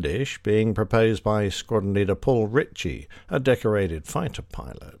outlandish being proposed by Squadron Leader Paul Ritchie, a decorated fighter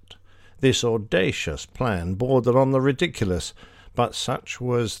pilot. This audacious plan bordered on the ridiculous, but such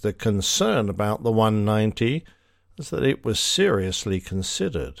was the concern about the 190 as that it was seriously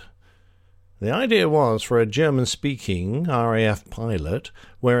considered. The idea was for a German-speaking RAF pilot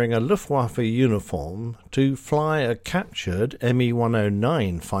wearing a Luftwaffe uniform to fly a captured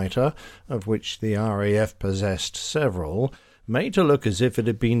Me-109 fighter, of which the RAF possessed several, made to look as if it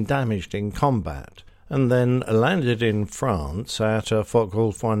had been damaged in combat, and then landed in France at a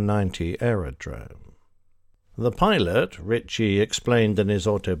Focke-Wulf 190 aerodrome. The pilot, Ritchie explained in his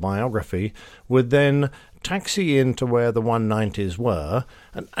autobiography, would then taxi into where the 190s were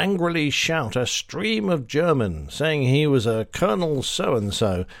and angrily shout a stream of German, saying he was a Colonel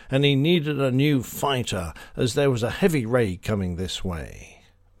so-and-so and he needed a new fighter as there was a heavy raid coming this way.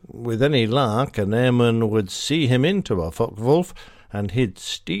 With any luck, an airman would see him into a Focke-Wulf and he'd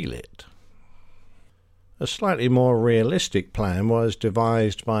steal it. A slightly more realistic plan was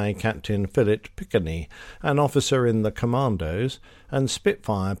devised by Captain Philip Pickney, an officer in the Commandos, and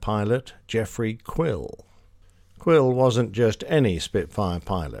Spitfire pilot Geoffrey Quill. Quill wasn't just any Spitfire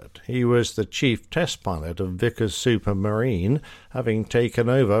pilot. He was the chief test pilot of Vickers Supermarine, having taken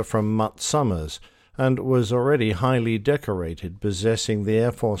over from Mutt Summers, and was already highly decorated, possessing the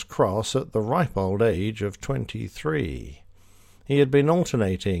Air Force Cross at the ripe old age of 23. He had been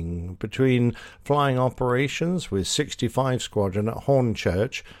alternating between flying operations with 65 Squadron at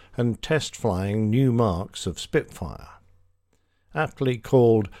Hornchurch and test flying new marks of Spitfire. Aptly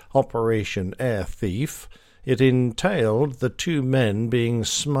called Operation Air Thief, it entailed the two men being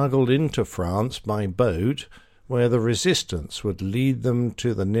smuggled into France by boat, where the resistance would lead them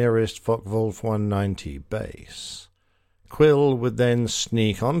to the nearest Focke-Wulf 190 base. Quill would then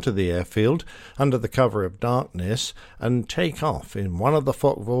sneak onto the airfield under the cover of darkness and take off in one of the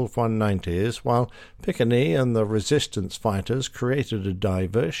Focke-Wulf 190s while Pickney and the resistance fighters created a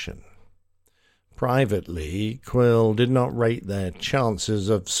diversion. Privately, Quill did not rate their chances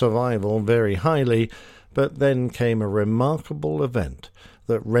of survival very highly, but then came a remarkable event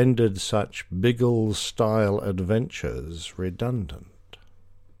that rendered such Biggles-style adventures redundant.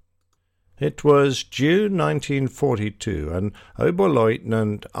 It was June 1942, and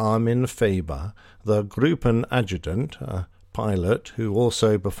Oberleutnant Armin Faber, the Gruppen Adjutant, a pilot who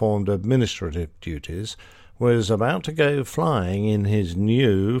also performed administrative duties, was about to go flying in his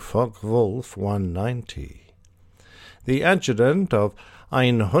new Focke-Wulf 190. The adjutant of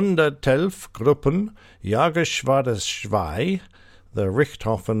 111 Gruppen Jagerschwader 2, the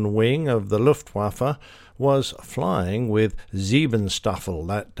Richthofen wing of the Luftwaffe, was flying with Siebenstaffel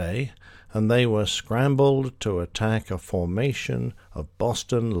that day, and they were scrambled to attack a formation of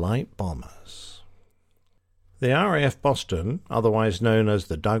Boston light bombers. The RAF Boston, otherwise known as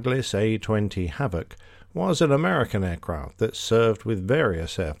the Douglas A-20 Havoc, was an American aircraft that served with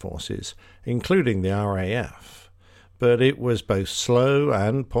various air forces, including the RAF. But it was both slow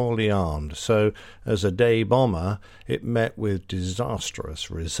and poorly armed, so as a day bomber it met with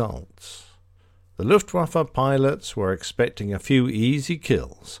disastrous results. The Luftwaffe pilots were expecting a few easy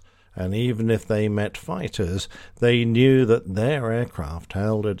kills, and even if they met fighters, they knew that their aircraft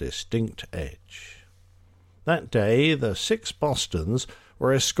held a distinct edge. That day, the 6 Bostons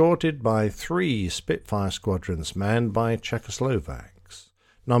were escorted by 3 Spitfire squadrons manned by Czechoslovaks,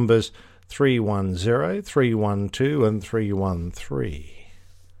 numbers 310, 312 and 313.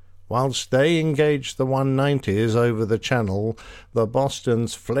 Whilst they engaged the 190s over the channel, the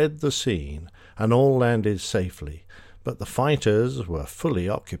Bostons fled the scene and all landed safely, but the fighters were fully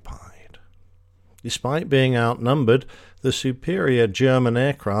occupied. Despite being outnumbered, the superior German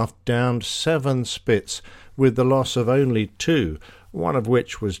aircraft downed 7 Spits with the loss of only 2, one of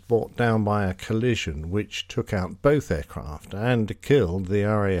which was brought down by a collision which took out both aircraft and killed the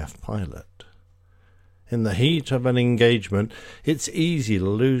RAF pilot. In the heat of an engagement, it's easy to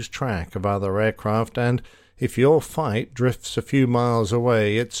lose track of other aircraft, and If your fight drifts a few miles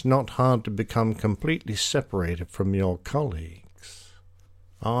away, it's not hard to become completely separated from your colleagues.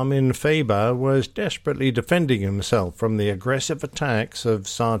 Armin Faber was desperately defending himself from the aggressive attacks of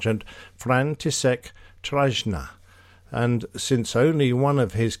Sergeant František Trajna, and since only one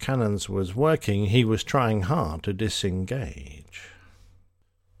of his cannons was working, he was trying hard to disengage.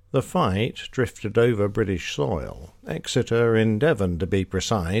 The fight drifted over British soil, Exeter in Devon to be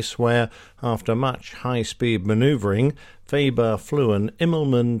precise, where, after much high-speed manoeuvring, Faber flew an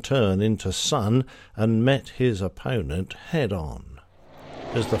Immelmann turn into sun and met his opponent head-on.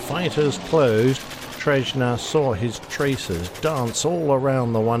 As the fighters closed, Trajna saw his tracers dance all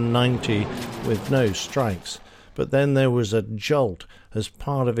around the 190 with no strikes, but then there was a jolt as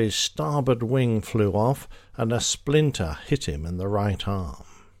part of his starboard wing flew off and a splinter hit him in the right arm.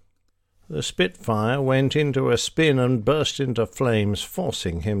 The Spitfire went into a spin and burst into flames,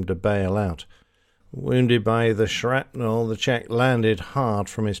 forcing him to bail out. Wounded by the shrapnel, the Czech landed hard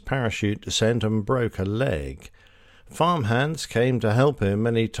from his parachute descent and broke a leg. Farmhands came to help him,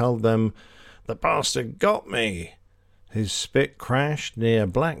 and he told them, "The bastard got me." His Spit crashed near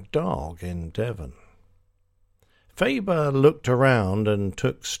Black Dog in Devon. Faber looked around and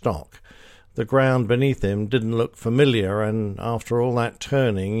took stock. The ground beneath him didn't look familiar, and after all that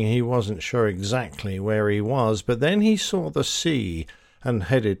turning he wasn't sure exactly where he was, but then he saw the sea and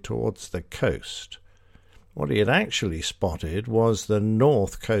headed towards the coast. What he had actually spotted was the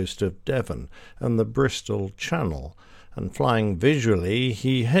north coast of Devon and the Bristol Channel, and flying visually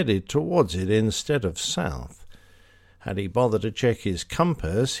he headed towards it instead of south. Had he bothered to check his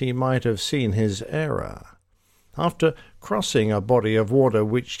compass, he might have seen his error. After crossing a body of water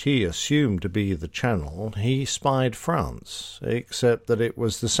which he assumed to be the Channel, he spied France, except that it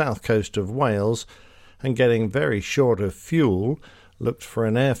was the south coast of Wales, and getting very short of fuel, looked for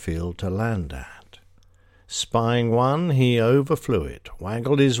an airfield to land at. Spying one, he overflew it,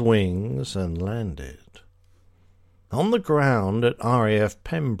 waggled his wings, and landed. On the ground at RAF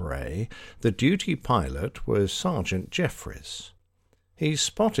Pembrey, the duty pilot was Sergeant Jeffries. He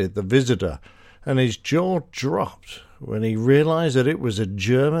spotted the visitor, and his jaw dropped when he realized that it was a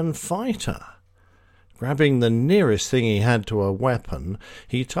German fighter. Grabbing the nearest thing he had to a weapon,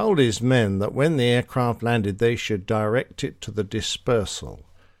 he told his men that when the aircraft landed they should direct it to the dispersal.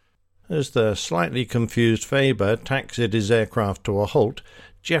 As the slightly confused Faber taxied his aircraft to a halt,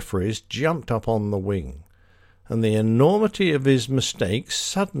 Jeffries jumped up on the wing, and the enormity of his mistake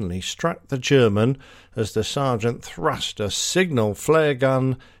suddenly struck the German as the sergeant thrust a signal flare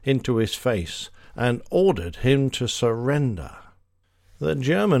gun into his face and ordered him to surrender. The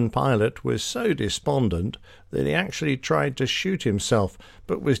German pilot was so despondent that he actually tried to shoot himself,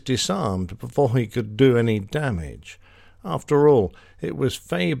 but was disarmed before he could do any damage. After all, it was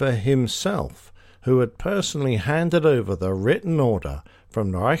Faber himself who had personally handed over the written order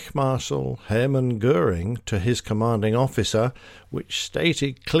from Reich Marshal Hermann Göring to his commanding officer, which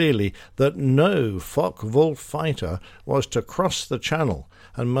stated clearly that no Focke-Wulf fighter was to cross the Channel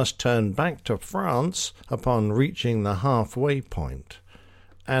and must turn back to France upon reaching the halfway point,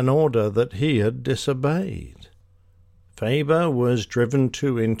 an order that he had disobeyed. Faber was driven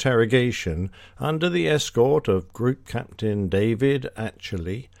to interrogation under the escort of Group Captain David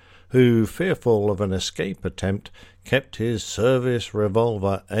Atcherley, who, fearful of an escape attempt, kept his service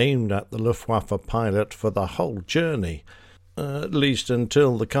revolver aimed at the Luftwaffe pilot for the whole journey, at least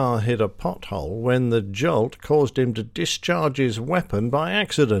until the car hit a pothole, when the jolt caused him to discharge his weapon by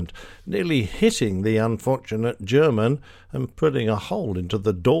accident, nearly hitting the unfortunate German and putting a hole into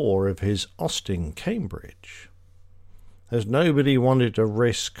the door of his Austin Cambridge. As nobody wanted to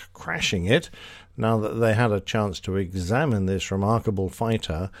risk crashing it, now that they had a chance to examine this remarkable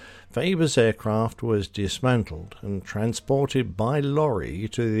fighter, Faber's aircraft was dismantled and transported by lorry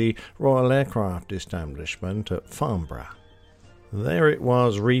to the Royal Aircraft Establishment at Farnborough. There it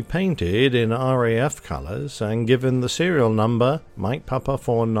was repainted in RAF colours and given the serial number Mike Papa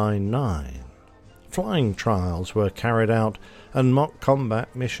 499. Flying trials were carried out and mock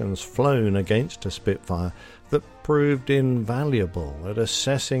combat missions flown against a Spitfire that proved invaluable at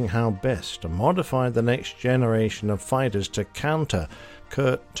assessing how best to modify the next generation of fighters to counter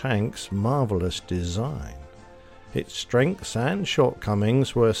Kurt Tank's marvellous design. Its strengths and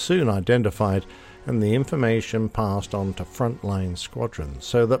shortcomings were soon identified, and the information passed on to frontline squadrons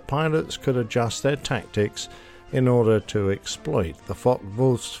so that pilots could adjust their tactics in order to exploit the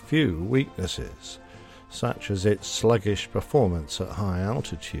Focke-Wulf's few weaknesses, such as its sluggish performance at high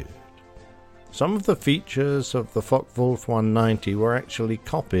altitude. Some of the features of the Focke-Wulf 190 were actually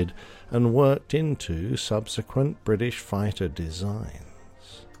copied and worked into subsequent British fighter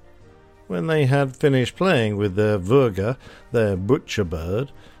designs. When they had finished playing with their Vurga, their butcher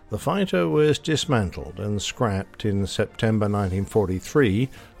bird, the fighter was dismantled and scrapped in September 1943,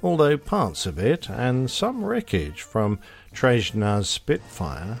 although parts of it and some wreckage from Trezna's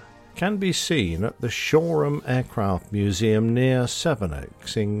Spitfire can be seen at the Shoreham Aircraft Museum near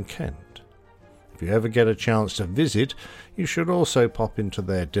Sevenoaks in Kent. If you ever get a chance to visit, you should also pop into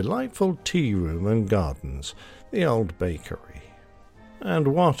their delightful tea room and gardens, the Old Bakery. And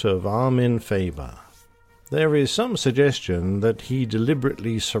what of Armin Faber? There is some suggestion that he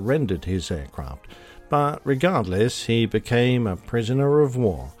deliberately surrendered his aircraft, but regardless, he became a prisoner of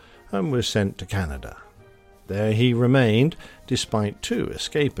war and was sent to Canada. There he remained, despite 2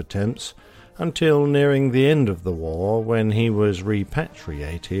 escape attempts, until nearing the end of the war when he was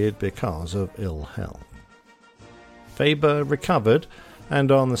repatriated because of ill health. Faber recovered,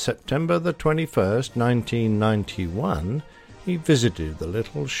 and on September the 21st, 1991, he visited the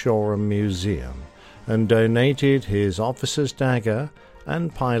Little Shoreham Museum and donated his officer's dagger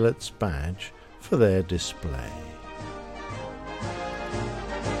and pilot's badge for their display.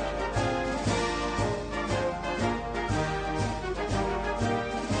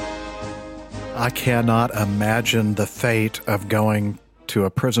 I cannot imagine the fate of going to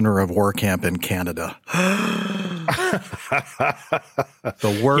a prisoner of war camp in Canada.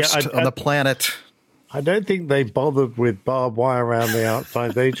 The worst on the planet. I don't think they bothered with barbed wire around the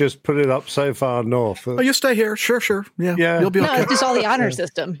outside. They just put it up so far north. Oh, you stay here. Sure. Yeah. You'll be okay. No, it's just all the honor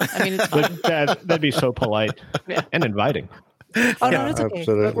system. I mean, it's fine. That'd be so polite and inviting. Oh, no, it's okay.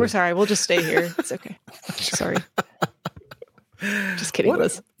 Absolutely. We're sorry. We'll just stay here. It's okay. Sorry. Just kidding,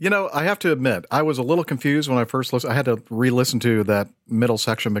 Liz. You know, I have to admit, I was a little confused when I first listened. I had to re-listen to that middle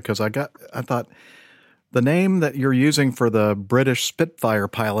section because I thought the name that you're using for the British Spitfire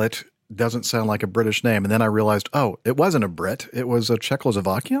pilot doesn't sound like a British name. And then I realized, it wasn't a Brit. It was a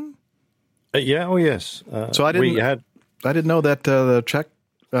Czechoslovakian? Yeah, oh yes. So I didn't know that the Czech.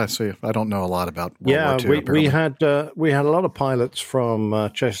 See, I don't know a lot about World War II. we had a lot of pilots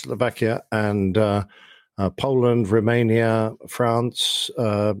from Czechoslovakia and Poland, Romania, France,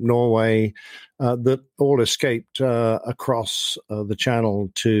 Norway, that all escaped across the Channel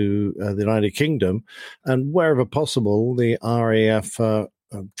to the United Kingdom, and wherever possible, the RAF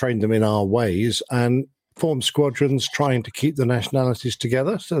trained them in our ways and formed squadrons trying to keep the nationalities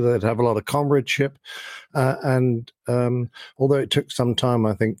together so they'd have a lot of comradeship. And although it took some time,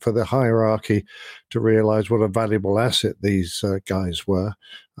 I think, for the hierarchy to realize what a valuable asset these guys were,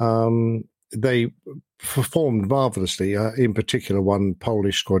 they performed marvelously. In particular, one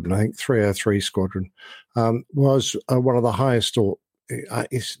Polish squadron, I think 303 Squadron, was one of the highest, or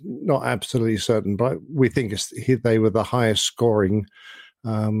it's not absolutely certain, but we think they were the highest scoring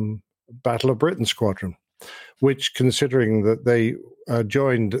Battle of Britain squadron, which, considering that they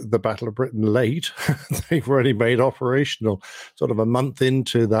joined the Battle of Britain late, they were only made operational sort of a month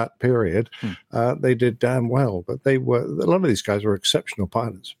into that period. They did damn well, but a lot of these guys were exceptional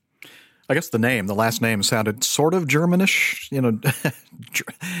pilots. I guess the last name sounded sort of Germanish,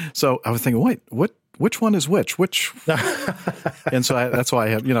 so I was thinking, wait, which one is which? And so that's why I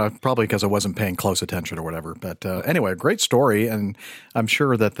have, probably because I wasn't paying close attention or whatever. But anyway, great story. And I'm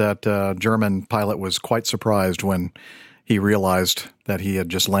sure that German pilot was quite surprised when he realized that he had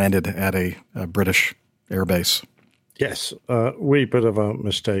just landed at a British airbase. Yes, wee bit of a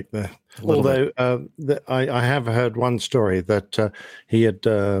mistake there. Although I have heard one story that he had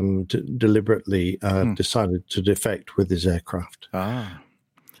deliberately decided to defect with his aircraft.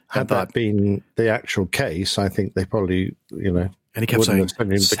 Had that been the actual case, I think they probably, and he kept saying,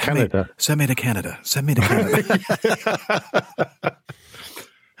 send him to Canada. Send me to Canada. Send me to Canada.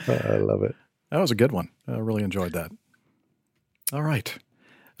 I love it. That was a good one. I really enjoyed that. All right.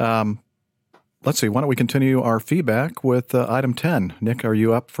 Let's see. Why don't we continue our feedback with item 10? Nick, are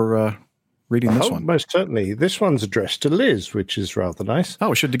you up for reading this one? Most certainly. This one's addressed to Liz, which is rather nice.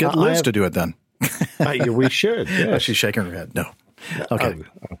 Oh, we should get Liz to do it then. We should, yes. She's shaking her head. No. Okay.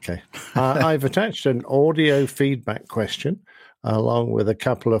 Okay. I've attached an audio feedback question along with a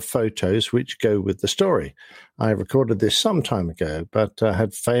couple of photos which go with the story. I recorded this some time ago, but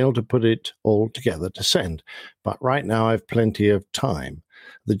had failed to put it all together to send. But right now I've plenty of time.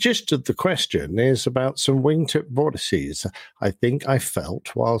 The gist of the question is about some wingtip vortices I think I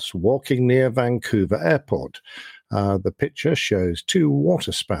felt whilst walking near Vancouver Airport. The picture shows 2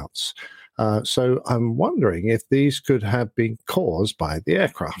 water spouts. So I'm wondering if these could have been caused by the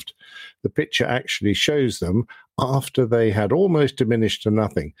aircraft. The picture actually shows them after they had almost diminished to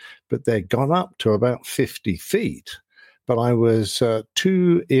nothing, but they'd gone up to about 50 feet. But I was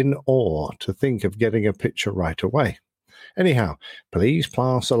too in awe to think of getting a picture right away. Anyhow, please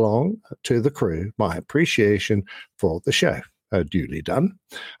pass along to the crew my appreciation for the show. Duly done.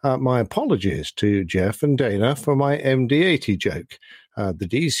 My apologies to Jeff and Dana for my MD-80 joke. The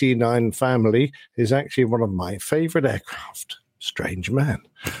DC-9 family is actually one of my favorite aircraft. Strange man.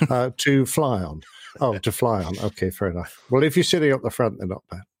 To fly on. Oh, to fly on. Okay, fair enough. Well, if you're sitting up the front, they're not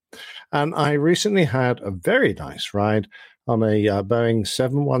bad. And I recently had a very nice ride on a Boeing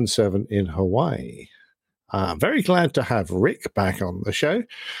 717 in Hawaii. I'm very glad to have Rick back on the show.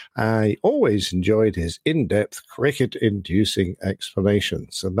 I always enjoyed his in-depth, cricket-inducing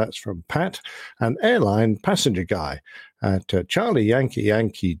explanations. And that's from Pat, an airline passenger guy at Charlie Yankee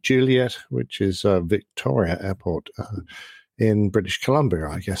Yankee Juliet, which is Victoria Airport in British Columbia,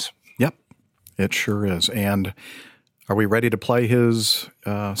 I guess. Yep, it sure is. And are we ready to play his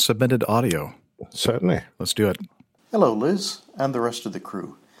submitted audio? Certainly. Let's do it. Hello, Liz, and the rest of the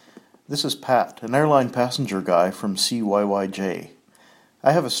crew. This is Pat, an airline passenger guy from CYYJ.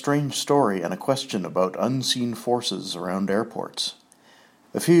 I have a strange story and a question about unseen forces around airports.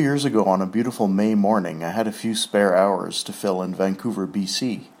 A few years ago on a beautiful May morning, I had a few spare hours to fill in Vancouver,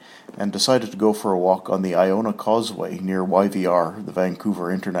 BC, and decided to go for a walk on the Iona Causeway near YVR, the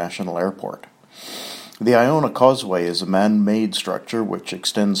Vancouver International Airport. The Iona Causeway is a man-made structure which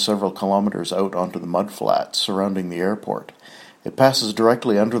extends several kilometers out onto the mudflats surrounding the airport. It passes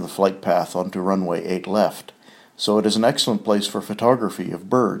directly under the flight path onto runway 8 left, so it is an excellent place for photography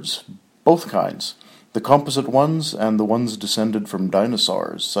of birds, both kinds, the composite ones and the ones descended from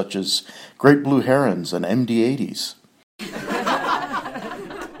dinosaurs, such as great blue herons and MD-80s.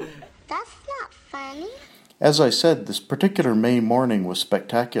 That's not funny. As I said, this particular May morning was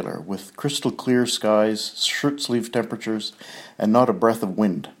spectacular, with crystal clear skies, shirt-sleeve temperatures, and not a breath of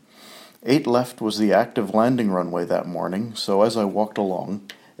wind. 8 left was the active landing runway that morning, so as I walked along,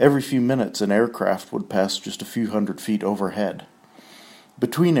 every few minutes an aircraft would pass just a few hundred feet overhead.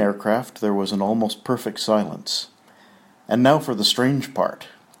 Between aircraft there was an almost perfect silence. And now for the strange part.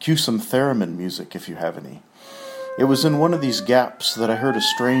 Cue some theremin music if you have any. It was in one of these gaps that I heard a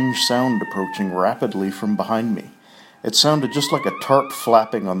strange sound approaching rapidly from behind me. It sounded just like a tarp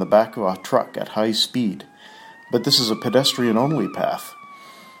flapping on the back of a truck at high speed. But this is a pedestrian-only path.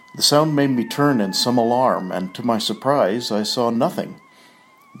 The sound made me turn in some alarm, and to my surprise, I saw nothing.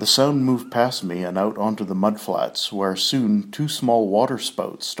 The sound moved past me and out onto the mudflats, where soon 2 small water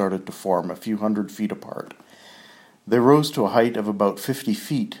spouts started to form a few hundred feet apart. They rose to a height of about 50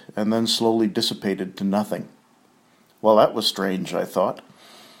 feet, and then slowly dissipated to nothing. Well, that was strange, I thought.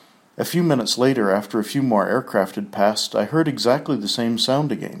 A few minutes later, after a few more aircraft had passed, I heard exactly the same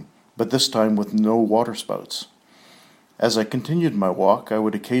sound again, but this time with no water spouts. As I continued my walk, I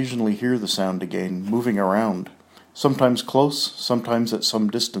would occasionally hear the sound again, moving around, sometimes close, sometimes at some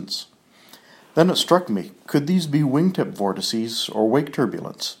distance. Then it struck me, could these be wingtip vortices or wake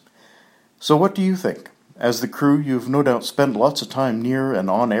turbulence? So what do you think? As the crew, you've no doubt spent lots of time near and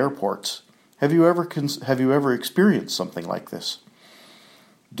on airports. Have you ever experienced something like this?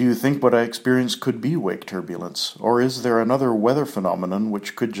 Do you think what I experienced could be wake turbulence, or is there another weather phenomenon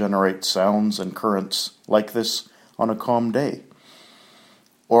which could generate sounds and currents like this on a calm day?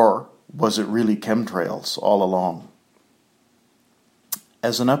 Or was it really chemtrails all along?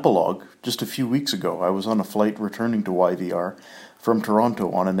 As an epilogue, just a few weeks ago I was on a flight returning to YVR from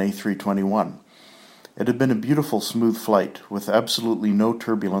Toronto on an A321. It had been a beautiful smooth flight with absolutely no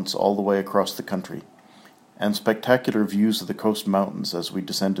turbulence all the way across the country, and spectacular views of the coast mountains as we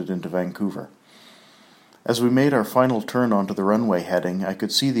descended into Vancouver. As we made our final turn onto the runway heading, I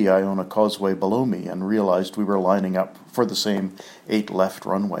could see the Iona Causeway below me and realized we were lining up for the same 8 left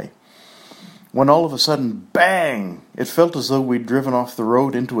runway. When all of a sudden, bang! It felt as though we'd driven off the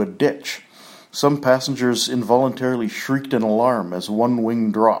road into a ditch. Some passengers involuntarily shrieked in alarm as one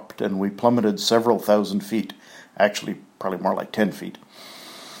wing dropped and we plummeted several thousand feet, actually probably more like 10 feet.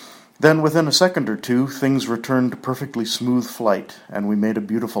 Then within a second or two, things returned to perfectly smooth flight and we made a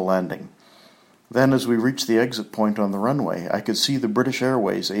beautiful landing. Then as we reached the exit point on the runway, I could see the British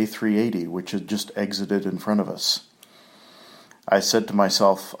Airways A380, which had just exited in front of us. I said to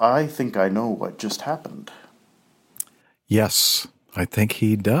myself, I think I know what just happened. Yes, I think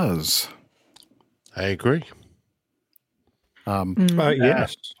he does. I agree.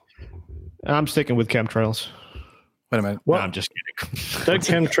 Yes. I'm sticking with chemtrails. Wait a minute. No, I'm just kidding. Don't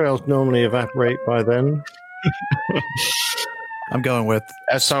chemtrails normally evaporate by then? I'm going with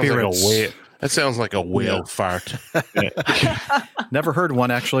that sounds spirits. like a whale. That sounds like a whale fart. Never heard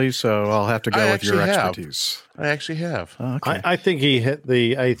one actually, so I'll have to go with your expertise. I actually have. Oh, okay. I think he hit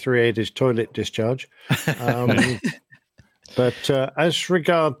the A380's toilet discharge. But as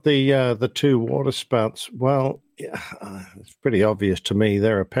regard the 2 water spouts, well, it's pretty obvious to me.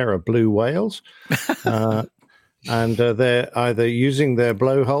 They're a pair of blue whales. And they're either using their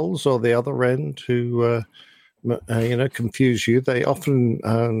blowholes or the other end to, confuse you. They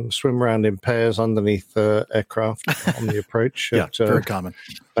often swim around in pairs underneath aircraft on the approach. Yeah, at, very common.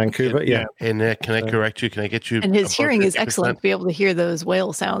 Vancouver, yeah. And can I correct you? Can I get you? And his hearing is 50%? excellent to be able to hear those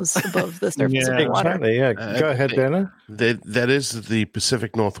whale sounds above the surface of the water. Exactly, yeah. Go ahead, Dana. That is the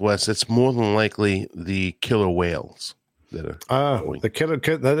Pacific Northwest. It's more than likely the killer whales that are. The killer,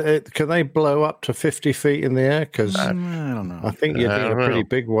 can they blow up to 50 feet in the air? Because I don't know. I think you'd need a pretty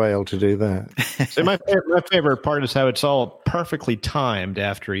big whale to do that. So my favorite part is how it's all perfectly timed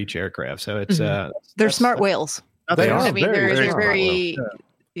after each aircraft. So it's they're smart whales. They are. I mean, they're smart very. whales.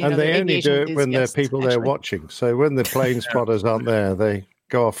 You And know, they they're only do aviation it when there are enthusiasts, people there actually. watching. So when the plane spotters aren't there, they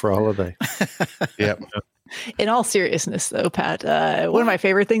go off for a holiday. Yeah. In all seriousness, though, Pat, one of my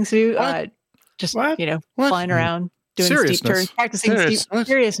favorite things to do, just flying around, doing steep turns, practicing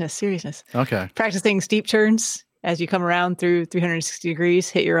seriousness. Okay. Practicing steep turns as you come around through 360 degrees,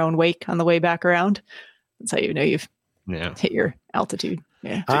 hit your own wake on the way back around. That's how you know you've hit your altitude.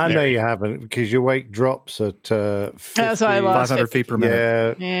 Yeah, I know you haven't because your wake drops at 50, I lost 500 feet per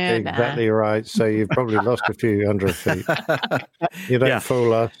minute. Yeah, exactly right. So you've probably lost a few hundred feet. You don't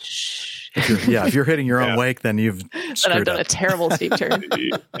fool us. If you're hitting your own wake, then you've But screwed I've done up. a terrible steep turn.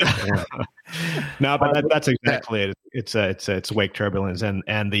 No, but that's exactly it. It's wake turbulence,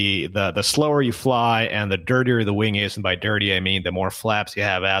 and the slower you fly, and the dirtier the wing is, and by dirty I mean the more flaps you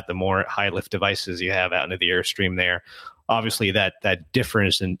have out, the more high lift devices you have out into the airstream there. Obviously, that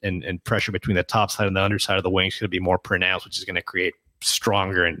difference in pressure between the top side and the underside of the wing is going to be more pronounced, which is going to create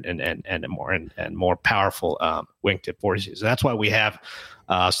stronger and more powerful wingtip vortices. So that's why we have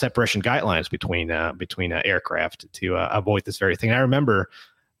separation guidelines between aircraft to avoid this very thing. And I remember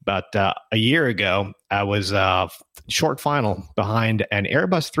about a year ago, I was short final behind an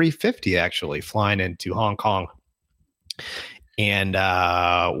Airbus 350 actually flying into Hong Kong. And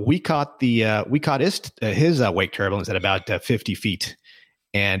we caught his wake turbulence at about 50 feet,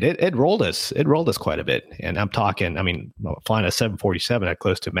 and it rolled us. It rolled us quite a bit. And I'm talking, flying a 747 at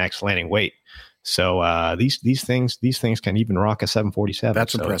close to max landing weight. So these things can even rock a 747.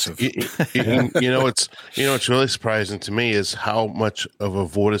 That's impressive. What's really surprising to me is how much of a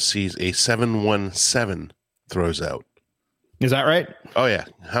vortice a 717 throws out. Is that right? Oh yeah.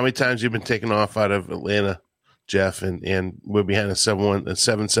 How many times you've been taken off out of Atlanta, Jeff, and we're behind a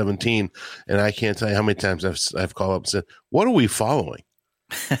 717, and I can't tell you how many times I've called up and said, "What are we following?"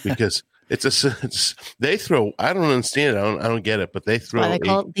 Because they throw. I don't understand it. I don't get it, but they throw. They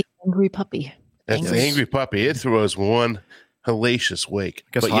call it the angry puppy. That's the angry puppy. It throws one hellacious wake.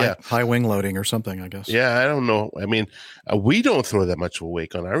 I guess high wing loading or something. I guess. Yeah, I don't know. I mean, we don't throw that much of a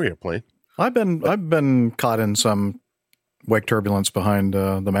wake on our airplane. I've been caught in some wake turbulence behind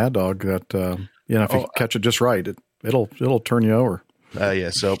the Mad Dog that. If you catch it just right, it'll turn you over. Yeah,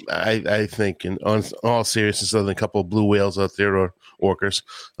 so I think, in all seriousness, other than a couple of blue whales out there or orcas,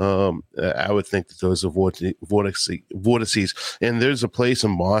 I would think that those are vortices. And there's a place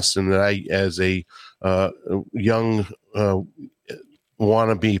in Boston that I, as a young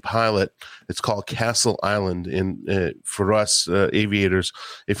wannabe pilot, it's called Castle Island. And for us aviators,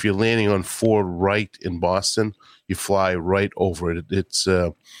 if you're landing on Ford Wright in Boston, you fly right over it.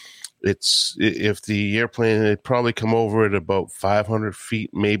 It's if the airplane, it'd probably come over at about 500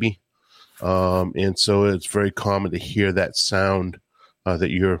 feet, maybe. And so it's very common to hear that sound that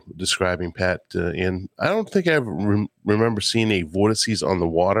you're describing, Pat. And I don't think I ever remember seeing a vortices on the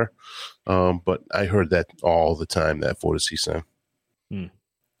water, but I heard that all the time, that vortices sound.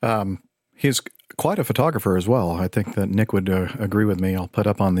 He's quite a photographer as well. I think that Nick would agree with me. I'll put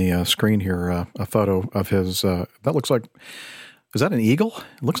up on the screen here a photo of his. That looks like. Is that an eagle?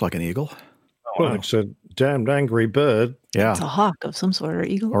 It looks like an eagle. Well, it's a damned angry bird. Yeah. It's a hawk of some sort, or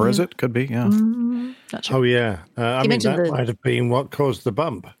eagle. Or is it? Could be, yeah. Not sure. Oh, yeah. That might have been what caused the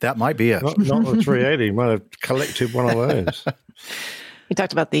bump. That might be it. Not the 380. Might have collected one of those. We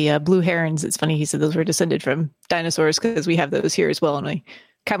talked about the blue herons. It's funny. He said those were descended from dinosaurs because we have those here as well. And we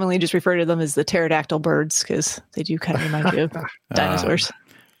commonly just refer to them as the pterodactyl birds because they do kind of remind you of dinosaurs.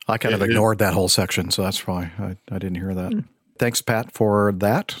 I kind of ignored that whole section, so that's why I didn't hear that. Thanks, Pat, for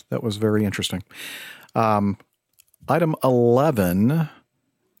that. That was very interesting. Item 11.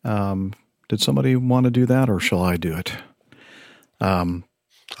 Did somebody want to do that, or shall I do it?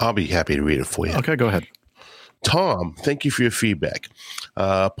 I'll be happy to read it for you. Okay, go ahead. Tom, thank you for your feedback.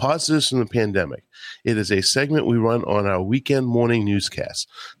 Positives from the pandemic. It is a segment we run on our weekend morning newscast,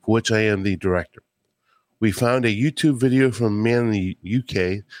 for which I am the director. We found a YouTube video from a man in the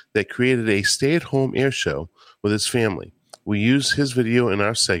UK that created a stay-at-home air show with his family. We use his video in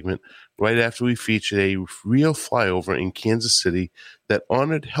our segment right after we featured a real flyover in Kansas City that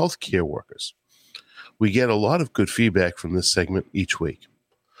honored healthcare workers. We get a lot of good feedback from this segment each week.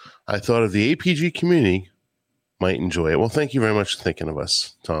 I thought of the APG community might enjoy it. Well, thank you very much for thinking of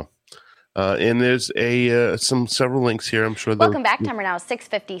us, Tom. And there's several links here. I'm sure. Welcome back. Timer now is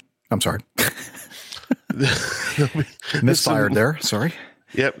 6:50. I'm sorry. Misfired there. Sorry.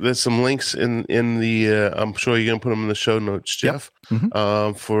 Yep, there's some links in the. I'm sure you're going to put them in the show notes, Jeff. Yep.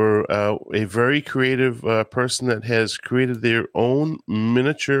 Mm-hmm. For a very creative person that has created their own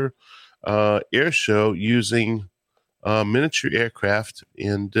miniature air show using miniature aircraft,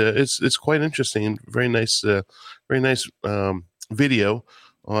 and it's quite interesting and very nice video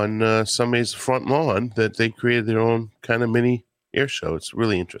on somebody's front lawn that they created their own kind of mini air show. It's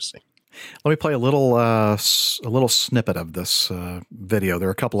really interesting. Let me play a little snippet of this video. There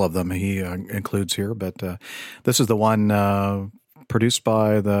are a couple of them he includes here, but this is the one produced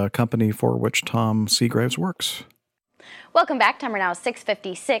by the company for which Tom Seagraves works. Welcome back. Timer now is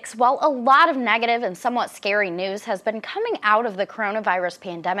 6:56. While a lot of negative and somewhat scary news has been coming out of the coronavirus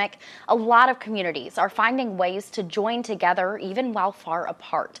pandemic, a lot of communities are finding ways to join together even while far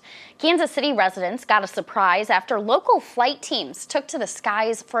apart. Kansas City residents got a surprise after local flight teams took to the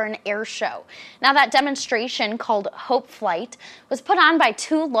skies for an air show. Now, that demonstration, called Hope Flight, was put on by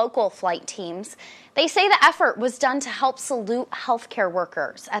 2 local flight teams. They say the effort was done to help salute healthcare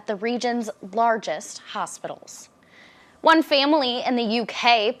workers at the region's largest hospitals. One family in the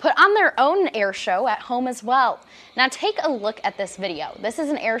UK put on their own air show at home as well. Now take a look at this video. This is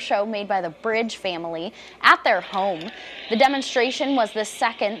an air show made by the Bridge family at their home. The demonstration was the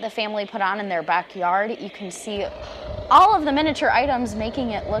second the family put on in their backyard. You can see all of the miniature items making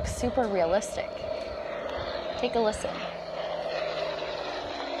it look super realistic. Take a listen.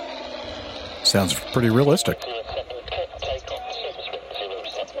 Sounds pretty realistic.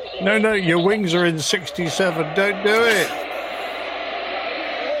 No, your wings are in 67. Don't do it.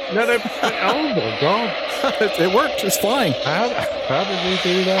 No. Oh, my God. It worked. It's flying. How did we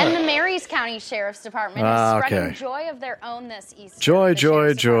do that? And the Marys County Sheriff's Department is spreading joy of their own this Easter.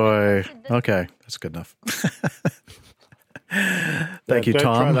 Joy. Okay, that's good enough. Thank you, Tom. Don't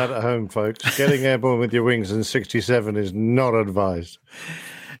try that at home, folks. Getting airborne with your wings in 67 is not advised.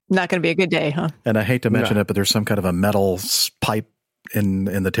 Not going to be a good day, huh? And I hate to mention it, but there's some kind of a metal pipe in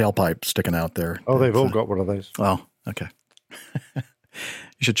the tailpipe sticking out there. Oh, they've all got one of those. Oh, okay. You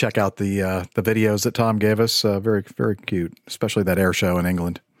should check out the videos that Tom gave us. Very, very cute, especially that air show in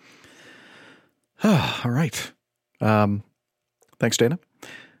England. All right. Thanks, Dana.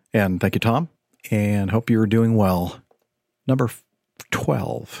 And thank you, Tom. And hope you're doing well. Number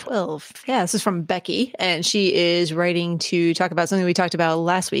 12. Yeah, this is from Becky, and she is writing to talk about something we talked about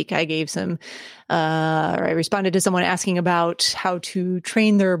last week. I responded to someone asking about how to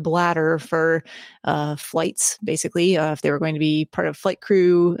train their bladder for flights, basically, if they were going to be part of flight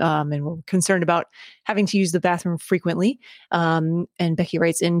crew, and were concerned about having to use the bathroom frequently. And Becky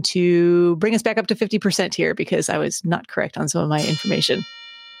writes in to bring us back up to 50% here because I was not correct on some of my information.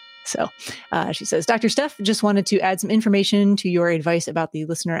 So she says, Dr. Steph, just wanted to add some information to your advice about the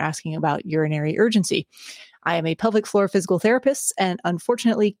listener asking about urinary urgency. I am a pelvic floor physical therapist, and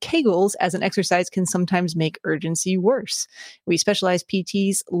unfortunately, Kegels as an exercise can sometimes make urgency worse. We specialized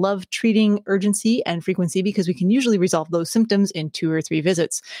PTs love treating urgency and frequency because we can usually resolve those symptoms in 2 or 3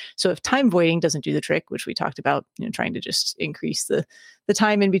 visits. So if time voiding doesn't do the trick, which we talked about, trying to just increase the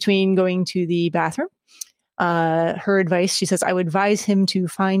time in between going to the bathroom, her advice, she says, I would advise him to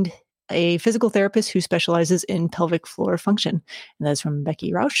find a physical therapist who specializes in pelvic floor function. And that's from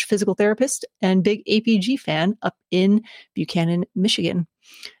Becky Rausch, physical therapist and big APG fan up in Buchanan, Michigan.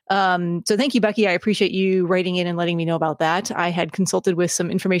 So thank you, Becky. I appreciate you writing in and letting me know about that. I had consulted with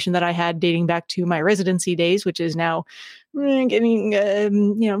some information that I had dating back to my residency days, which is now getting,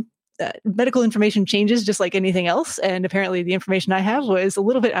 medical information changes just like anything else. And apparently the information I have was a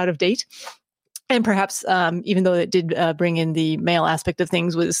little bit out of date. And perhaps, even though it did bring in the male aspect of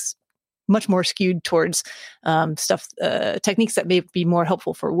things, was much more skewed towards techniques that may be more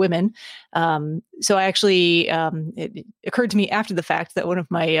helpful for women. So I actually, it occurred to me after the fact that one of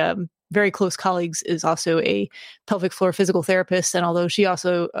my very close colleagues is also a pelvic floor physical therapist. And although she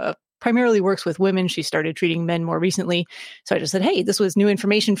also primarily works with women, she started treating men more recently. So I just said, hey, this was new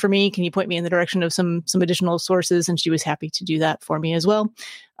information for me. Can you point me in the direction of some additional sources? And she was happy to do that for me as well.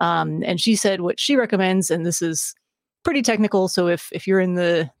 And she said what she recommends, and this is pretty technical. So if you're in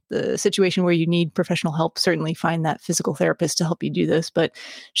the situation where you need professional help, certainly find that physical therapist to help you do this. But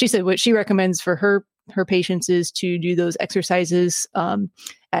she said what she recommends for her patients is to do those exercises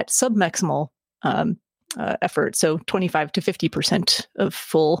at submaximal effort. So 25 to 50% of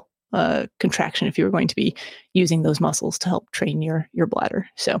full contraction if you were going to be using those muscles to help train your bladder.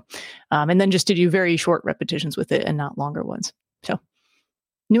 So, and then just to do very short repetitions with it and not longer ones. So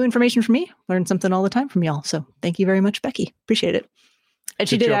new information for me. Learn something all the time from y'all. So thank you very much, Becky. Appreciate it. And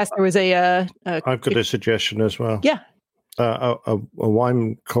she did ask, there was I've got a suggestion as well. Yeah. A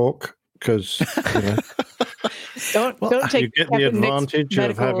wine cork, because don't take you get the advantage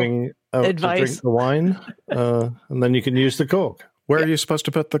of having to drink the wine, and then you can use the cork. Where are you supposed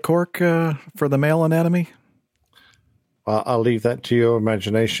to put the cork for the male anatomy? I'll leave that to your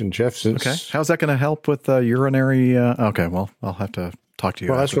imagination, Jeff. Okay. How's that going to help with urinary? Okay, well, I'll have to talk to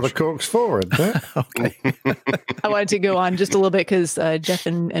you. Well, that's what a cork's for, isn't it? Okay. I wanted to go on just a little bit because Jeff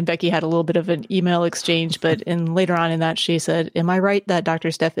and Becky had a little bit of an email exchange, but later on in that, she said, am I right that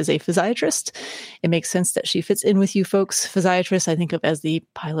Dr. Steph is a physiatrist? It makes sense that she fits in with you folks. Physiatrists, I think of as the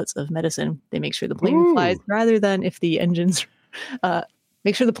pilots of medicine. They make sure the plane flies rather than if the engines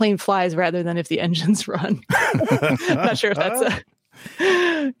make sure the plane flies rather than if the engines run. I'm not sure if that's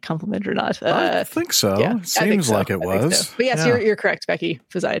a compliment or not. I think so. Yeah, it seems like it was. So. But yes, you're correct, Becky.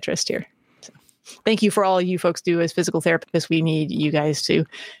 Physiatrist here. So, thank you for all you folks do as physical therapists. We need you guys to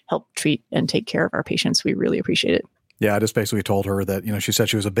help treat and take care of our patients. We really appreciate it. Yeah, I just basically told her that, she said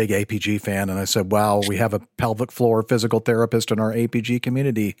she was a big APG fan. And I said, wow, we have a pelvic floor physical therapist in our APG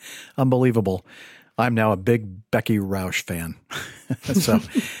community. Unbelievable. I'm now a big Becky Roush fan. So,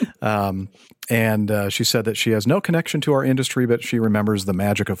 and she said that she has no connection to our industry, but she remembers the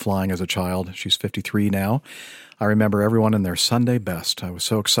magic of flying as a child. She's 53 now. I remember everyone in their Sunday best. I was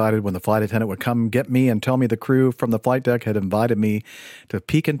so excited when the flight attendant would come get me and tell me the crew from the flight deck had invited me to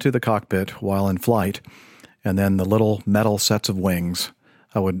peek into the cockpit while in flight. And then the little metal sets of wings.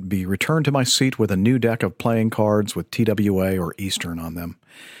 I would be returned to my seat with a new deck of playing cards with TWA or Eastern on them.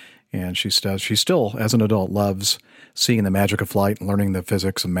 And she still, as an adult, loves seeing the magic of flight and learning the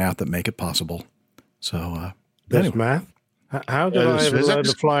physics and math that make it possible. So, there's math? How did I ever learn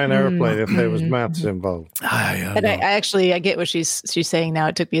to fly an airplane if there was maths involved? I get what she's saying now.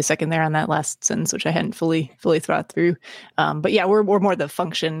 It took me a second there on that last sentence, which I hadn't fully thought through. But yeah, we're more the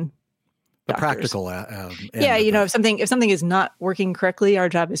function. The practical. If something is not working correctly, our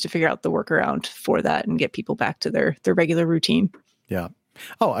job is to figure out the workaround for that and get people back to their regular routine. Yeah.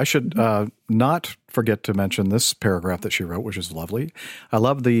 Oh, I should not forget to mention this paragraph that she wrote, which is lovely. I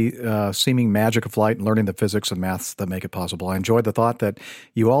love the seeming magic of flight and learning the physics and maths that make it possible. I enjoyed the thought that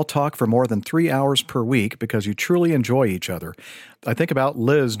you all talk for more than 3 hours per week because you truly enjoy each other. I think about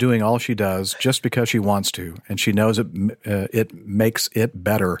Liz doing all she does just because she wants to, and she knows it makes it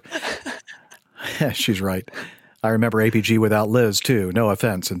better. She's right. I remember APG without Liz, too. No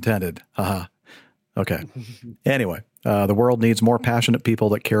offense intended. Haha. Okay. Anyway, the world needs more passionate people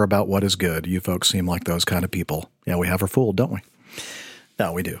that care about what is good. You folks seem like those kind of people. Yeah, we have her fooled, don't we?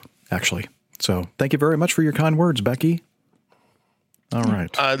 No, we do, actually. So thank you very much for your kind words, Becky. All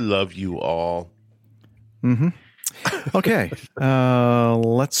right. I love you all. Mm-hmm. Okay.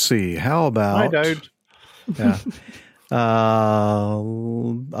 Let's see. How about... I don't. Yeah.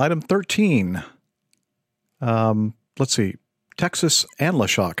 Item 13. Let's see. Texas and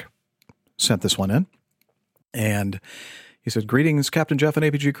LaShock sent this one in. And he said, greetings, Captain Jeff and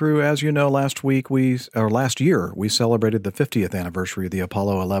APG crew. As you know, last year, we celebrated the 50th anniversary of the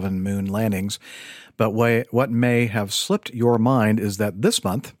Apollo 11 moon landings. But what may have slipped your mind is that this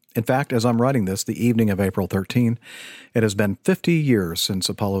month, in fact, as I'm writing this, the evening of April 13, it has been 50 years since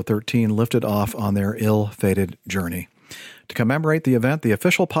Apollo 13 lifted off on their ill-fated journey. To commemorate the event, the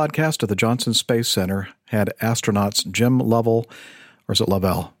official podcast of the Johnson Space Center had astronauts Jim Lovell, or is it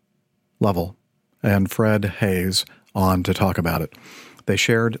Lovell, and Fred Hayes on to talk about it. They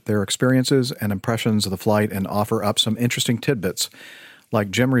shared their experiences and impressions of the flight and offer up some interesting tidbits,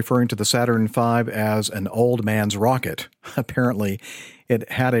 like Jim referring to the Saturn V as an old man's rocket. Apparently,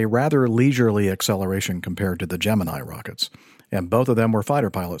 it had a rather leisurely acceleration compared to the Gemini rockets, and both of them were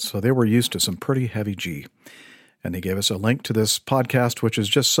fighter pilots, so they were used to some pretty heavy G. And he gave us a link to this podcast, which is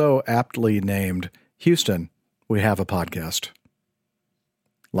just so aptly named, Houston, we have a podcast.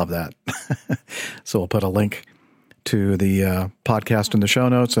 Love that. So we'll put a link to the podcast in the show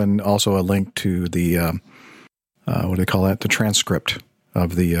notes and also a link to the, what do they call that? The transcript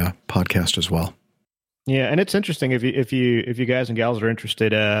of the podcast as well. Yeah, and it's interesting if you guys and gals are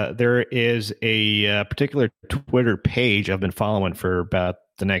interested. There is a particular Twitter page I've been following for about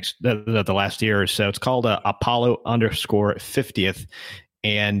the last year or so. It's called Apollo_50th,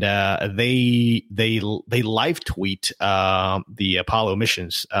 and they live tweet the Apollo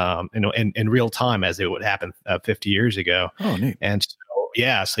missions in real time as it would happen 50 years ago. Oh, neat! And so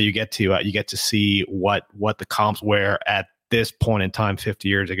yeah, so you get to see what the comps were at this point in time 50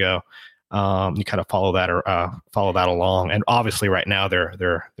 years ago. You kind of follow that along, and obviously right now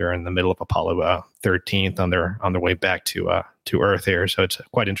they're in the middle of Apollo 13th on their way back to Earth here. So it's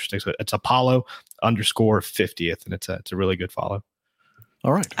quite interesting. So it's Apollo _50th, and it's a really good follow.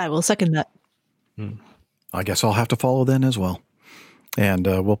 All right, I will second that. I guess I'll have to follow then as well, and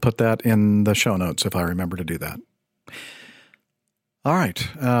we'll put that in the show notes if I remember to do that. All right.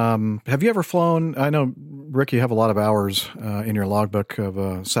 Have you ever flown? I know, Rick, you have a lot of hours in your logbook of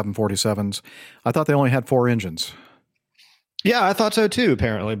 747s. I thought they only had 4 engines. Yeah, I thought so too,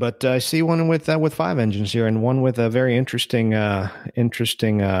 apparently. But I see one with 5 engines here, and one with a very interesting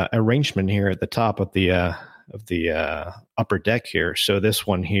arrangement here at the top of the upper deck here. So this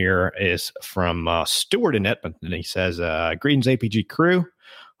one here is from Stuart in Edmonton. He says, "Greetings, APG crew.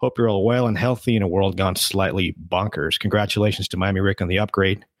 Hope you're all well and healthy in a world gone slightly bonkers. Congratulations to Miami Rick on the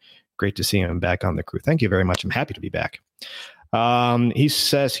upgrade. Great to see him back on the crew. Thank you very much. I'm happy to be back." He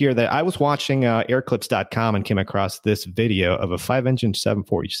says here that I was watching airclips.com and came across this video of a 5-engine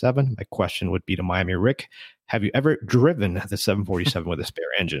 747. My question would be to Miami Rick, have you ever driven the 747 with a spare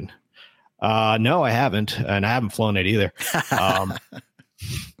engine? No, I haven't, and I haven't flown it either.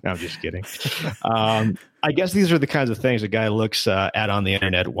 No, I'm just kidding. I guess these are the kinds of things a guy looks at on the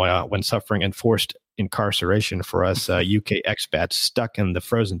internet when suffering enforced incarceration for us UK expats stuck in the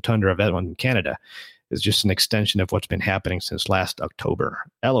frozen tundra of Edmonton, Canada. Is just an extension of what's been happening since last October.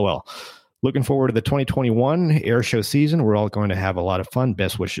 LOL. Looking forward to the 2021 air show season. We're all going to have a lot of fun.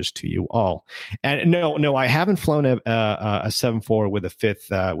 Best wishes to you all. And no, I haven't flown a 747 with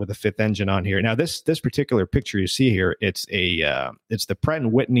a fifth engine on here. Now, this particular picture you see here, it's the Pratt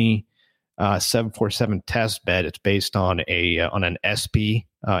 & Whitney 747 test bed. It's based on an SP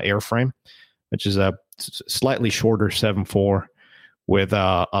airframe, which is a slightly shorter 747 with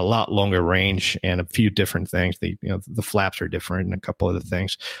a lot longer range and a few different things. The flaps are different and a couple other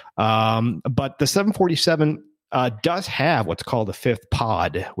things. But the 747 does have what's called a fifth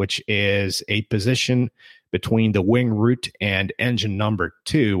pod, which is a position between the wing root and engine number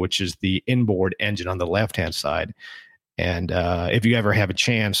 2, which is the inboard engine on the left-hand side. And if you ever have a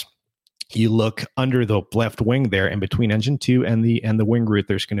chance, you look under the left wing there, and between engine 2 and the wing root,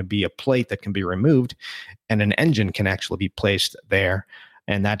 there's going to be a plate that can be removed, and an engine can actually be placed there.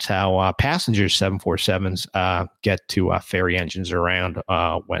 And that's how passenger 747s get to ferry engines around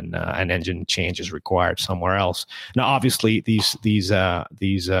when an engine change is required somewhere else. Now, obviously, these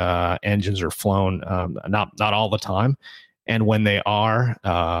engines are flown not all the time. And when they are,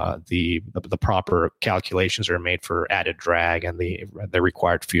 the proper calculations are made for added drag and the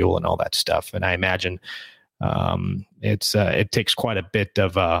required fuel and all that stuff. And I imagine it takes quite a bit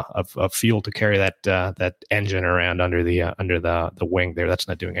of fuel to carry that engine around under the wing there. That's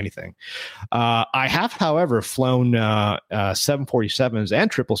not doing anything. I have, however, flown 747s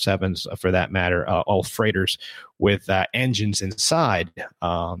and 777s for that matter, all freighters with engines inside.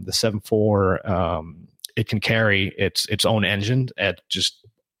 The 74. It can carry its own engine at just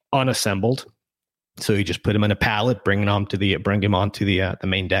unassembled. So you just put them in a pallet, bring him onto the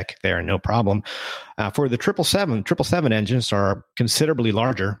main deck there, no problem. For the 777 engines are considerably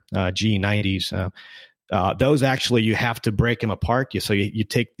larger, G90s. Those actually you have to break them apart. So you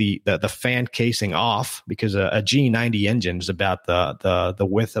take the fan casing off, because a G90 engine is about the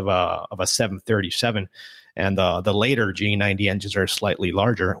width of a 737. And the later G90 engines are slightly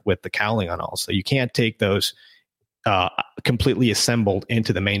larger with the cowling on all. So you can't take those completely assembled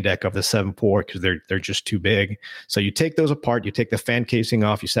into the main deck of the 74 because they're just too big. So you take those apart, you take the fan casing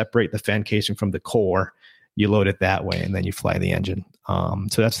off, you separate the fan casing from the core, you load it that way, and then you fly the engine.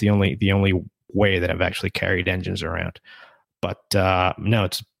 So that's the only way that I've actually carried engines around. But no,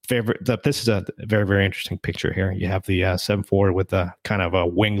 it's this is a very, very interesting picture here. You have the 74 with a kind of a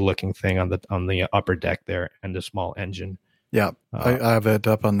wing-looking thing on the upper deck there, and the small engine. Yeah, I have it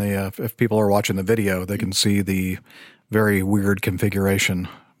up on the. If people are watching the video, they can see the very weird configuration.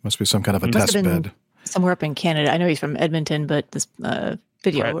 Must be some kind of a test bed. Somewhere up in Canada. I know he's from Edmonton, but this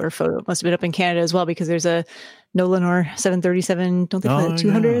video or photo must have been up in Canada as well, because there's a Nolanor 737. Don't they play the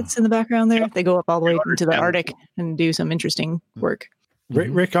 200s in the background there? Yeah. They go up all the way into the Arctic and do some interesting work.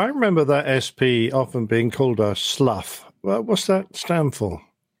 Rick, I remember that SP often being called a slough. What's that stand for?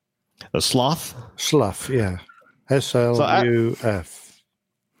 A sloth? Slough, yeah. SLUF.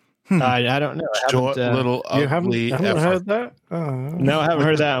 I don't know. Short, little, you ugly. haven't heard that? No, I haven't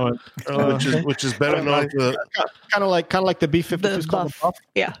heard that one. which is better known for kind of like the B-52 called Buff.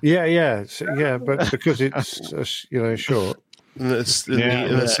 Yeah. Yeah, but because it's short. And the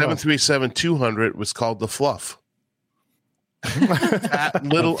 737-200 was called the Fluff. That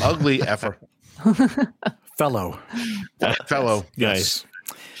little ugly effer. Fellow. Yes.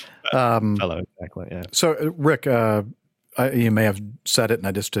 Fellow, exactly. Yeah. So, Rick, you may have said it and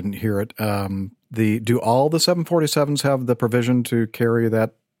I just didn't hear it. Do all the 747s have the provision to carry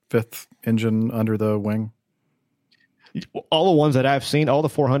that fifth engine under the wing? All the ones that I've seen, all the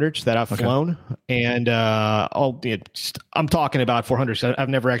 400s that I've flown, and I'm talking about 400s. I've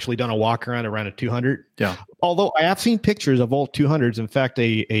never actually done a walk around a 200. Yeah. Although I have seen pictures of old 200s. In fact,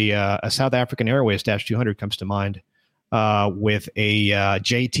 a South African Airways Dash 200 comes to mind with a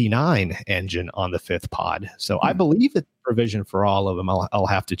JT9 engine on the fifth pod. So I believe it's provision for all of them. I'll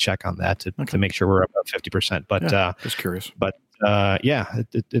have to check on that to make sure we're above 50%. But just curious. But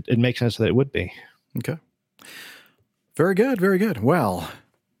it makes sense that it would be. Okay. Very good. Very good. Well,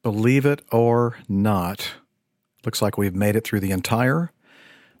 believe it or not, looks like we've made it through the entire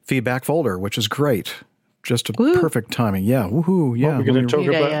feedback folder, which is great. Just a perfect timing. Yeah. Woohoo. Yeah. What are we going to talk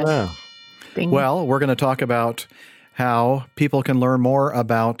about now? Bing. Well, we're going to talk about how people can learn more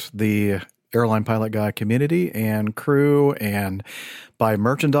about the Airline Pilot Guy community and crew and buy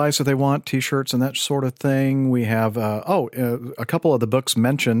merchandise if they want, T-shirts and that sort of thing. We have, a couple of the books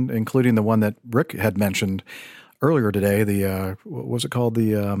mentioned, including the one that Rick had mentioned earlier today, what was it called?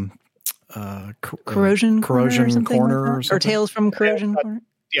 The Corrosion Corrosion Corner, or something? or Tales from Corrosion Corner.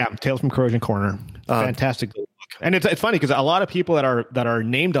 Yeah, Tales from Corrosion Corner. Fantastic book. And it's funny because a lot of people that are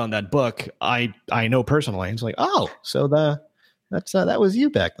named on that book, I know personally. It's like, so that was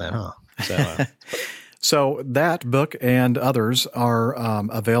you back then, huh? So, so that book and others are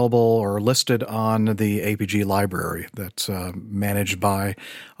available or listed on the APG library that's managed by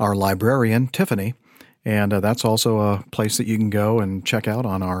our librarian, Tiffany. And that's also a place that you can go and check out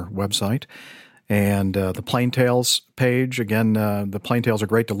on our website. And the Plain Tales page, again, the Plain Tales are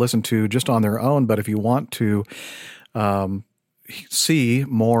great to listen to just on their own. But if you want to see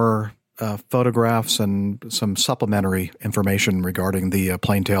more photographs and some supplementary information regarding the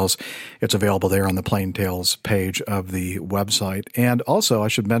Plain Tales, it's available there on the Plain Tales page of the website. And also, I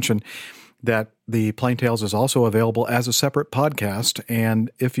should mention that the Plain Tales is also available as a separate podcast.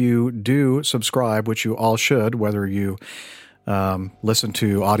 And if you do subscribe, which you all should, whether you listen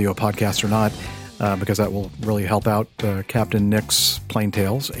to audio podcasts or not, because that will really help out Captain Nick's Plain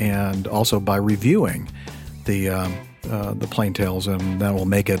Tales, and also by reviewing the Plain Tales, and that will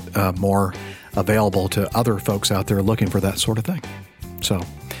make it more available to other folks out there looking for that sort of thing. So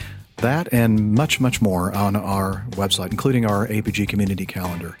that and much, much more on our website, including our APG community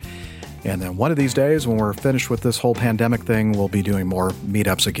calendar. And then one of these days, when we're finished with this whole pandemic thing, we'll be doing more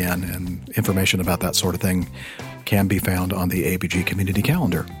meetups again, and information about that sort of thing can be found on the APG community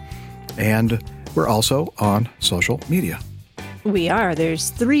calendar. And we're also on social media. We are. There's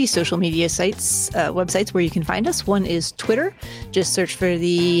 3 social media websites where you can find us. One is Twitter. Just search for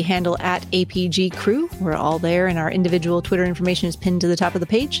the handle @APG Crew. We're all there, and our individual Twitter information is pinned to the top of the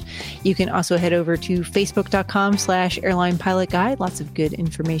page. You can also head over to facebook.com/Airline Pilot Guide. Lots of good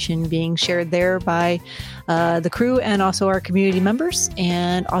information being shared there by the crew and also our community members,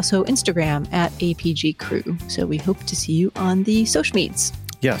 and also Instagram @APG Crew. So we hope to see you on the social medias.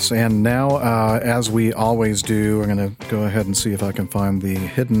 Yes, and now, as we always do, I'm going to go ahead and see if I can find the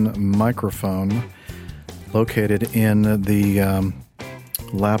hidden microphone located in the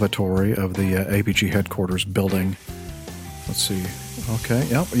lavatory of the APG headquarters building. Let's see. Okay,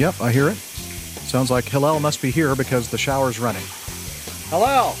 yep, I hear it. Sounds like Hillel must be here because the shower's running.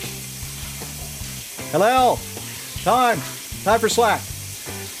 Hillel! Time for Slack.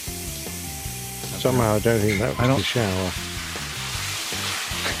 Somehow I don't think that was the shower.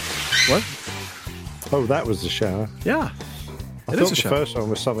 What? Oh, that was the shower. Yeah. I thought the first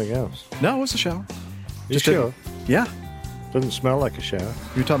one was something else. No, it was a shower. You sure? Yeah. Doesn't smell like a shower.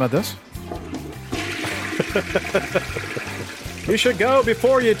 You talking about this? You should go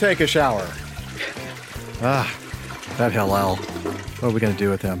before you take a shower. That Hillel. What are we going to do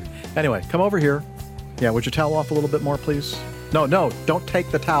with him? Anyway, come over here. Yeah, would you towel off a little bit more, please? No, don't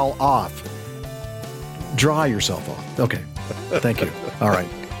take the towel off. Dry yourself off. Okay. Thank you. All right.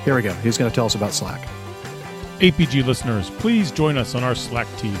 Here we go. He's going to tell us about Slack. APG listeners, please join us on our Slack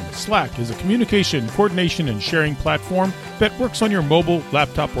team. Slack is a communication, coordination, and sharing platform that works on your mobile,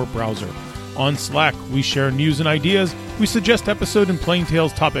 laptop, or browser. On Slack, we share news and ideas, we suggest episode and Plain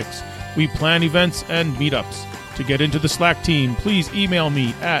Tales topics, we plan events and meetups. To get into the Slack team, please email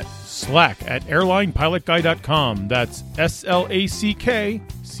me at slack@airlinepilotguy.com. That's SLACK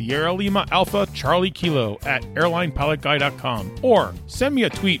Sierra Lima Alpha Charlie Kilo @airlinepilotguy.com, or send me a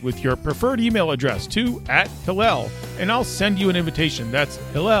tweet with your preferred email address to @Hillel, and I'll send you an invitation. That's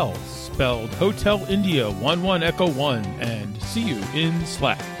Hillel, spelled Hotel India 11 Echo 1, and see you in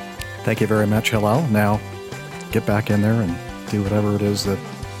Slack. Thank you very much, Hillel. Now, get back in there and do whatever it is that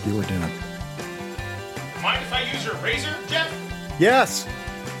you were doing. Mind if I use your razor, Jeff? Yes.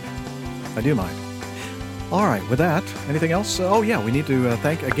 I do mind. All right, with that, anything else? Oh, yeah, we need to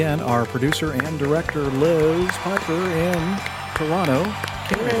thank again our producer and director, Liz Piper in Toronto.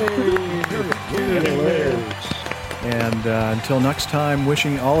 And until next time,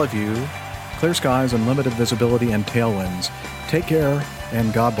 wishing all of you clear skies, unlimited visibility, and tailwinds. Take care,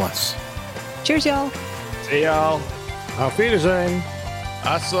 and God bless. Cheers, y'all. See y'all. Auf Wiedersehen.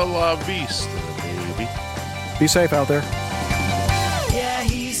 Hasta la vista, baby. Be safe out there. Yeah,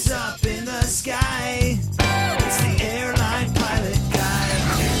 he's up in the sky. It's the airline pilot guy.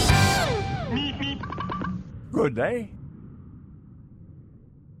 Good day.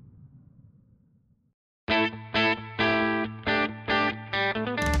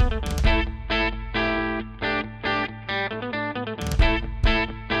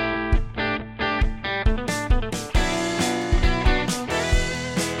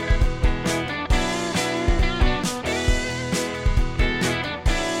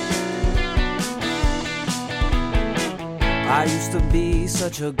 I used to be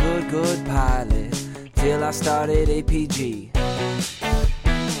such a good pilot till I started APG.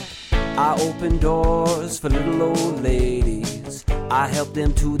 I opened doors for little old ladies. I helped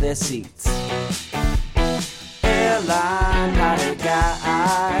them to their seats. Airline pilot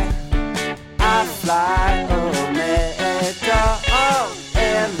guy, I fly America. Oh,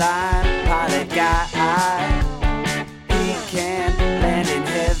 airline pilot guy, he can land in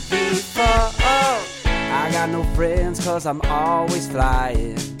heavy fog. I got no friends 'cause I'm always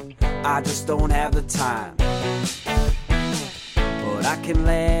flying. I just don't have the time. But I can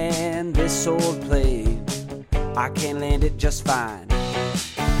land this old plane. I can land it just fine.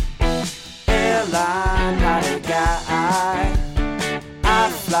 Airline pilot guy,